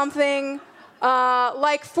into something.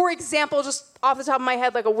 Like, for example, just off the top of my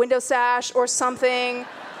head, like a window sash or something.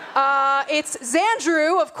 It's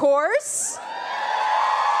Xandru, of course.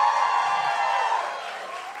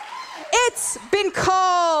 It's been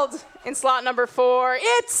called, in slot number 4,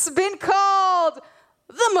 it's been called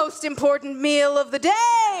the most important meal of the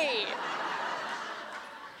day.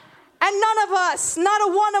 And none of us, not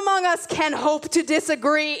a one among us, can hope to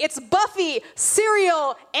disagree. It's Buffy,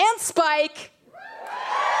 Cereal, and Spike.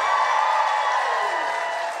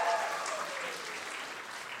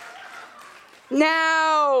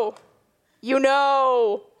 Now, you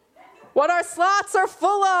know what our slots are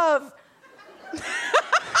full of.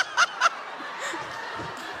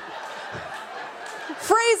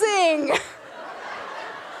 Phrasing.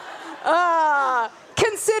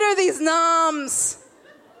 Consider these noms,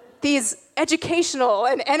 these educational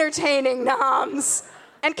and entertaining noms,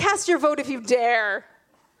 and cast your vote if you dare.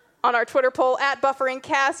 On our Twitter poll,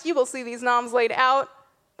 @BufferingCast, you will see these noms laid out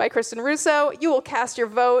by Kristen Russo. You will cast your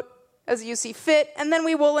vote as you see fit, and then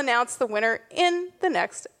we will announce the winner in the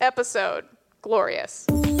next episode. Glorious.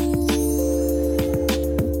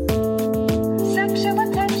 Sexual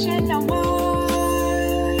attention award.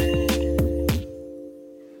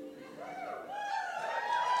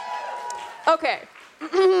 Okay.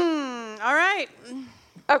 All right.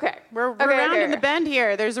 Okay. We're rounding the bend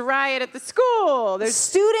here. There's a riot at the school. There's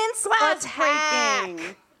students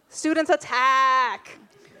breaking. Students attack.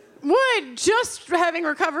 Wood, just having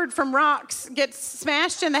recovered from rocks, gets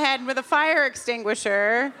smashed in the head with a fire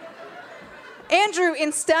extinguisher. Andrew,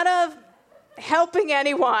 instead of helping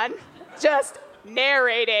anyone, just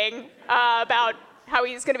narrating about how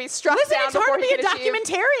he's going to be struck down before he can achieve it's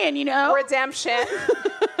hard to be a documentarian, redemption.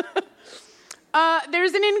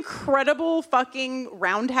 There's an incredible fucking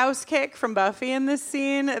roundhouse kick from Buffy in this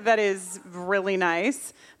scene that is really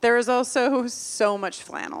nice. There is also so much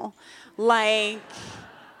flannel. Like,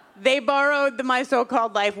 they borrowed the My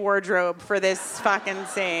So-Called Life wardrobe for this fucking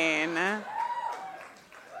scene.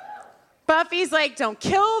 Buffy's like, don't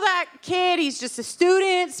kill that kid. He's just a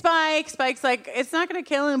student, Spike. Spike's like, it's not going to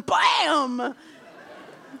kill him. Bam!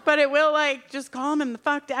 But it will, like, just calm him the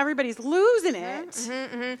fuck down. Everybody's losing it.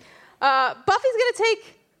 Buffy's going to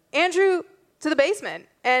take Andrew to the basement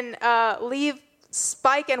and leave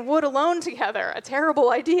Spike and Wood alone together. A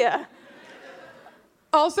terrible idea.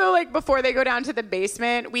 Also, like, before they go down to the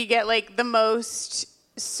basement, we get, like, the most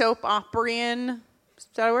soap opera-ian, is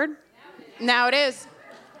that a word? Yeah. Now it is.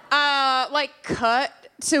 Like, cut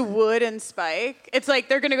to Wood and Spike. It's like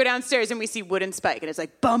they're going to go downstairs and we see Wood and Spike, and it's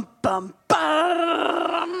like, bum, bum,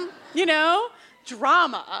 bum. You know?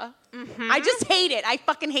 Drama. Mm-hmm. I just hate it. I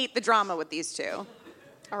fucking hate the drama with these two.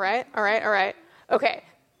 All right. Okay.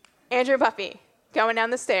 Andrew and Buffy going down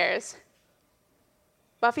the stairs.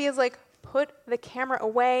 Buffy is like, put the camera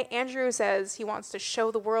away. Andrew says he wants to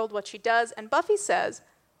show the world what she does. And Buffy says,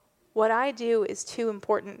 what I do is too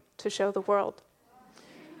important to show the world.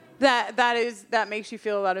 That makes you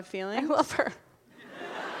feel a lot of feelings? I love her.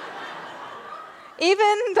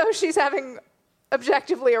 Even though she's having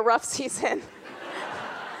objectively a rough season.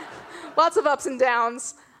 Lots of ups and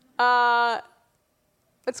downs.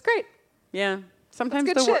 It's great. Yeah.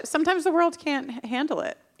 Sometimes the world can't handle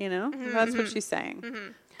it, you know? Mm-hmm. That's what she's saying.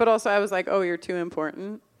 Mm-hmm. But also I was like, oh, you're too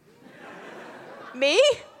important. Me?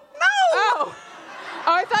 No!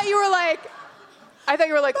 Oh, I thought you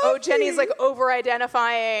were like, oh, Jenny's like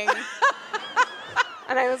over-identifying.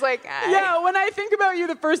 And I was like, yeah, when I think about you,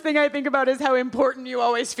 the first thing I think about is how important you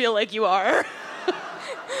always feel like you are.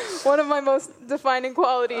 One of my most defining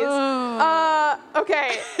qualities.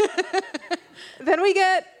 Okay. Then we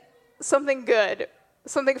get something good,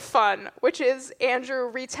 something fun, which is Andrew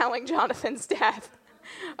retelling Jonathan's death.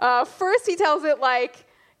 First, he tells it like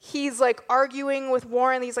he's like arguing with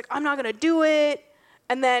Warren. He's like, I'm not going to do it.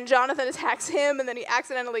 And then Jonathan attacks him, and then he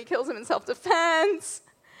accidentally kills him in self-defense.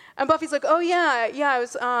 And Buffy's like, oh, yeah,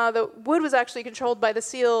 the wood was actually controlled by the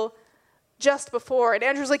seal just before. And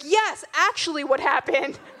Andrew's like, yes, actually what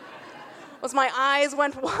happened was my eyes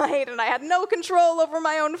went wide, and I had no control over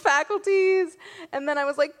my own faculties. And then I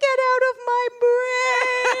was like, get out of my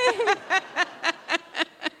brain.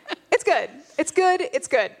 It's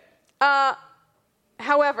good.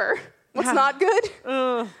 However, what's not good?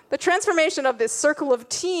 The transformation of this circle of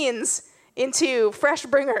teens into fresh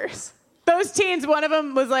bringers. Those teens, one of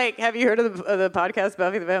them was like, have you heard of the podcast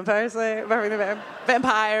Buffy the Vampire Slayer? Buffy the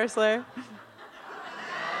Vampire Slayer?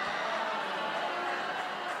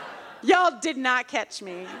 Y'all did not catch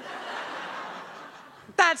me.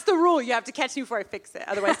 That's the rule. You have to catch me before I fix it.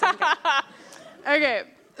 Otherwise, I'm good. Okay.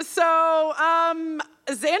 So,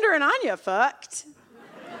 Xander and Anya fucked.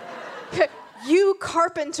 You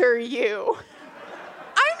carpenter, you.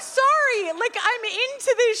 I'm sorry. Like, I'm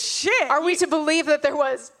into this shit. Are we to believe that there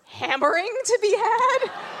was hammering to be had?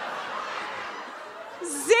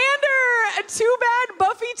 Xander, too bad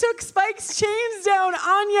Buffy took Spike's chains down.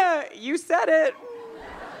 Anya, you said it.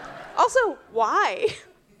 Also, why?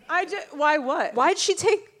 Why what? Why'd she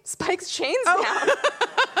take Spike's chains down?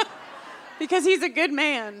 Because he's a good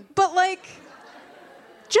man. But, like,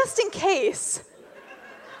 just in case.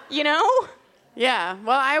 You know? Yeah.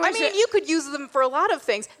 Well, I mean, you could use them for a lot of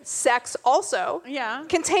things. Sex also. Yeah.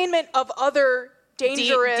 Containment of other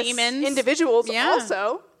dangerous demons. Individuals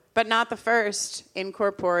also. But not the first,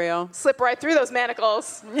 incorporeal. Slip right through those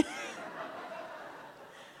manacles.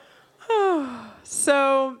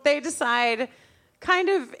 So they decide, kind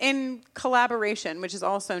of in collaboration, which is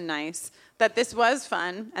also nice, that this was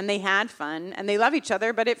fun, and they had fun, and they love each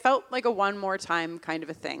other, but it felt like a one more time kind of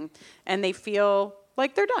a thing. And they feel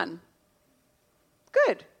like they're done.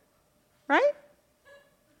 Good. Right?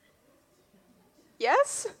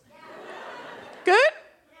 Yes? Good?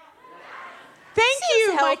 Thank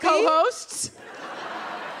you, healthy. My co-hosts.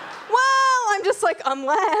 Well, I'm just like,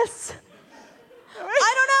 unless.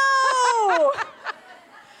 I don't know.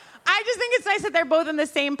 I just think it's nice that they're both in the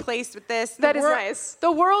same place with this. That is nice.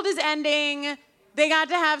 The world is ending. They got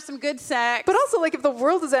to have some good sex. But also, like, if the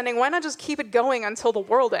world is ending, why not just keep it going until the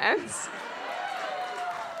world ends?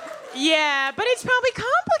 Yeah, but it's probably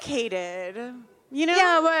complicated. You know?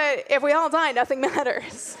 Yeah, but if we all die, nothing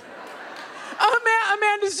matters.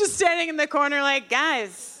 Amanda's just standing in the corner like,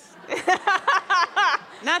 guys,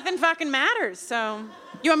 nothing fucking matters. So,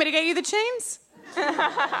 you want me to get you the chains?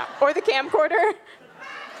 Or the camcorder?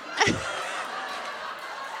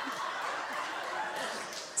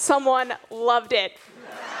 Someone loved it.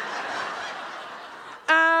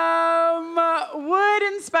 Wood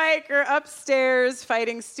and Spike are upstairs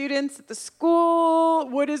fighting students at the school.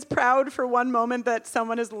 Wood is proud for one moment that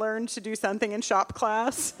someone has learned to do something in shop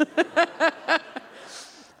class. God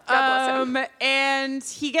bless him. And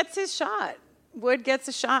he gets his shot. Wood gets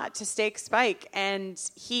a shot to stake Spike, and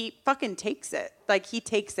he fucking takes it. Like, he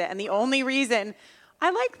takes it. And the only reason I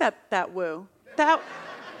like that woo. That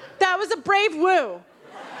was a brave woo.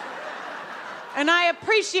 And I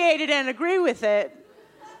appreciate it and agree with it.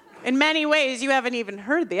 In many ways, you haven't even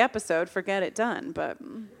heard the episode for Get It Done, but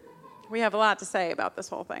we have a lot to say about this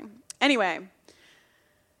whole thing. Anyway,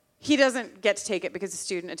 he doesn't get to take it because a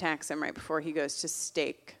student attacks him right before he goes to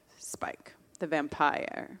stake Spike, the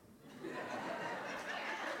vampire.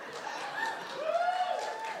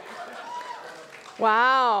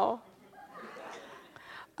 Wow.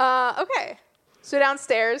 Okay. So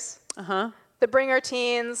downstairs, the Bringer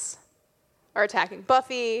teens are attacking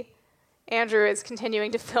Buffy. Andrew is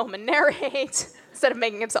continuing to film and narrate instead of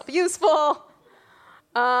making himself useful.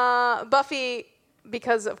 Buffy,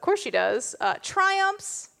 because of course she does,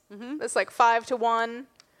 triumphs. It's like 5-to-1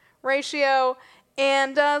 ratio.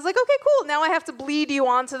 And it's like, okay, cool. Now I have to bleed you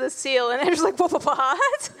onto the seal. And Andrew's like,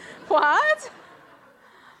 what? What?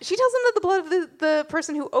 She tells him that the blood of the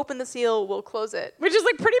person who opened the seal will close it. Which is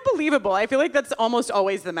like pretty believable. I feel like that's almost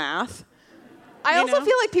always the math. I also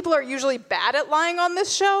feel like people are usually bad at lying on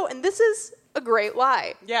this show, and this is a great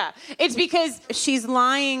lie. Yeah. It's because she's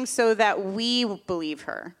lying so that we believe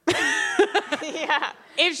her. Yeah.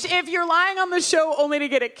 If you're lying on the show only to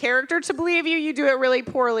get a character to believe you, you do it really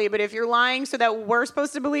poorly. But if you're lying so that we're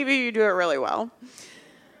supposed to believe you, you do it really well.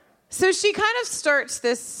 So she kind of starts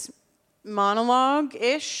this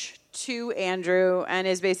monologue-ish to Andrew and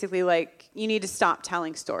is basically like, you need to stop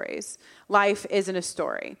telling stories. Life isn't a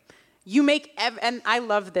story. You make, and I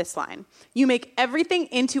love this line, you make everything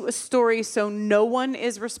into a story so no one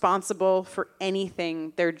is responsible for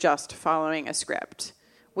anything. They're just following a script.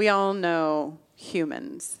 We all know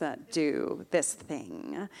humans that do this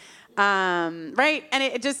thing. Right? And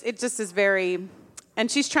it just is very... And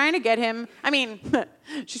she's trying to get him,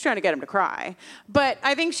 she's trying to get him to cry. But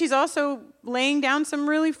I think she's also laying down some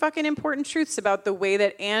really fucking important truths about the way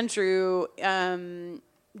that Andrew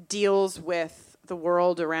deals with the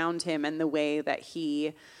world around him and the way that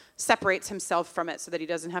he separates himself from it so that he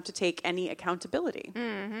doesn't have to take any accountability.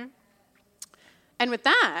 Mm-hmm. And with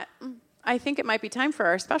that, I think it might be time for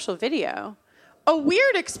our special video. A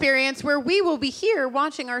weird experience where we will be here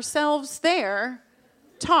watching ourselves there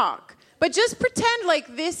talk. But just pretend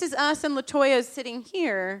like this is us and LaToya sitting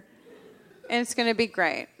here, and it's going to be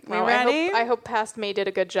great. We ready? I hope Past May did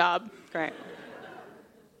a good job. Great.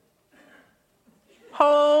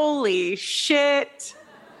 Holy shit.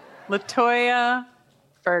 LaToya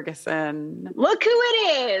Ferguson. Look who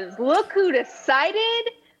it is. Look who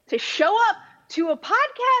decided to show up to a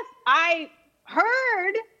podcast I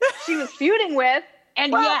heard she was feuding with,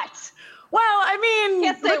 and yet... Well, I mean,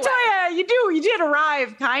 LaToya, you did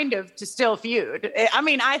arrive kind of to still feud.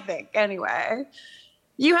 I think, anyway.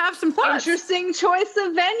 You have some thoughts. Interesting choice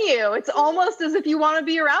of venue. It's almost as if you want to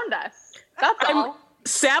be around us. That's all.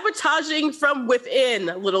 Sabotaging from within,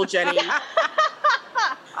 little Jenny. So,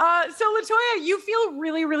 LaToya, you feel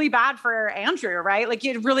really, really bad for Andrew, right? Like,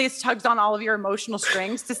 it really tugs on all of your emotional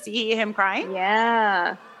strings to see him crying?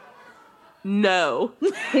 Yeah. No.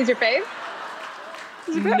 He's your fave?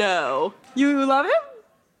 No. You love him?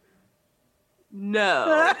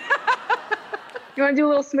 No. You want to do a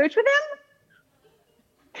little smooch with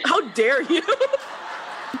him? How dare you?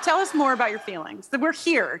 Tell us more about your feelings. We're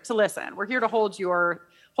here to listen. We're here to hold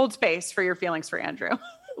space for your feelings for Andrew.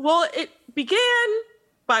 Well, it began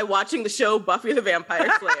by watching the show Buffy the Vampire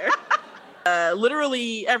Slayer.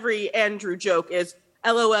 Literally every Andrew joke is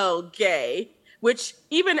LOL gay, which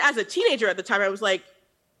even as a teenager at the time, I was like,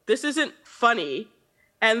 this isn't funny.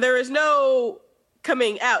 And there is no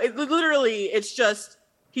coming out. It's just,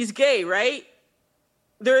 he's gay, right?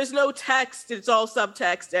 There is no text. It's all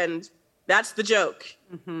subtext, and that's the joke.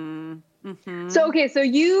 Mm-hmm. Mm-hmm. So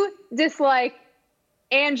you dislike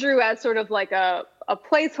Andrew as sort of like a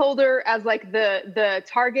placeholder, as like the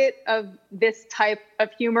target of this type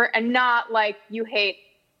of humor, and not like you hate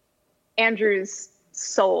Andrew's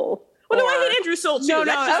soul. Well, no, I hate Andrew's soul, too. No,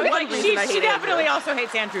 that's just okay. one reason I hate She definitely Andrew. also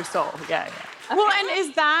hates Andrew's soul. Yeah. Well, and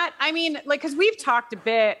is that, because we've talked a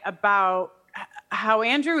bit about how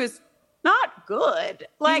Andrew is not good.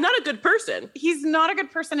 Like, he's not a good person. He's not a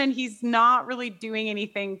good person, and he's not really doing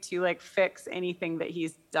anything to, like, fix anything that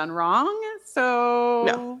he's done wrong. So,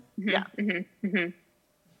 no. Yeah. Mm-hmm. Mm-hmm.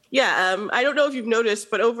 Yeah, I don't know if you've noticed,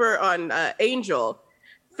 but over on Angel,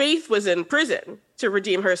 Faith was in prison to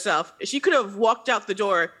redeem herself. She could have walked out the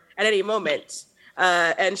door at any moment.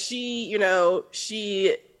 And she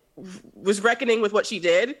was reckoning with what she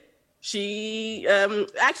did. She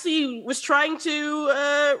actually was trying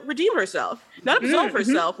to redeem herself, not absolve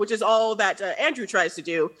herself, which is all that Andrew tries to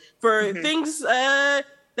do for things that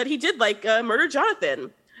he did, like murder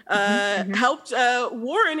Jonathan. helped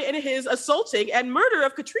Warren in his assaulting and murder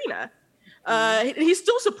of Katrina. He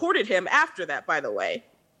still supported him after that, by the way.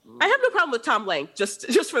 I have no problem with Tom Lange,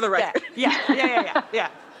 just for the record. Yeah.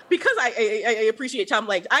 Because I appreciate Tom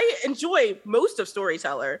Lange. I enjoy most of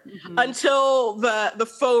Storyteller until the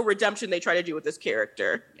faux redemption they try to do with this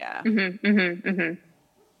character. Yeah.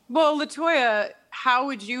 Well, LaToya, how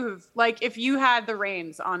would you have, like, if you had the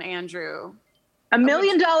reins on Andrew? $1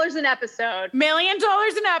 million an episode. $1 million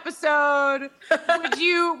an episode.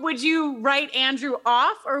 Would you write Andrew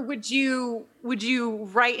off, or would you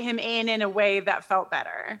write him in a way that felt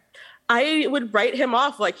better? I would write him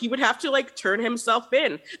off. Like, he would have to, like, turn himself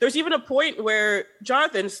in. There's even a point where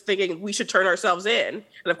Jonathan's thinking we should turn ourselves in.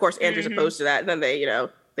 And of course, Andrew's opposed to that. And then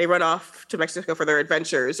they run off to Mexico for their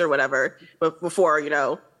adventures or whatever, but before,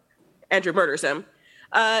 Andrew murders him.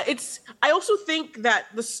 I also think that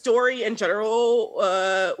the story in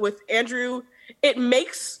general with Andrew, it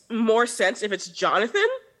makes more sense if it's Jonathan.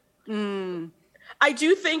 I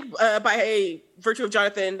do think by virtue of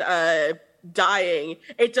Jonathan dying,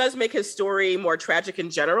 it does make his story more tragic in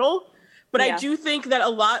general. But I do think that a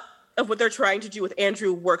lot of what they're trying to do with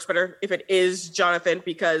Andrew works better if it is Jonathan,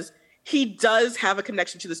 because he does have a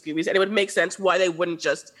connection to the Scoobies, and it would make sense why they wouldn't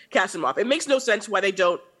just cast him off. It makes no sense why they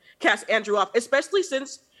don't cast Andrew off, especially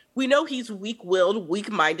since we know he's weak-willed,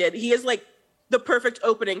 weak-minded. He is like the perfect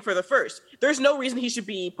opening for the first. There's no reason he should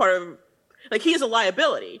be part of, like, he is a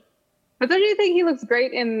liability. But don't you think he looks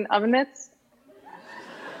great in oven mitts?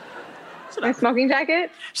 My smoking jacket?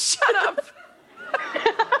 Shut up.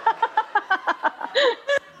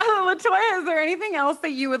 LaToya, is there anything else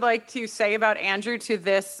that you would like to say about Andrew to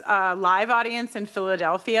this live audience in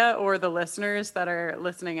Philadelphia or the listeners that are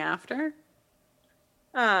listening after?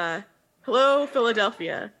 Hello,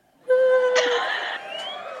 Philadelphia.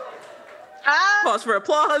 Pause for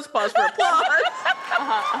applause.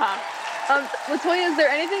 LaToya, is there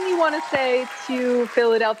anything you want to say to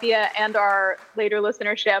Philadelphia and our later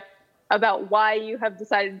listenership about why you have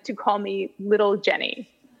decided to call me Little Jenny?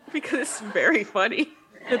 Because it's very funny.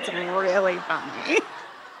 It's really funny.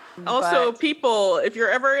 Also, people, if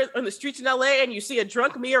you're ever on the streets in LA and you see a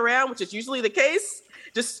drunk me around, which is usually the case,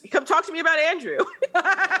 just come talk to me about Andrew.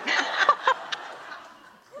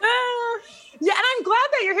 Yeah, and I'm glad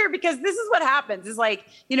that you're here, because this is what happens is, like,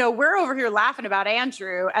 we're over here laughing about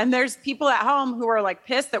Andrew, and there's people at home who are like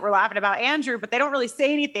pissed that we're laughing about Andrew, but they don't really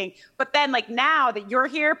say anything. But then, like, now that you're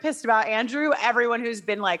here pissed about Andrew, everyone who's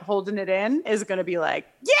been like holding it in is going to be like,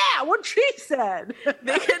 yeah, what she said.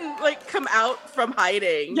 They can, like, come out from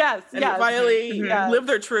hiding. Yes. Finally live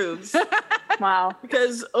their truths. Wow.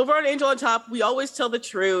 Because over on Angel on Top, we always tell the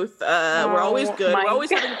truth. We're always good. We're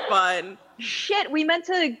always having fun. Shit, we meant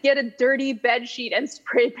to get a dirty bed sheet and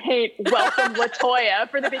spray paint "Welcome LaToya"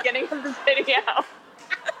 for the beginning of this video.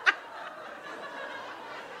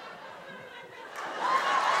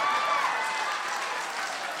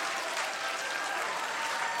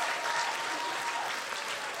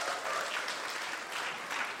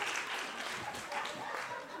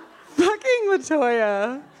 Fucking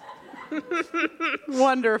LaToya.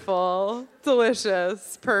 Wonderful.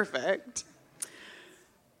 Delicious. Perfect.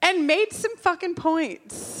 And made some fucking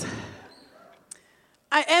points.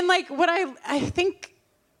 I think,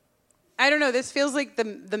 I don't know, this feels like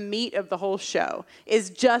the meat of the whole show is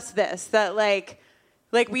just this, that like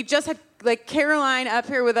we just had like Caroline up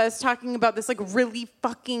here with us talking about this like really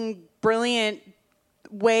fucking brilliant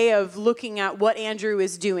way of looking at what Andrew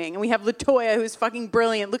is doing. And we have LaToya, who's fucking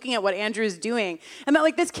brilliant, looking at what Andrew is doing. And that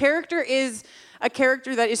like this character is a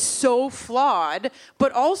character that is so flawed,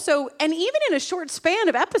 but also, and even in a short span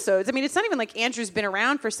of episodes, I mean, it's not even like Andrew's been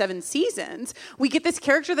around for 7 seasons. We get this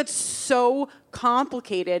character that's so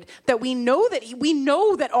complicated that we know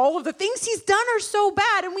that all of the things he's done are so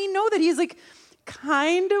bad, and we know that he's like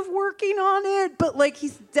kind of working on it, but like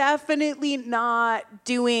he's definitely not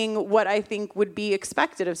doing what I think would be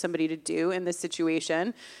expected of somebody to do in this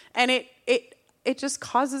situation. And it just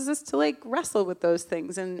causes us to like wrestle with those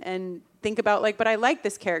things and think about like, but I like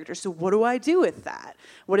this character, so what do I do with that?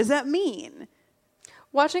 What does that mean?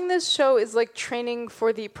 Watching this show is like training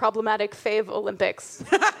for the problematic fave Olympics.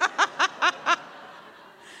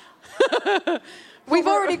 We've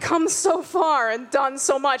already come so far and done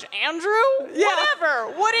so much. Andrew? Yeah.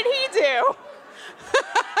 Whatever. What did he do?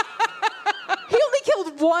 He only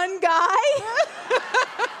killed one guy?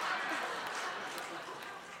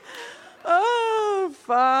 Oh,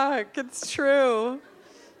 fuck. It's true.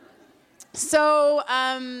 So,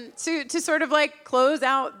 to sort of like close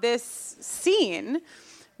out this scene,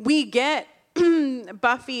 we get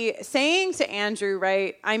Buffy saying to Andrew,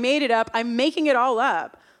 right, I made it up. I'm making it all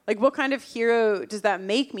up. Like, what kind of hero does that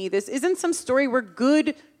make me? This isn't some story where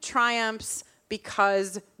good triumphs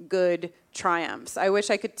because good triumphs. I wish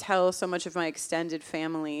I could tell so much of my extended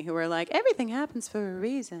family who are like, everything happens for a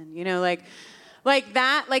reason, you know, like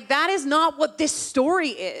that is not what this story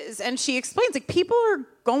is. And she explains, like, people are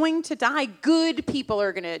going to die. Good people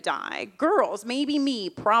are going to die. Girls, maybe me,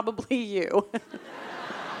 probably you.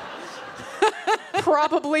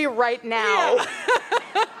 Probably right now. Yeah.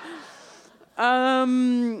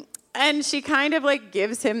 And she kind of like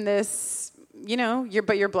gives him this, you know,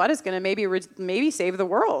 your blood is going to maybe save the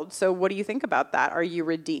world. So what do you think about that? Are you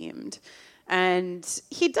redeemed? And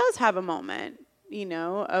he does have a moment, you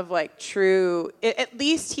know, of like at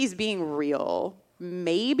least he's being real.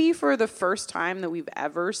 Maybe for the first time that we've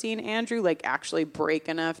ever seen Andrew like actually break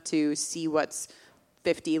enough to see what's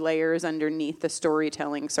 50 layers underneath the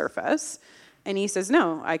storytelling surface. And he says,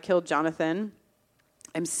 no, I killed Jonathan.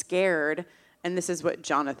 I'm scared. And this is what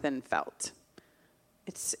Jonathan felt.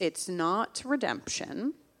 It's not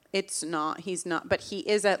redemption. He's not, but he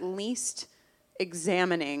is at least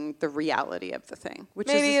examining the reality of the thing.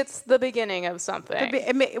 Maybe it's the beginning of something.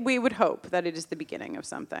 We would hope that it is the beginning of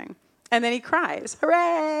something. And then he cries,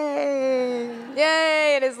 hooray!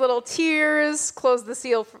 Yay! And his little tears close the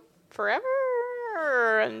seal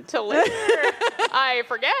forever until later. I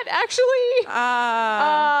forget, actually.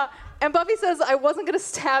 And Buffy says, I wasn't going to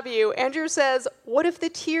stab you. Andrew says, what if the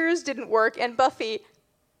tears didn't work? And Buffy,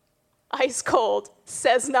 ice cold,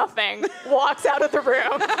 says nothing, walks out of the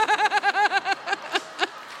room.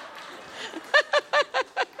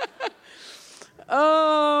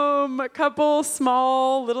 A couple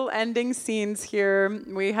small little ending scenes here.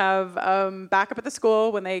 We have back up at the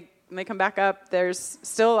school when they come back up. There's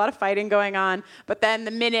still a lot of fighting going on, but then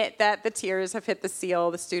the minute that the tears have hit the seal,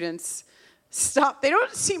 the students stop. They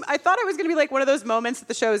don't seem. I thought it was going to be like one of those moments that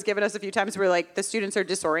the show has given us a few times where like the students are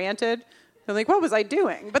disoriented. They're like, "What was I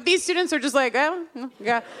doing?" But these students are just like, "Oh,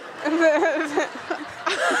 yeah."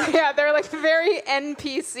 Yeah, they're like very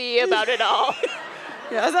NPC about it all.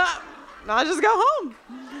 Yeah, I'll just go home.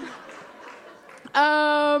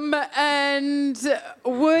 And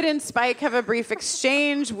Wood and Spike have a brief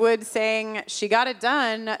exchange. Wood saying, she got it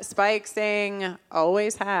done. Spike saying,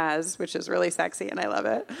 always has, which is really sexy, and I love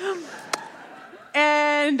it.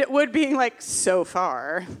 And Wood being like, so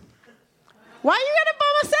far. Why are you going to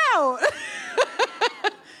bum us out?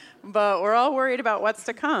 But we're all worried about what's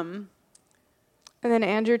to come. And then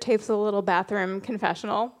Andrew tapes a little bathroom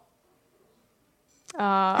confessional.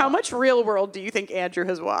 How much Real World do you think Andrew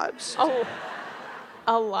has watched? Oh,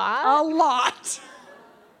 a lot. A lot.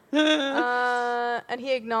 And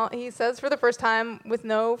he says for the first time with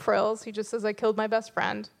no frills, he just says, I killed my best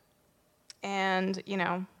friend. And, you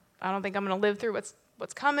know, I don't think I'm going to live through what's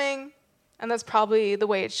coming. And that's probably the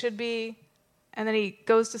way it should be. And then he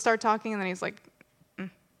goes to start talking, and then he's like, and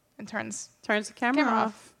turns the camera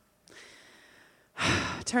off.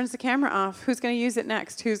 Turns the camera off. Who's going to use it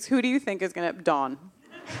next? Who do you think is going to... Dawn.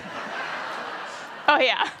 Oh,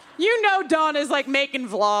 yeah. You know Dawn is, like, making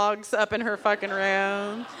vlogs up in her fucking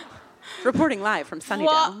room. Reporting live from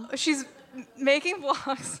Sunnydale. She's making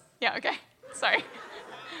vlogs. Yeah, okay. Sorry.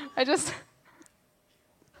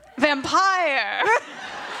 Vampire!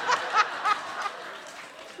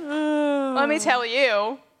 Let me tell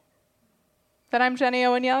you that I'm Jenny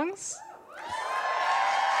Owen Youngs.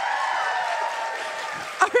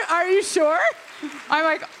 Are you sure? I'm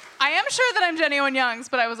like, I am sure that I'm Jenny Owen Youngs,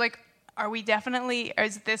 but I was like,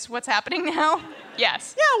 is this what's happening now?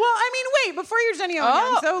 Yes. Yeah, well, I mean, wait, before you're Jenny Owen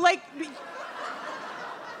Youngs, so like...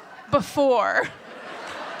 Before.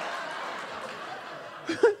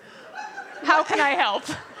 How can I help?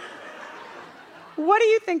 What do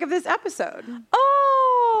you think of this episode?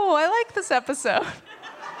 Oh, I like this episode.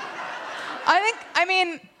 I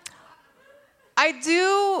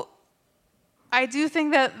do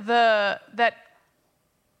think that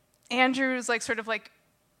Andrew's like sort of like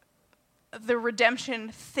the redemption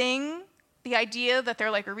thing, the idea that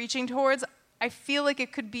they're like reaching towards, I feel like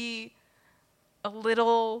it could be a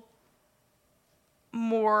little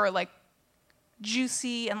more like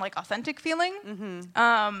juicy and like authentic feeling.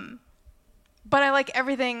 Mm-hmm. But I like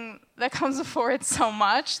everything that comes before it so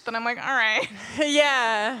much that I'm like, all right.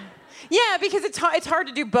 Yeah. Yeah, because it's hard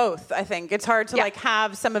to do both, I think. It's hard to like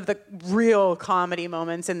have some of the real comedy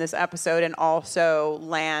moments in this episode and also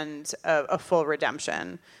land a full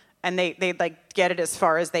redemption. And they like get it as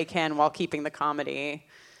far as they can while keeping the comedy.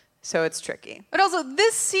 So it's tricky. But also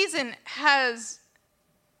this season has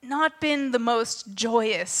not been the most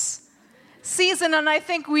joyous season, and I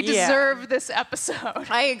think we deserve this episode.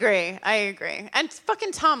 I agree. And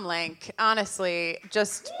fucking Tom Lenk, honestly,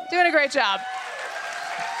 just doing a great job.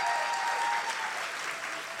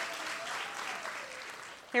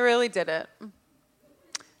 He really did it.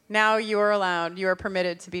 Now you are allowed. You are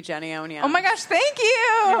permitted to be Jenny Owen Young. Oh my gosh, thank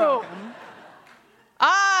you.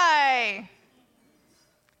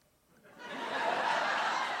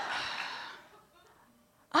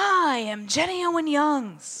 I am Jenny Owen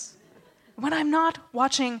Youngs. When I'm not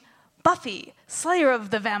watching Buffy, Slayer of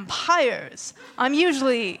the Vampires, I'm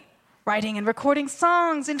usually writing and recording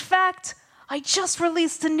songs. In fact, I just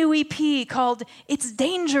released a new EP called It's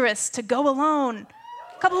Dangerous to Go Alone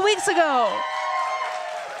a couple weeks ago.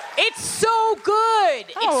 It's so good.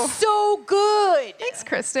 Oh. It's so good. Thanks,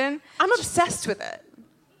 Kristen. I'm obsessed with it.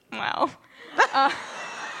 Wow.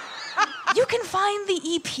 You can find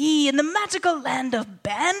the EP in the magical land of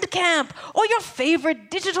Bandcamp or your favorite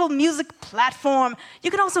digital music platform. You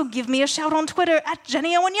can also give me a shout on Twitter at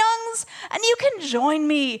Jenny Owen Youngs, and you can join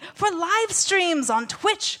me for live streams on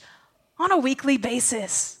Twitch on a weekly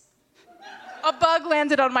basis. A bug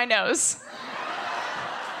landed on my nose.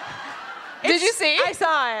 Did you see? I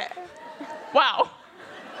saw it. Wow.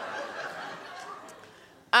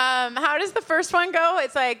 How does the first one go?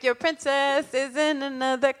 It's like, your princess is in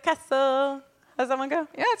another castle. How does that one go?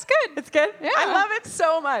 Yeah, it's good. It's good? Yeah. I love it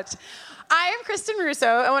so much. I am Kristen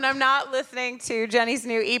Russo, and when I'm not listening to Jenny's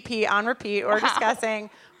new EP on repeat or discussing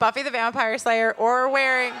Buffy the Vampire Slayer or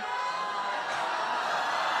wearing...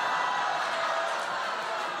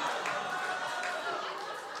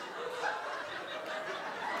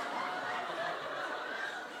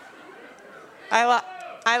 I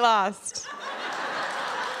lost.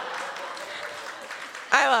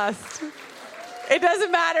 I lost. It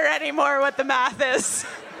doesn't matter anymore what the math is.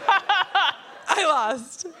 I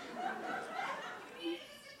lost.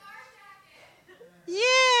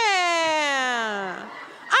 Yeah.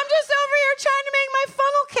 I'm just over here trying to make my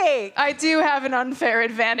funnel cake. I do have an unfair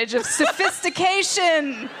advantage of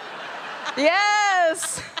sophistication.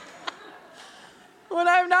 Yes. When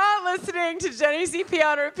I'm not listening to Jenny's EP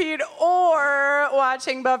on repeat or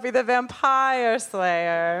watching Buffy the Vampire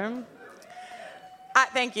Slayer.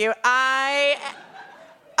 Thank you. I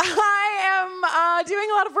am doing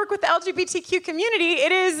a lot of work with the LGBTQ community.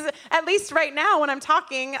 It is, at least right now when I'm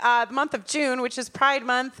talking, the month of June, which is Pride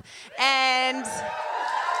Month. And fuck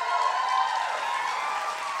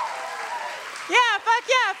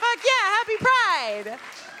yeah, happy Pride.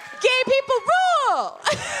 Gay people rule.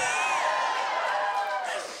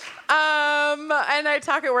 And I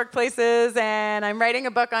talk at workplaces, and I'm writing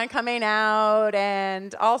a book on coming out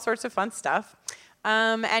and all sorts of fun stuff.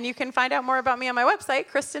 And you can find out more about me on my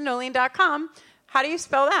website, KristenNoline.com. How do you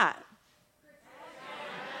spell that?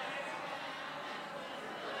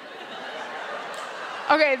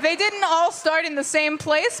 Okay, they didn't all start in the same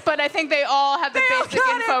place, but I think they all had the basic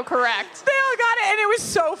info correct. They all got it, and it was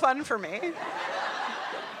so fun for me.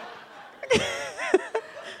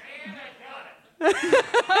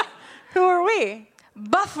 Who are we?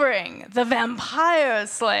 Buffering the Vampire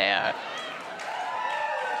Slayer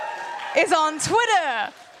is on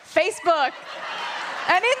Twitter, Facebook,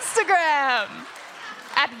 and Instagram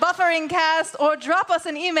at BufferingCast, or drop us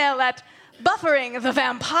an email at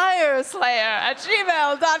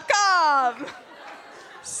bufferingthevampireslayer@gmail.com.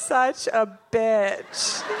 Such a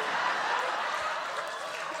bitch.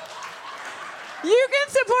 You can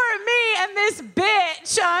support me and this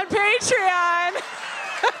bitch on Patreon.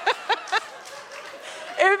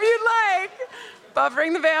 If you'd like,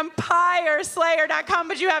 bufferingthevampireslayer.com,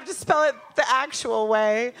 but you have to spell it the actual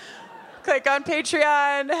way. Click on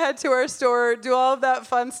Patreon, head to our store, do all of that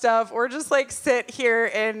fun stuff, or just like sit here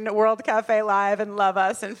in World Cafe Live and love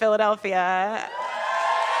us in Philadelphia.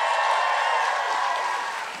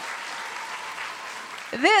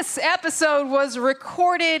 This episode was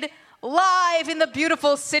recorded live in the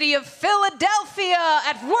beautiful city of Philadelphia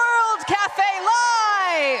at World Cafe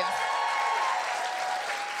Live.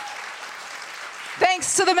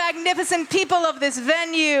 Thanks to the magnificent people of this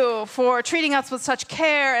venue for treating us with such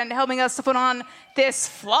care and helping us to put on this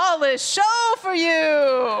flawless show for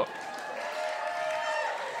you.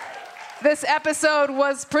 This episode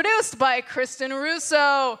was produced by Kristen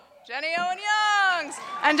Russo, Jenny Owen Youngs,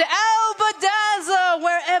 and Alba Daza,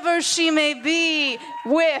 wherever she may be,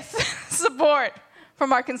 with support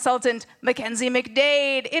from our consultant, Mackenzie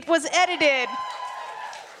McDade. It was edited,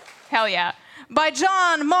 hell yeah, by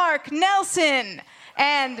John Mark Nelson.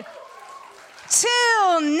 And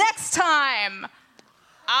till next time,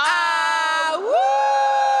 woo!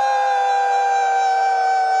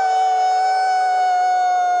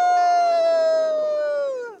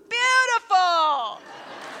 Beautiful!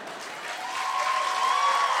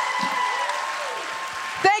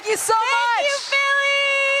 Thank you so much. Thank you,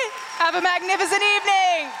 Philly. Have a magnificent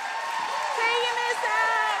evening. Say you miss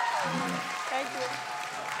out. Thank you.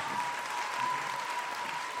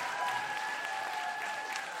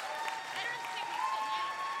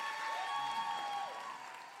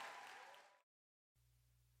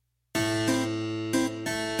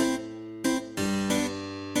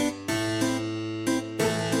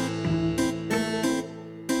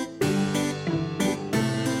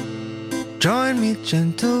 Join me,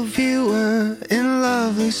 gentle viewer, in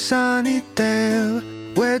lovely Sunnydale,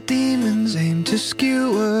 where demons aim to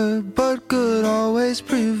skewer, but good always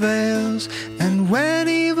prevails. And when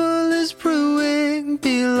evil is brewing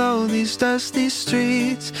below these dusty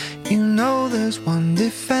streets, you know there's one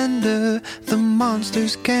defender the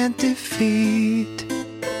monsters can't defeat.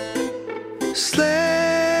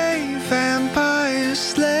 Slay, vampire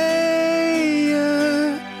slayer,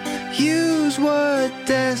 use what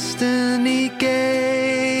destiny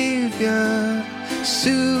gave ya.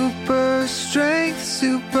 Super strength,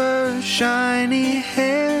 super shiny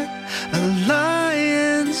hair, a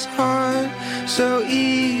lion's heart, so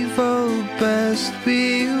evil best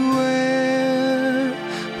beware.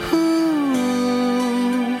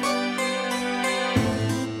 Ooh.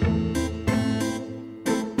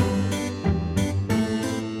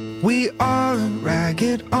 We are a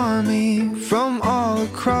ragged army from all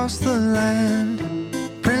across the land.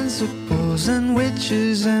 Principals and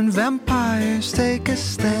witches and vampires take a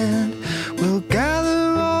stand. We'll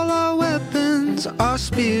gather all our weapons, our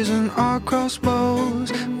spears and our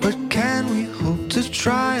crossbows. But can we hope to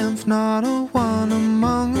triumph? Not a one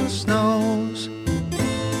among us knows.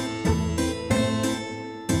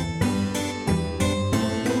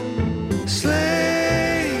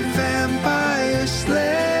 Slay, vampire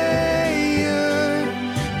slayer,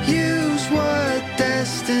 use what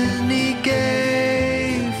destiny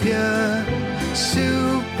gave ya.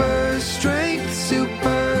 Super strength,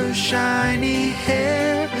 super shiny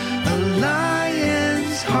hair, a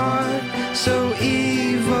lion's heart, so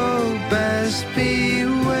evil best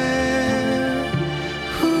beware.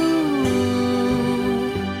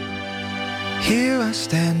 Ooh. Here I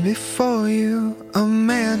stand before you, a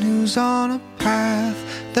man who's on a path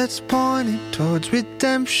that's pointed towards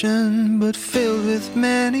redemption, but filled with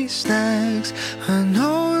many snags. I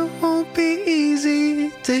know it won't be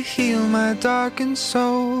easy to heal my darkened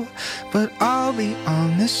soul, but I'll be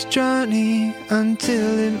on this journey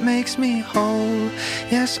until it makes me whole.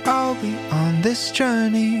 Yes, I'll be on this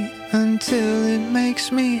journey until it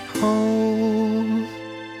makes me whole.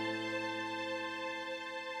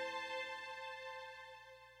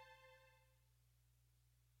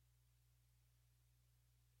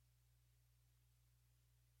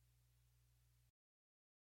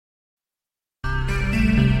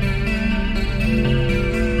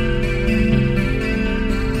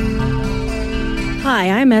 Hi,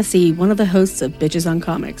 I'm Essie, one of the hosts of Bitches on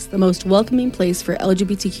Comics, the most welcoming place for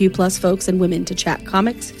LGBTQ plus folks and women to chat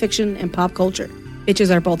comics, fiction, and pop culture. Bitches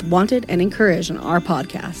are both wanted and encouraged on our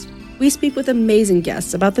podcast. We speak with amazing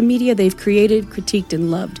guests about the media they've created, critiqued, and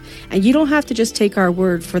loved, and you don't have to just take our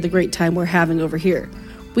word for the great time we're having over here.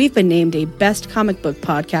 We've been named a Best Comic Book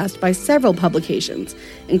Podcast by several publications,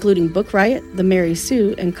 including Book Riot, The Mary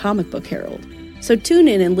Sue, and Comic Book Herald. So tune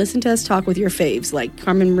in and listen to us talk with your faves like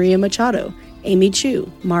Carmen Maria Machado, Amy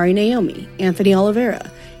Chu, Mari Naomi, Anthony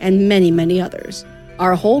Oliveira, and many, many others.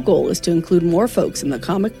 Our whole goal is to include more folks in the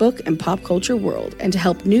comic book and pop culture world and to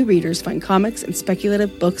help new readers find comics and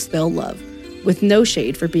speculative books they'll love, with no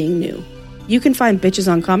shade for being new. You can find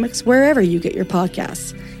Bitches on Comics wherever you get your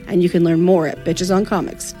podcasts, and you can learn more at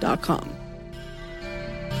bitchesoncomics.com.